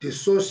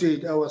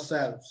dissociate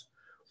ourselves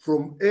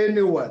from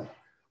anyone,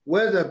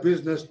 whether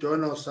business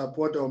donor or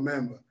supporter or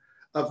member,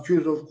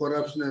 accused of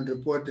corruption and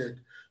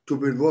reported to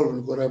be involved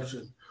in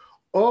corruption.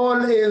 All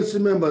ANC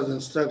members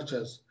and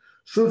structures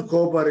should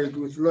cooperate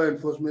with law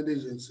enforcement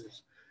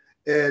agencies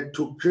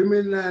to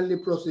criminally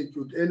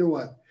prosecute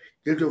anyone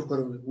guilty of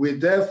corruption. We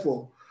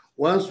therefore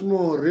once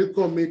more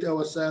recommit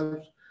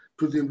ourselves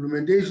to the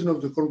implementation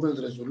of the conference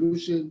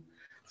resolution.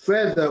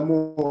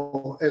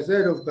 Furthermore, as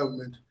head of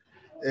government,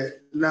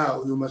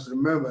 now you must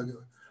remember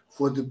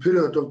for the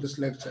period of this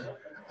lecture,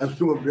 I'm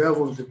speaking on behalf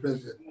of the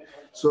president.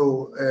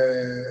 So,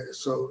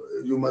 so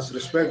you must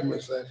respect my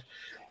side.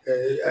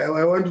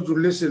 I want you to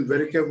listen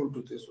very carefully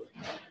to this one.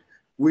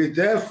 We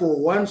therefore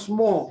once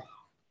more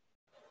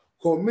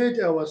commit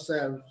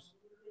ourselves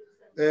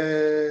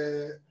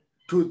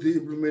to the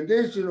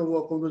implementation of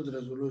our conference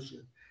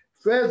resolution.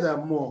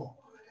 Furthermore,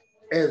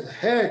 as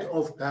head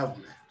of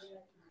government,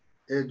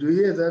 do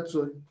you hear that,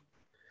 sorry?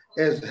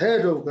 As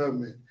head of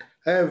government,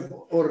 I have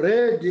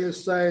already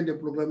signed a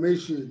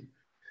proclamation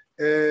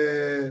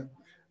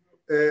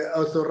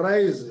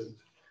authorizing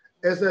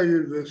SI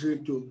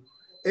University to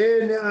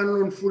any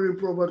unlawful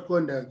improper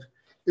conduct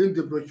in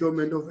the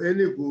procurement of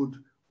any good,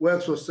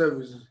 works or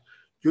services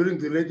during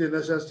the late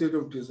national state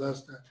of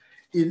disaster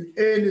in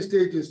any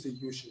state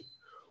institution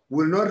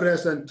will not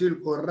rest until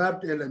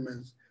corrupt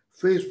elements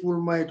face full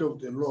might of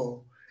the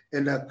law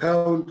and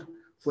account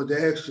for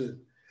their action.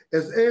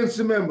 As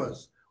ANC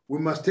members, we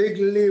must take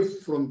leave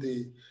from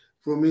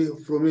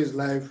his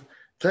life,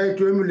 try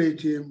to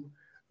emulate him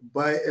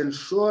by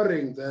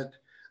ensuring that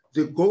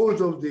the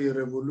goals of the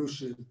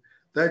revolution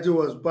that he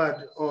was part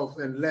of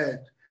and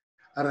led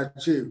are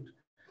achieved,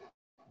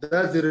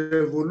 that the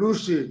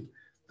revolution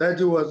that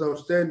he was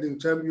outstanding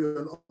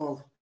champion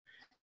of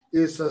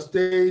is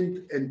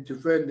sustained and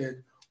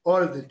defended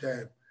all the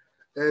time.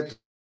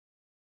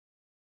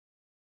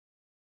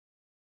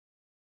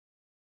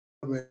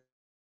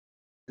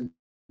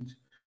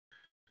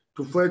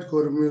 To fight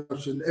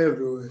corruption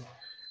everywhere.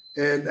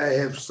 And I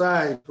have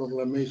signed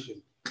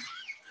proclamation.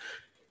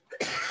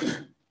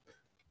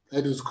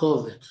 That is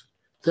COVID.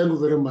 Thank you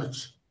very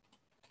much.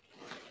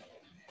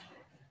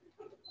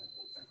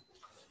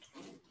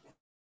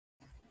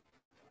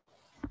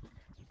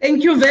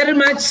 Thank you very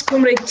much,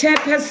 Comrade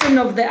Chairperson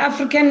of the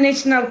African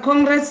National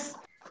Congress,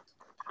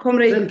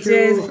 Comrade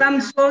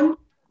Samson.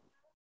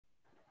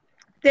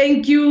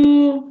 Thank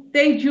you,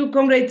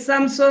 Comrade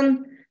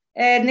Samson,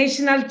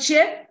 National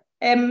Chair,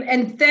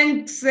 and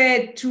thanks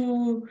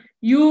to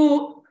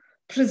you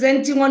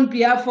presenting on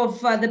behalf of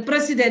the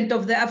President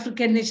of the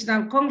African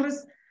National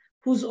Congress,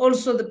 who's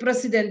also the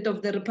President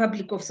of the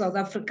Republic of South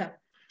Africa.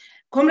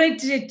 Comrade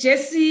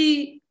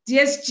Jesse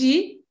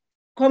DSG,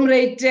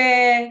 Comrade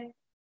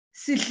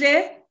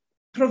Sihle,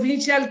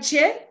 Provincial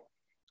Chair,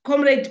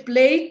 Comrade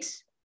Blade,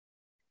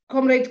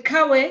 Comrade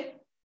Kawe,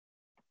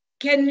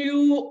 can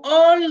you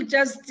all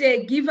just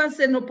give us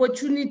an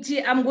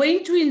opportunity? I'm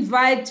going to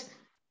invite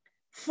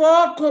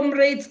 4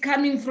 comrades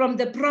coming from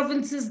the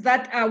provinces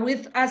that are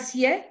with us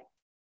here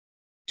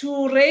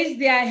to raise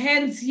their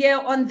hands here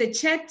on the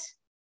chat.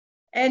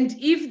 And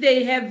if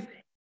they have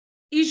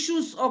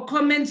issues or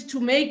comments to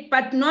make,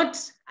 but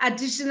not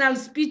additional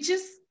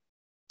speeches,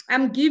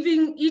 I'm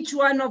giving each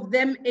one of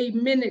them a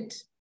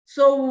minute.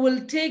 So we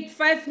will take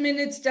 5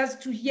 minutes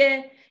just to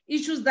hear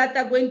issues that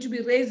are going to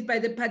be raised by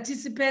the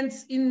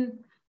participants in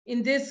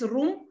this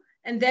room,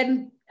 and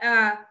then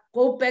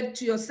go back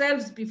to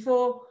yourselves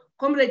before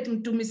Comrade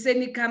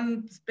Mtumiseni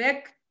comes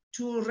back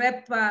to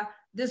wrap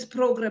this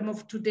program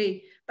of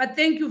today. But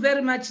thank you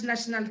very much,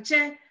 National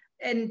Chair,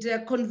 and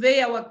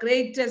convey our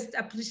greatest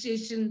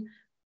appreciation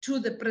to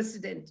the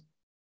President.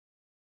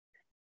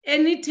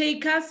 Any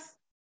takers?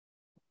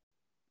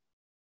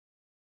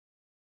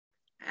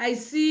 I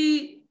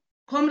see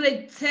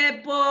Comrade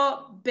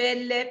Tsepo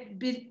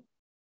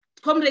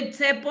Comrade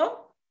Tsepo.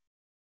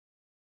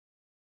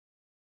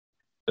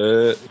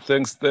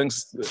 Thanks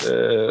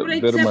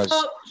Comrade very Tsepo, much.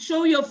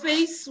 show your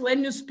face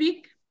when you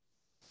speak.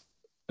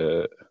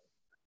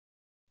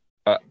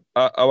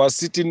 I was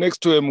sitting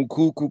next to a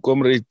Mkuku,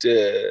 Comrade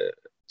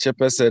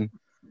Chairperson,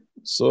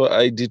 so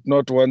I did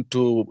not want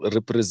to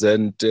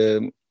represent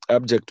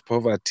abject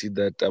poverty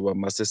that our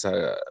masses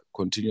are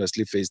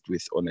continuously faced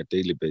with on a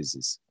daily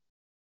basis.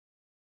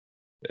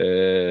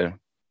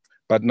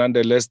 But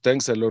nonetheless,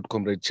 thanks a lot,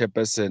 Comrade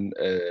Chairperson.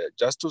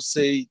 Just to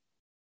say,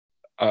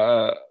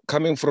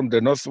 coming from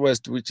the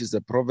Northwest, which is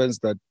a province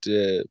that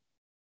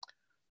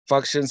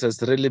factions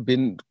has really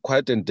been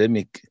quite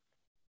endemic,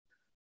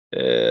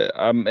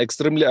 I'm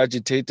extremely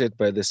agitated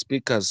by the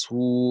speakers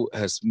who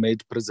has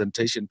made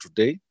presentation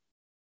today,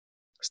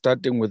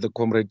 starting with the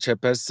Comrade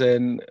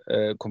Chairperson,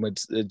 Comrade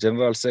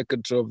General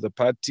Secretary of the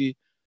party,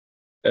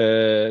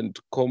 and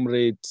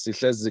Comrade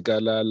Sihle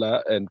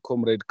Zikalala and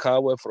Comrade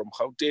Kawe from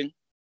Gauteng,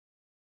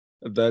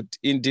 that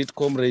indeed,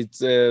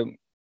 comrades,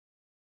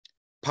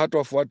 part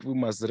of what we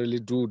must really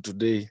do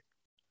today,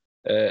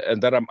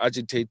 and that I'm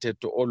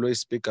agitated to always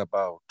speak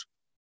about,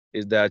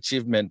 is the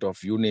achievement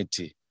of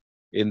unity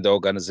in the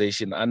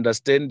organization,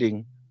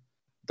 understanding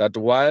that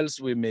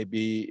whilst we may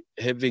be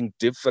having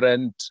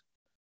different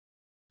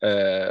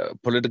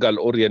political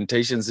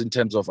orientations in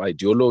terms of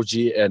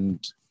ideology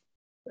and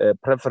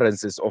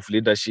preferences of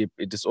leadership,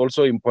 it is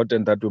also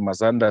important that we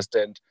must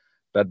understand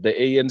that the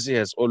ANC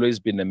has always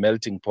been a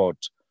melting pot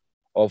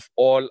of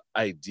all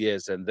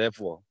ideas, and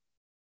therefore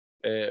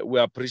we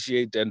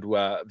appreciate and we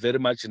are very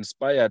much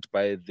inspired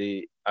by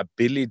the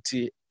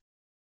ability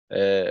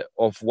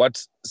of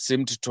what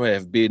seemed to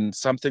have been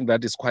something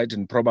that is quite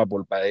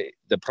improbable by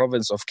the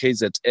province of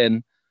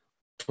KZN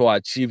to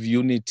achieve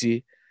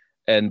unity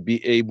and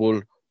be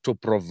able to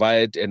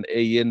provide an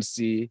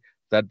ANC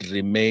that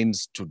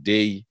remains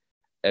today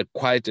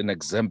quite an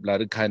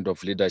exemplary kind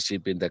of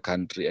leadership in the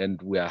country.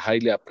 And we are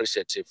highly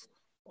appreciative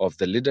of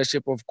the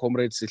leadership of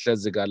Comrade Sihle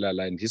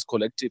Zikalala and his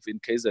collective in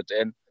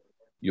KZN.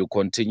 You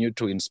continue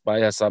to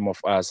inspire some of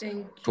us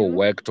to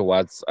work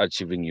towards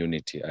achieving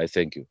unity. I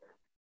thank you.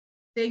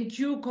 Thank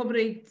you,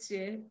 Comrade.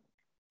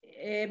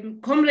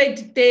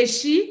 Comrade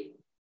Teshi.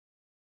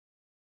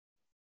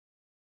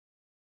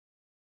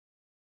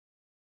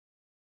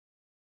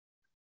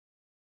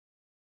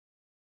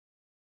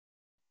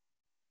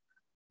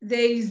 There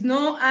is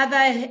no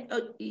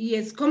other,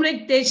 yes,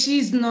 Comrade Teshi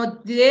is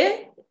not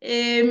there.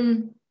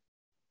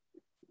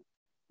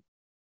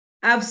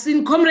 I've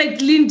seen Comrade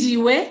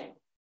Lindiwe,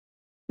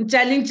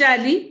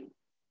 Nchali.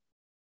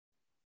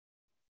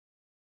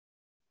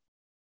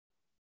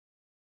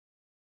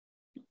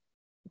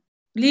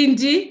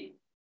 Lindy.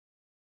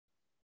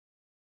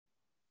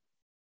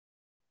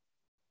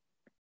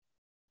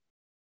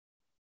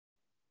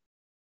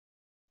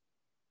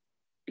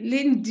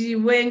 Lindy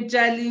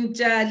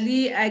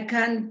Nchali, I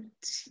can't,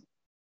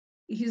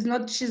 she's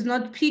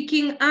not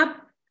picking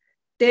up.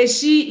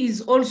 Teshi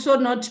is also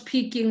not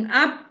picking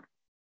up.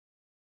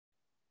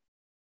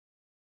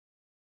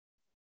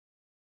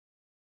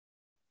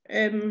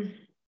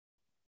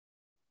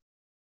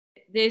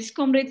 There's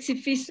Comrade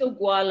Sifiso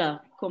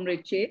Gwala,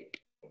 Comrade Chair.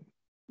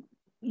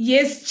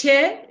 Yes,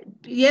 Chair.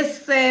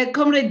 Yes,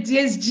 Comrade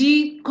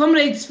DSG.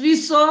 Comrade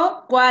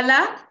Sifiso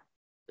Gwala,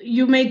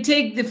 you may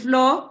take the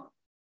floor.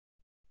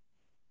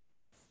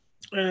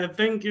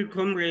 Thank you,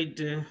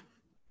 Comrade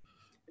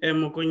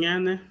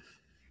Mokonyane.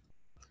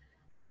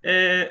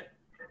 I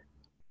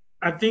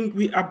think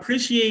we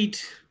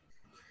appreciate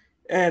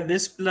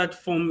this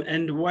platform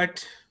and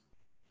what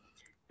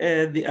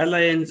the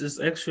Alliance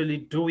is actually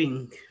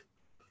doing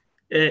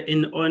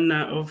in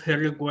honor of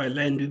Harry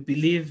Gwala, and we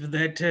believe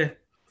that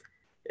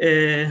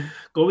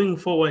going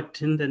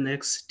forward in the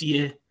next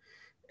year,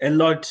 a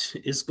lot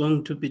is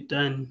going to be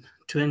done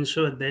to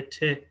ensure that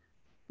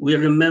we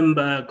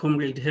remember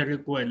Comrade Harry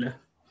Gwala.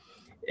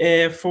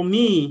 For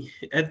me,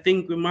 I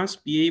think we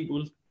must be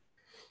able,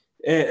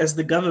 as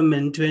the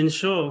government, to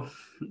ensure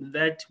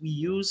that we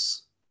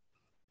use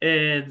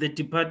the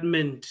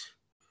Department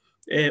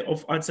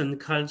of Arts and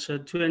Culture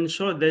to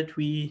ensure that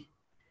we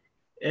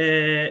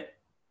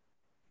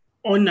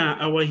honor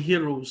our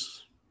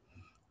heroes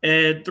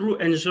through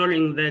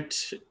ensuring that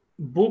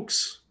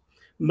books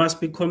must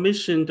be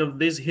commissioned of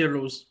these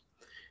heroes,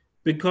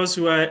 because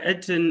we are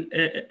at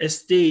a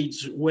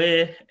stage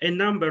where a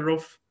number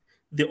of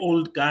the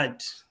old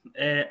guard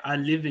are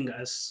leaving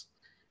us,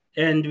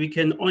 and we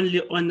can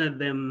only honor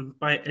them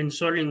by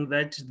ensuring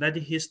that that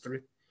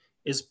history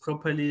is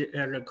properly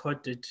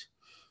recorded.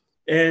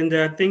 And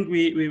I think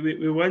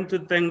we want to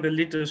thank the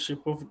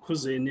leadership of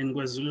Kuzen in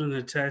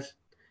KwaZulu-Natal.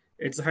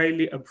 It's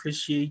highly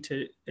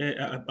appreciated.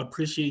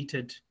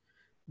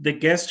 The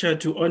gesture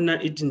to honor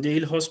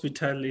Edendale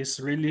Hospital is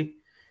really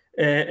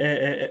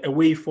a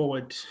way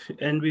forward.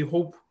 And we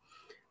hope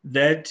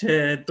that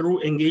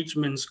through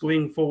engagements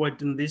going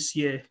forward in this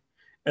year,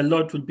 a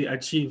lot will be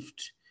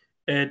achieved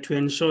to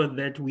ensure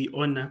that we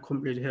honor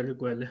Comrade Harry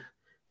Gwala.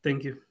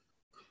 Thank you.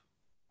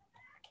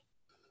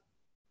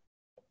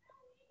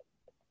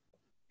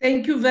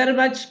 Thank you very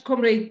much,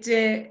 Comrade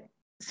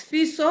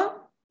Sifiso,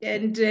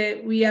 and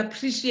we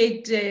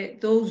appreciate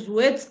those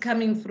words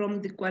coming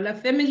from the Gwala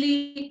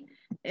family,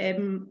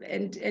 and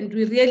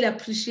we really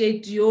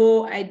appreciate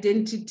your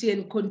identity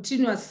and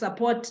continuous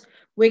support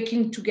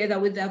working together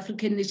with the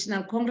African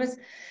National Congress.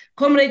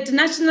 Comrade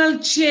National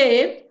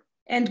Chair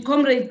and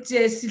Comrade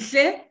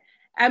Sihle,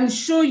 I'm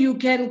sure you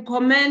can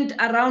comment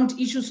around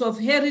issues of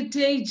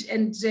heritage,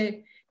 and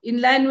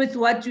in line with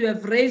what you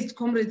have raised,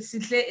 Comrade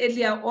Sihle,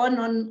 earlier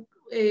on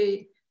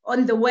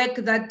the work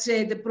that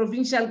the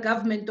provincial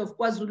government of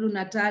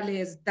KwaZulu-Natal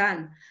has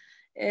done.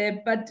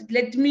 But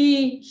let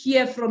me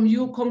hear from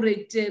you,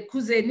 Comrade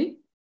Kuzeni.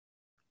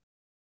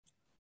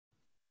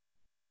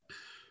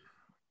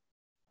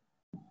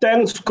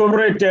 Thanks,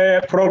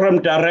 Comrade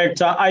Program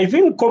Director. I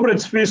think Comrade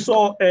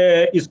Sifiso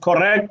is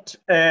correct,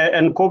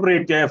 and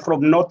Comrade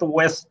from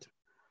Northwest.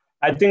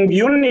 I think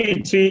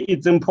unity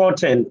is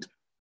important.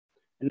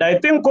 And I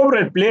think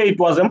Comrade Blade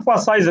was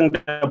emphasizing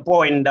the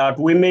point that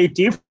we may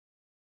differ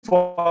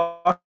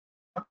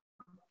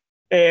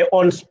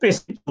on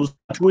specifics,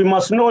 but we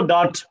must know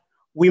that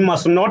we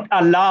must not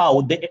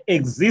allow the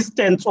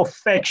existence of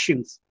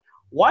factions.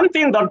 One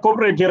thing that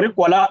Comrade Harry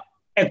Gwala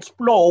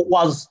explored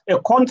was a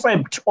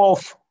concept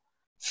of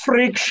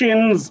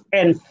frictions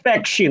and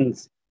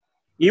factions.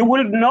 He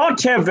will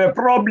not have a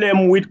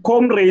problem with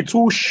comrades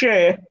who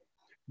share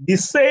the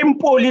same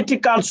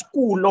political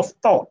school of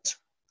thought,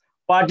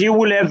 but you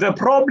will have a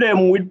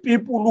problem with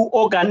people who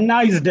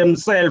organize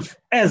themselves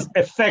as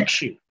a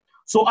faction.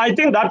 So I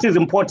think that is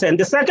important.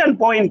 The second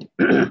point,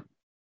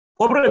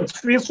 Comrade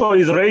Fiso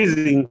is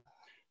raising,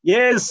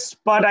 yes,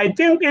 but I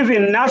think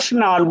even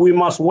national, we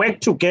must work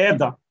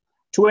together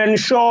to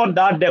ensure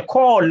that the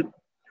call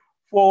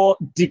for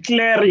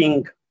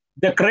declaring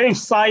the grave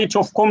site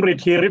of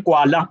Comrade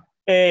Gwala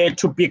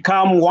to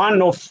become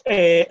one of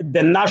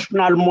the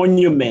national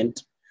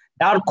monument,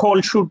 that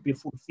call should be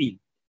fulfilled.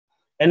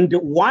 And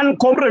one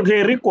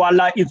Comrade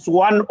Gwala is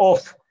one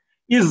of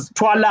is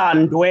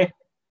Twalandwe,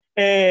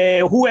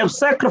 who have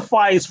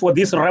sacrificed for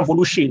this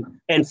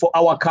revolution and for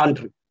our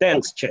country.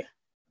 Thanks, Chair.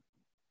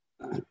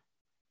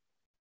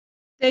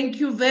 Thank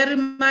you very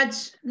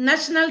much.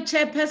 National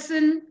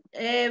Chairperson,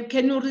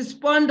 can you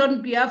respond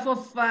on behalf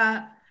of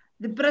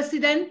the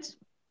President?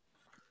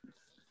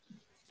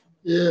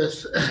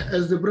 Yes,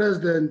 as the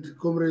President,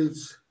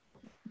 comrades,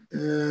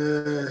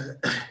 the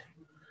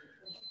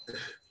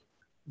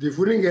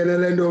Furing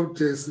and of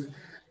test,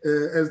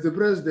 as the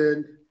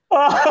President,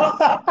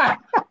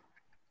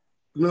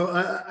 no,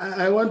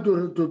 I want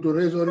to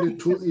raise only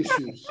two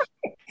issues.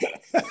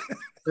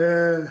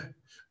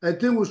 I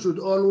think we should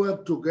all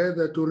work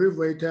together to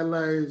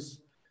revitalize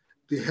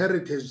the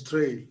heritage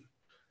trail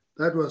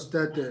that was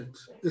started.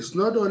 It's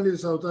not only in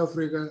South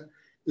Africa,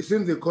 it's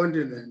in the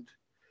continent.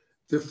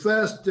 The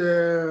first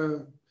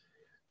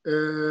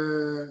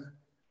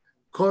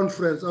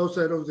conference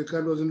outside of the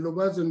country was in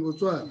Lubas in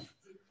Botswana.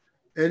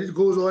 And it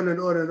goes on and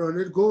on and on.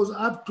 It goes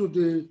up to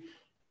the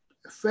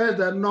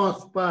further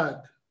north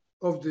part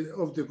of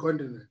the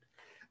continent.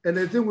 And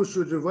I think we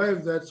should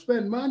revive that,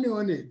 spend money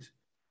on it,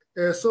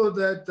 so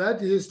that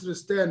history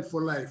stands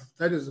for life.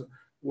 That is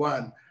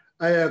one.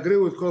 I agree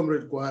with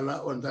Comrade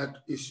Gwala on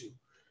that issue.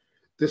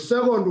 The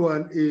second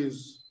one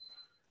is,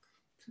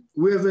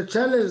 we have a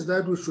challenge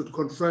that we should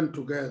confront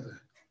together.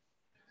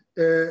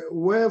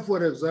 Where,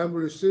 for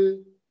example, you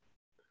see,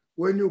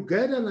 when you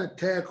get an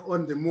attack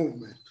on the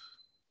movement,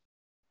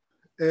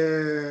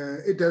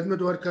 it doesn't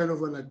matter what kind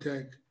of an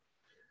attack,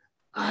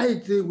 I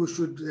think we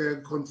should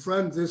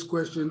confront this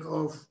question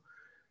of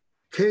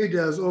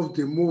cadres of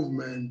the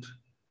movement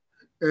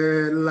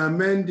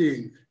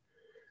lamenting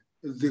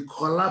the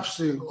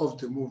collapsing of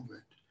the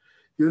movement.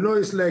 You know,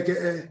 it's like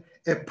a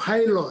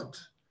pilot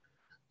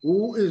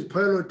who is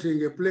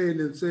piloting a plane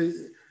and say,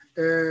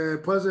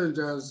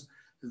 passengers,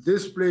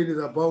 this plane is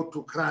about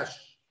to crash.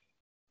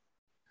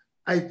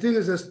 I think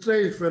it's a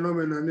strange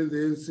phenomenon in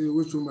the NC,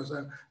 which we must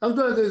have.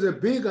 Actually, there's a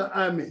bigger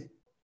army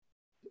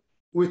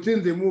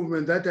within the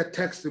movement that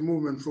attacks the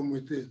movement from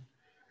within.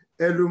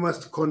 And we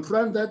must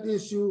confront that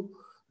issue,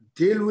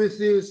 deal with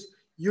this,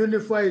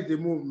 unify the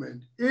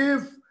movement.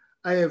 If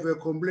I have a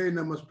complaint,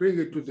 I must bring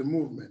it to the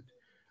movement.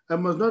 I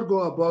must not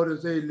go about and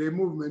say, the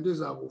movement is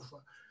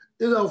Agufa.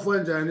 Is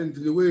Agufa and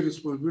the way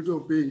responsibility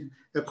of being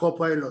a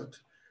co-pilot.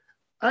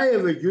 I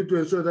have a duty to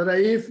ensure that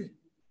if.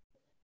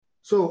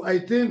 So I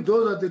think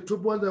those are the 2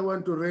 points I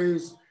want to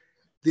raise.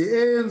 The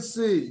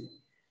ANC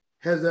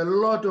has a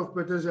lot of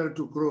potential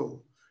to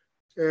grow.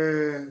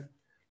 The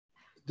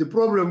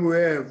problem we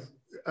have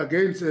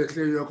against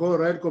you're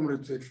right,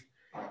 Comrade,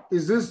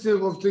 is this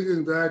thing of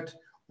thinking that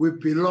we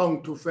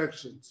belong to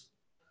factions.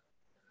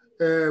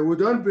 We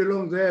don't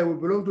belong there, we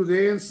belong to the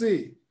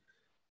ANC.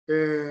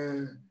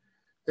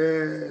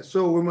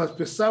 So we must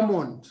be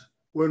summoned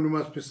when we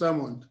must be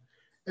summoned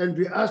and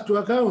be asked to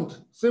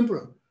account,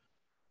 simple.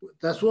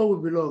 That's where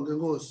we belong, it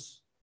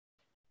goes.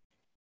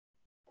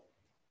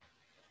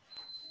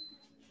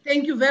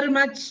 Thank you very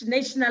much,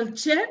 National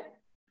Chair.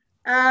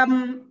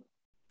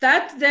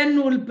 That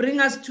then will bring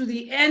us to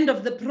the end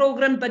of the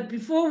program, but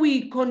before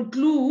we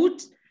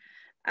conclude,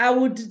 I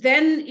would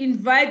then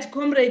invite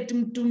Comrade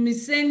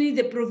Mtumiseni,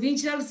 the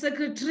Provincial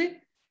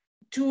Secretary,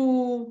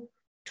 to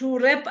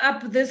wrap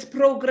up this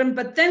program.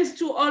 But thanks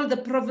to all the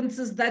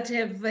provinces that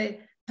have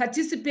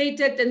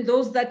participated and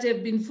those that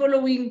have been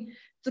following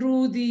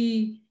through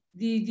the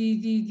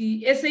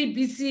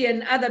SABC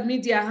and other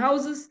media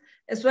houses,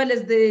 as well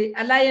as the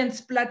alliance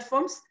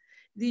platforms.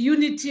 The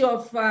unity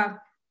of the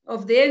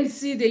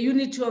NC, the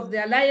unity of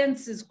the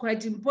alliance is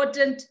quite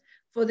important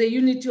for the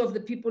unity of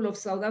the people of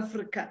South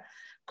Africa.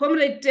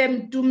 Comrade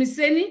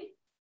Mtumiseni,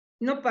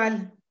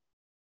 Nopal.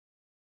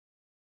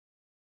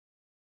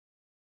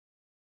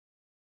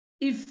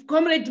 If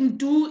Comrade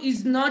Mtu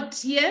is not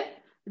here,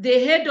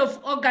 the head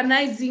of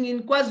organizing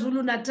in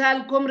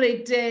KwaZulu-Natal,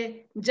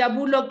 Comrade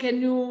Jabulo,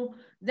 can you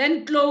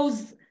then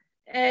close,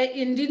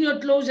 in your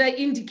closure,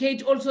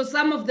 indicate also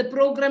some of the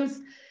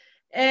programs?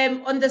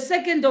 On the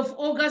 2nd of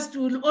August,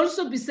 we will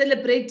also be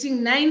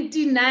celebrating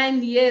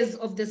 99 years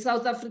of the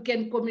South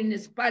African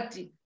Communist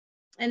Party.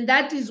 And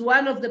that is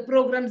one of the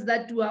programs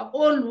that we are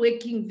all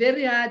working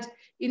very hard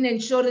in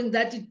ensuring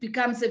that it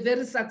becomes a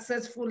very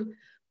successful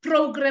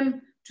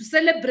program to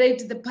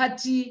celebrate the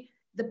party,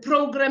 the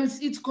programs,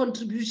 its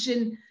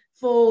contribution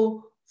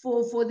for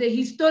the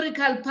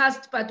historical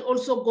past, but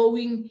also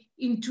going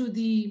into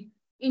the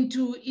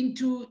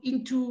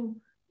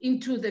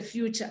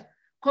future.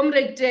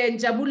 Comrade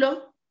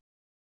Njabulo.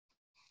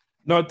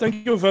 No,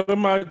 thank you very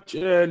much,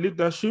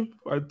 leadership.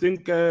 I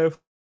think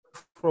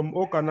from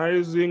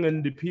organizing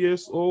and the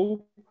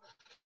PSO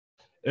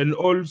and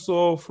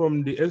also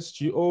from the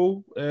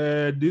SGO,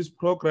 these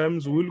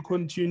programs will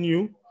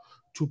continue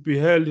to be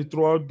held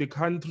throughout the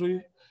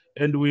country,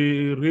 and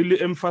we really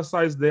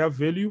emphasize their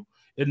value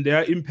and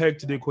their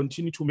impact they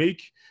continue to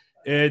make.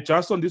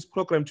 Just on this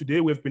program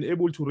today, we've been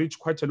able to reach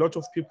quite a lot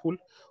of people,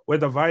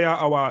 whether via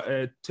our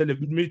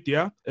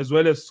telemedia as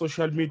well as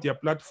social media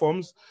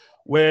platforms,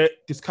 where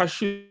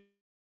discussions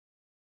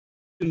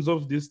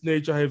of this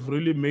nature have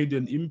really made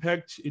an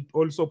impact. It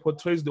also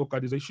portrays the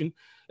organization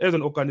as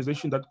an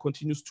organization that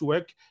continues to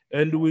work.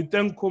 And we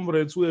thank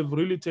comrades who have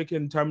really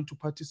taken time to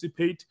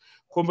participate,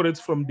 comrades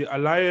from the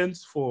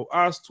Alliance, for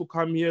us to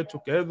come here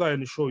together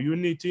and show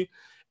unity.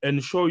 And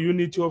show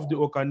unity of the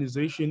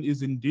organization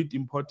is indeed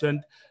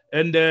important.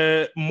 And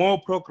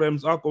more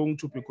programs are going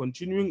to be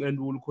continuing, and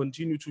we'll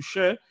continue to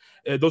share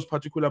those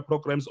particular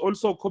programs.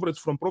 Also, comrades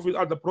from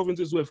other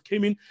provinces who have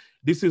came in,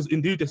 this is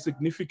indeed a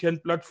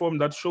significant platform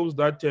that shows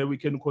that we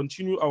can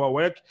continue our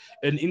work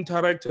and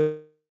interact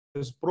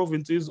as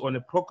provinces on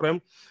a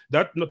program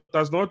that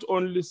does not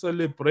only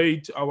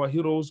celebrate our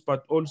heroes,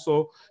 but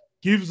also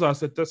gives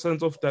us a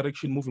sense of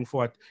direction moving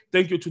forward.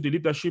 Thank you to the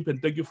leadership,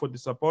 and thank you for the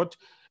support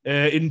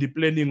in the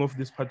planning of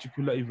this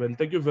particular event.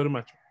 Thank you very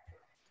much.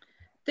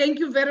 Thank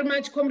you very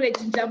much, Comrade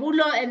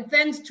Njabulo, and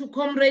thanks to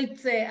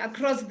comrades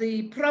across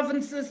the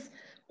provinces,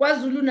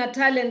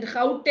 KwaZulu-Natal and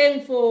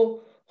Gauteng, for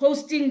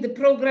hosting the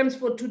programs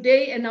for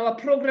today, and our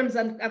programs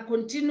are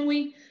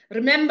continuing.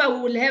 Remember,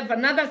 we will have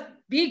another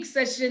big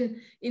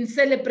session in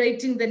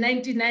celebrating the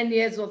 99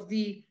 years of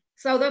the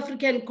South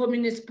African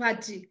Communist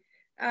Party.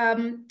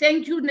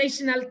 Thank you,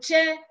 National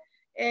Chair.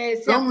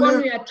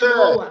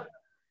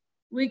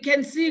 We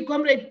can see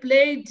Comrade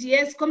Blade.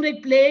 Yes,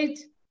 Comrade Blade.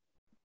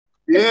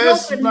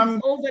 Yes, ma'am.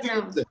 Over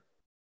now.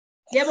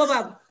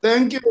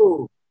 Thank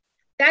you.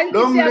 Thank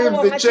Long you,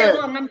 live the chair.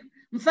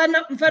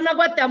 Mfana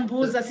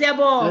kwatambuza,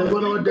 siyabonga.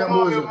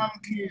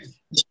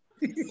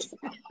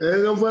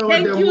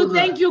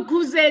 Thank you,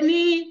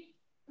 Kuzeni.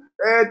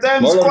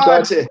 Thanks,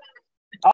 Kwate.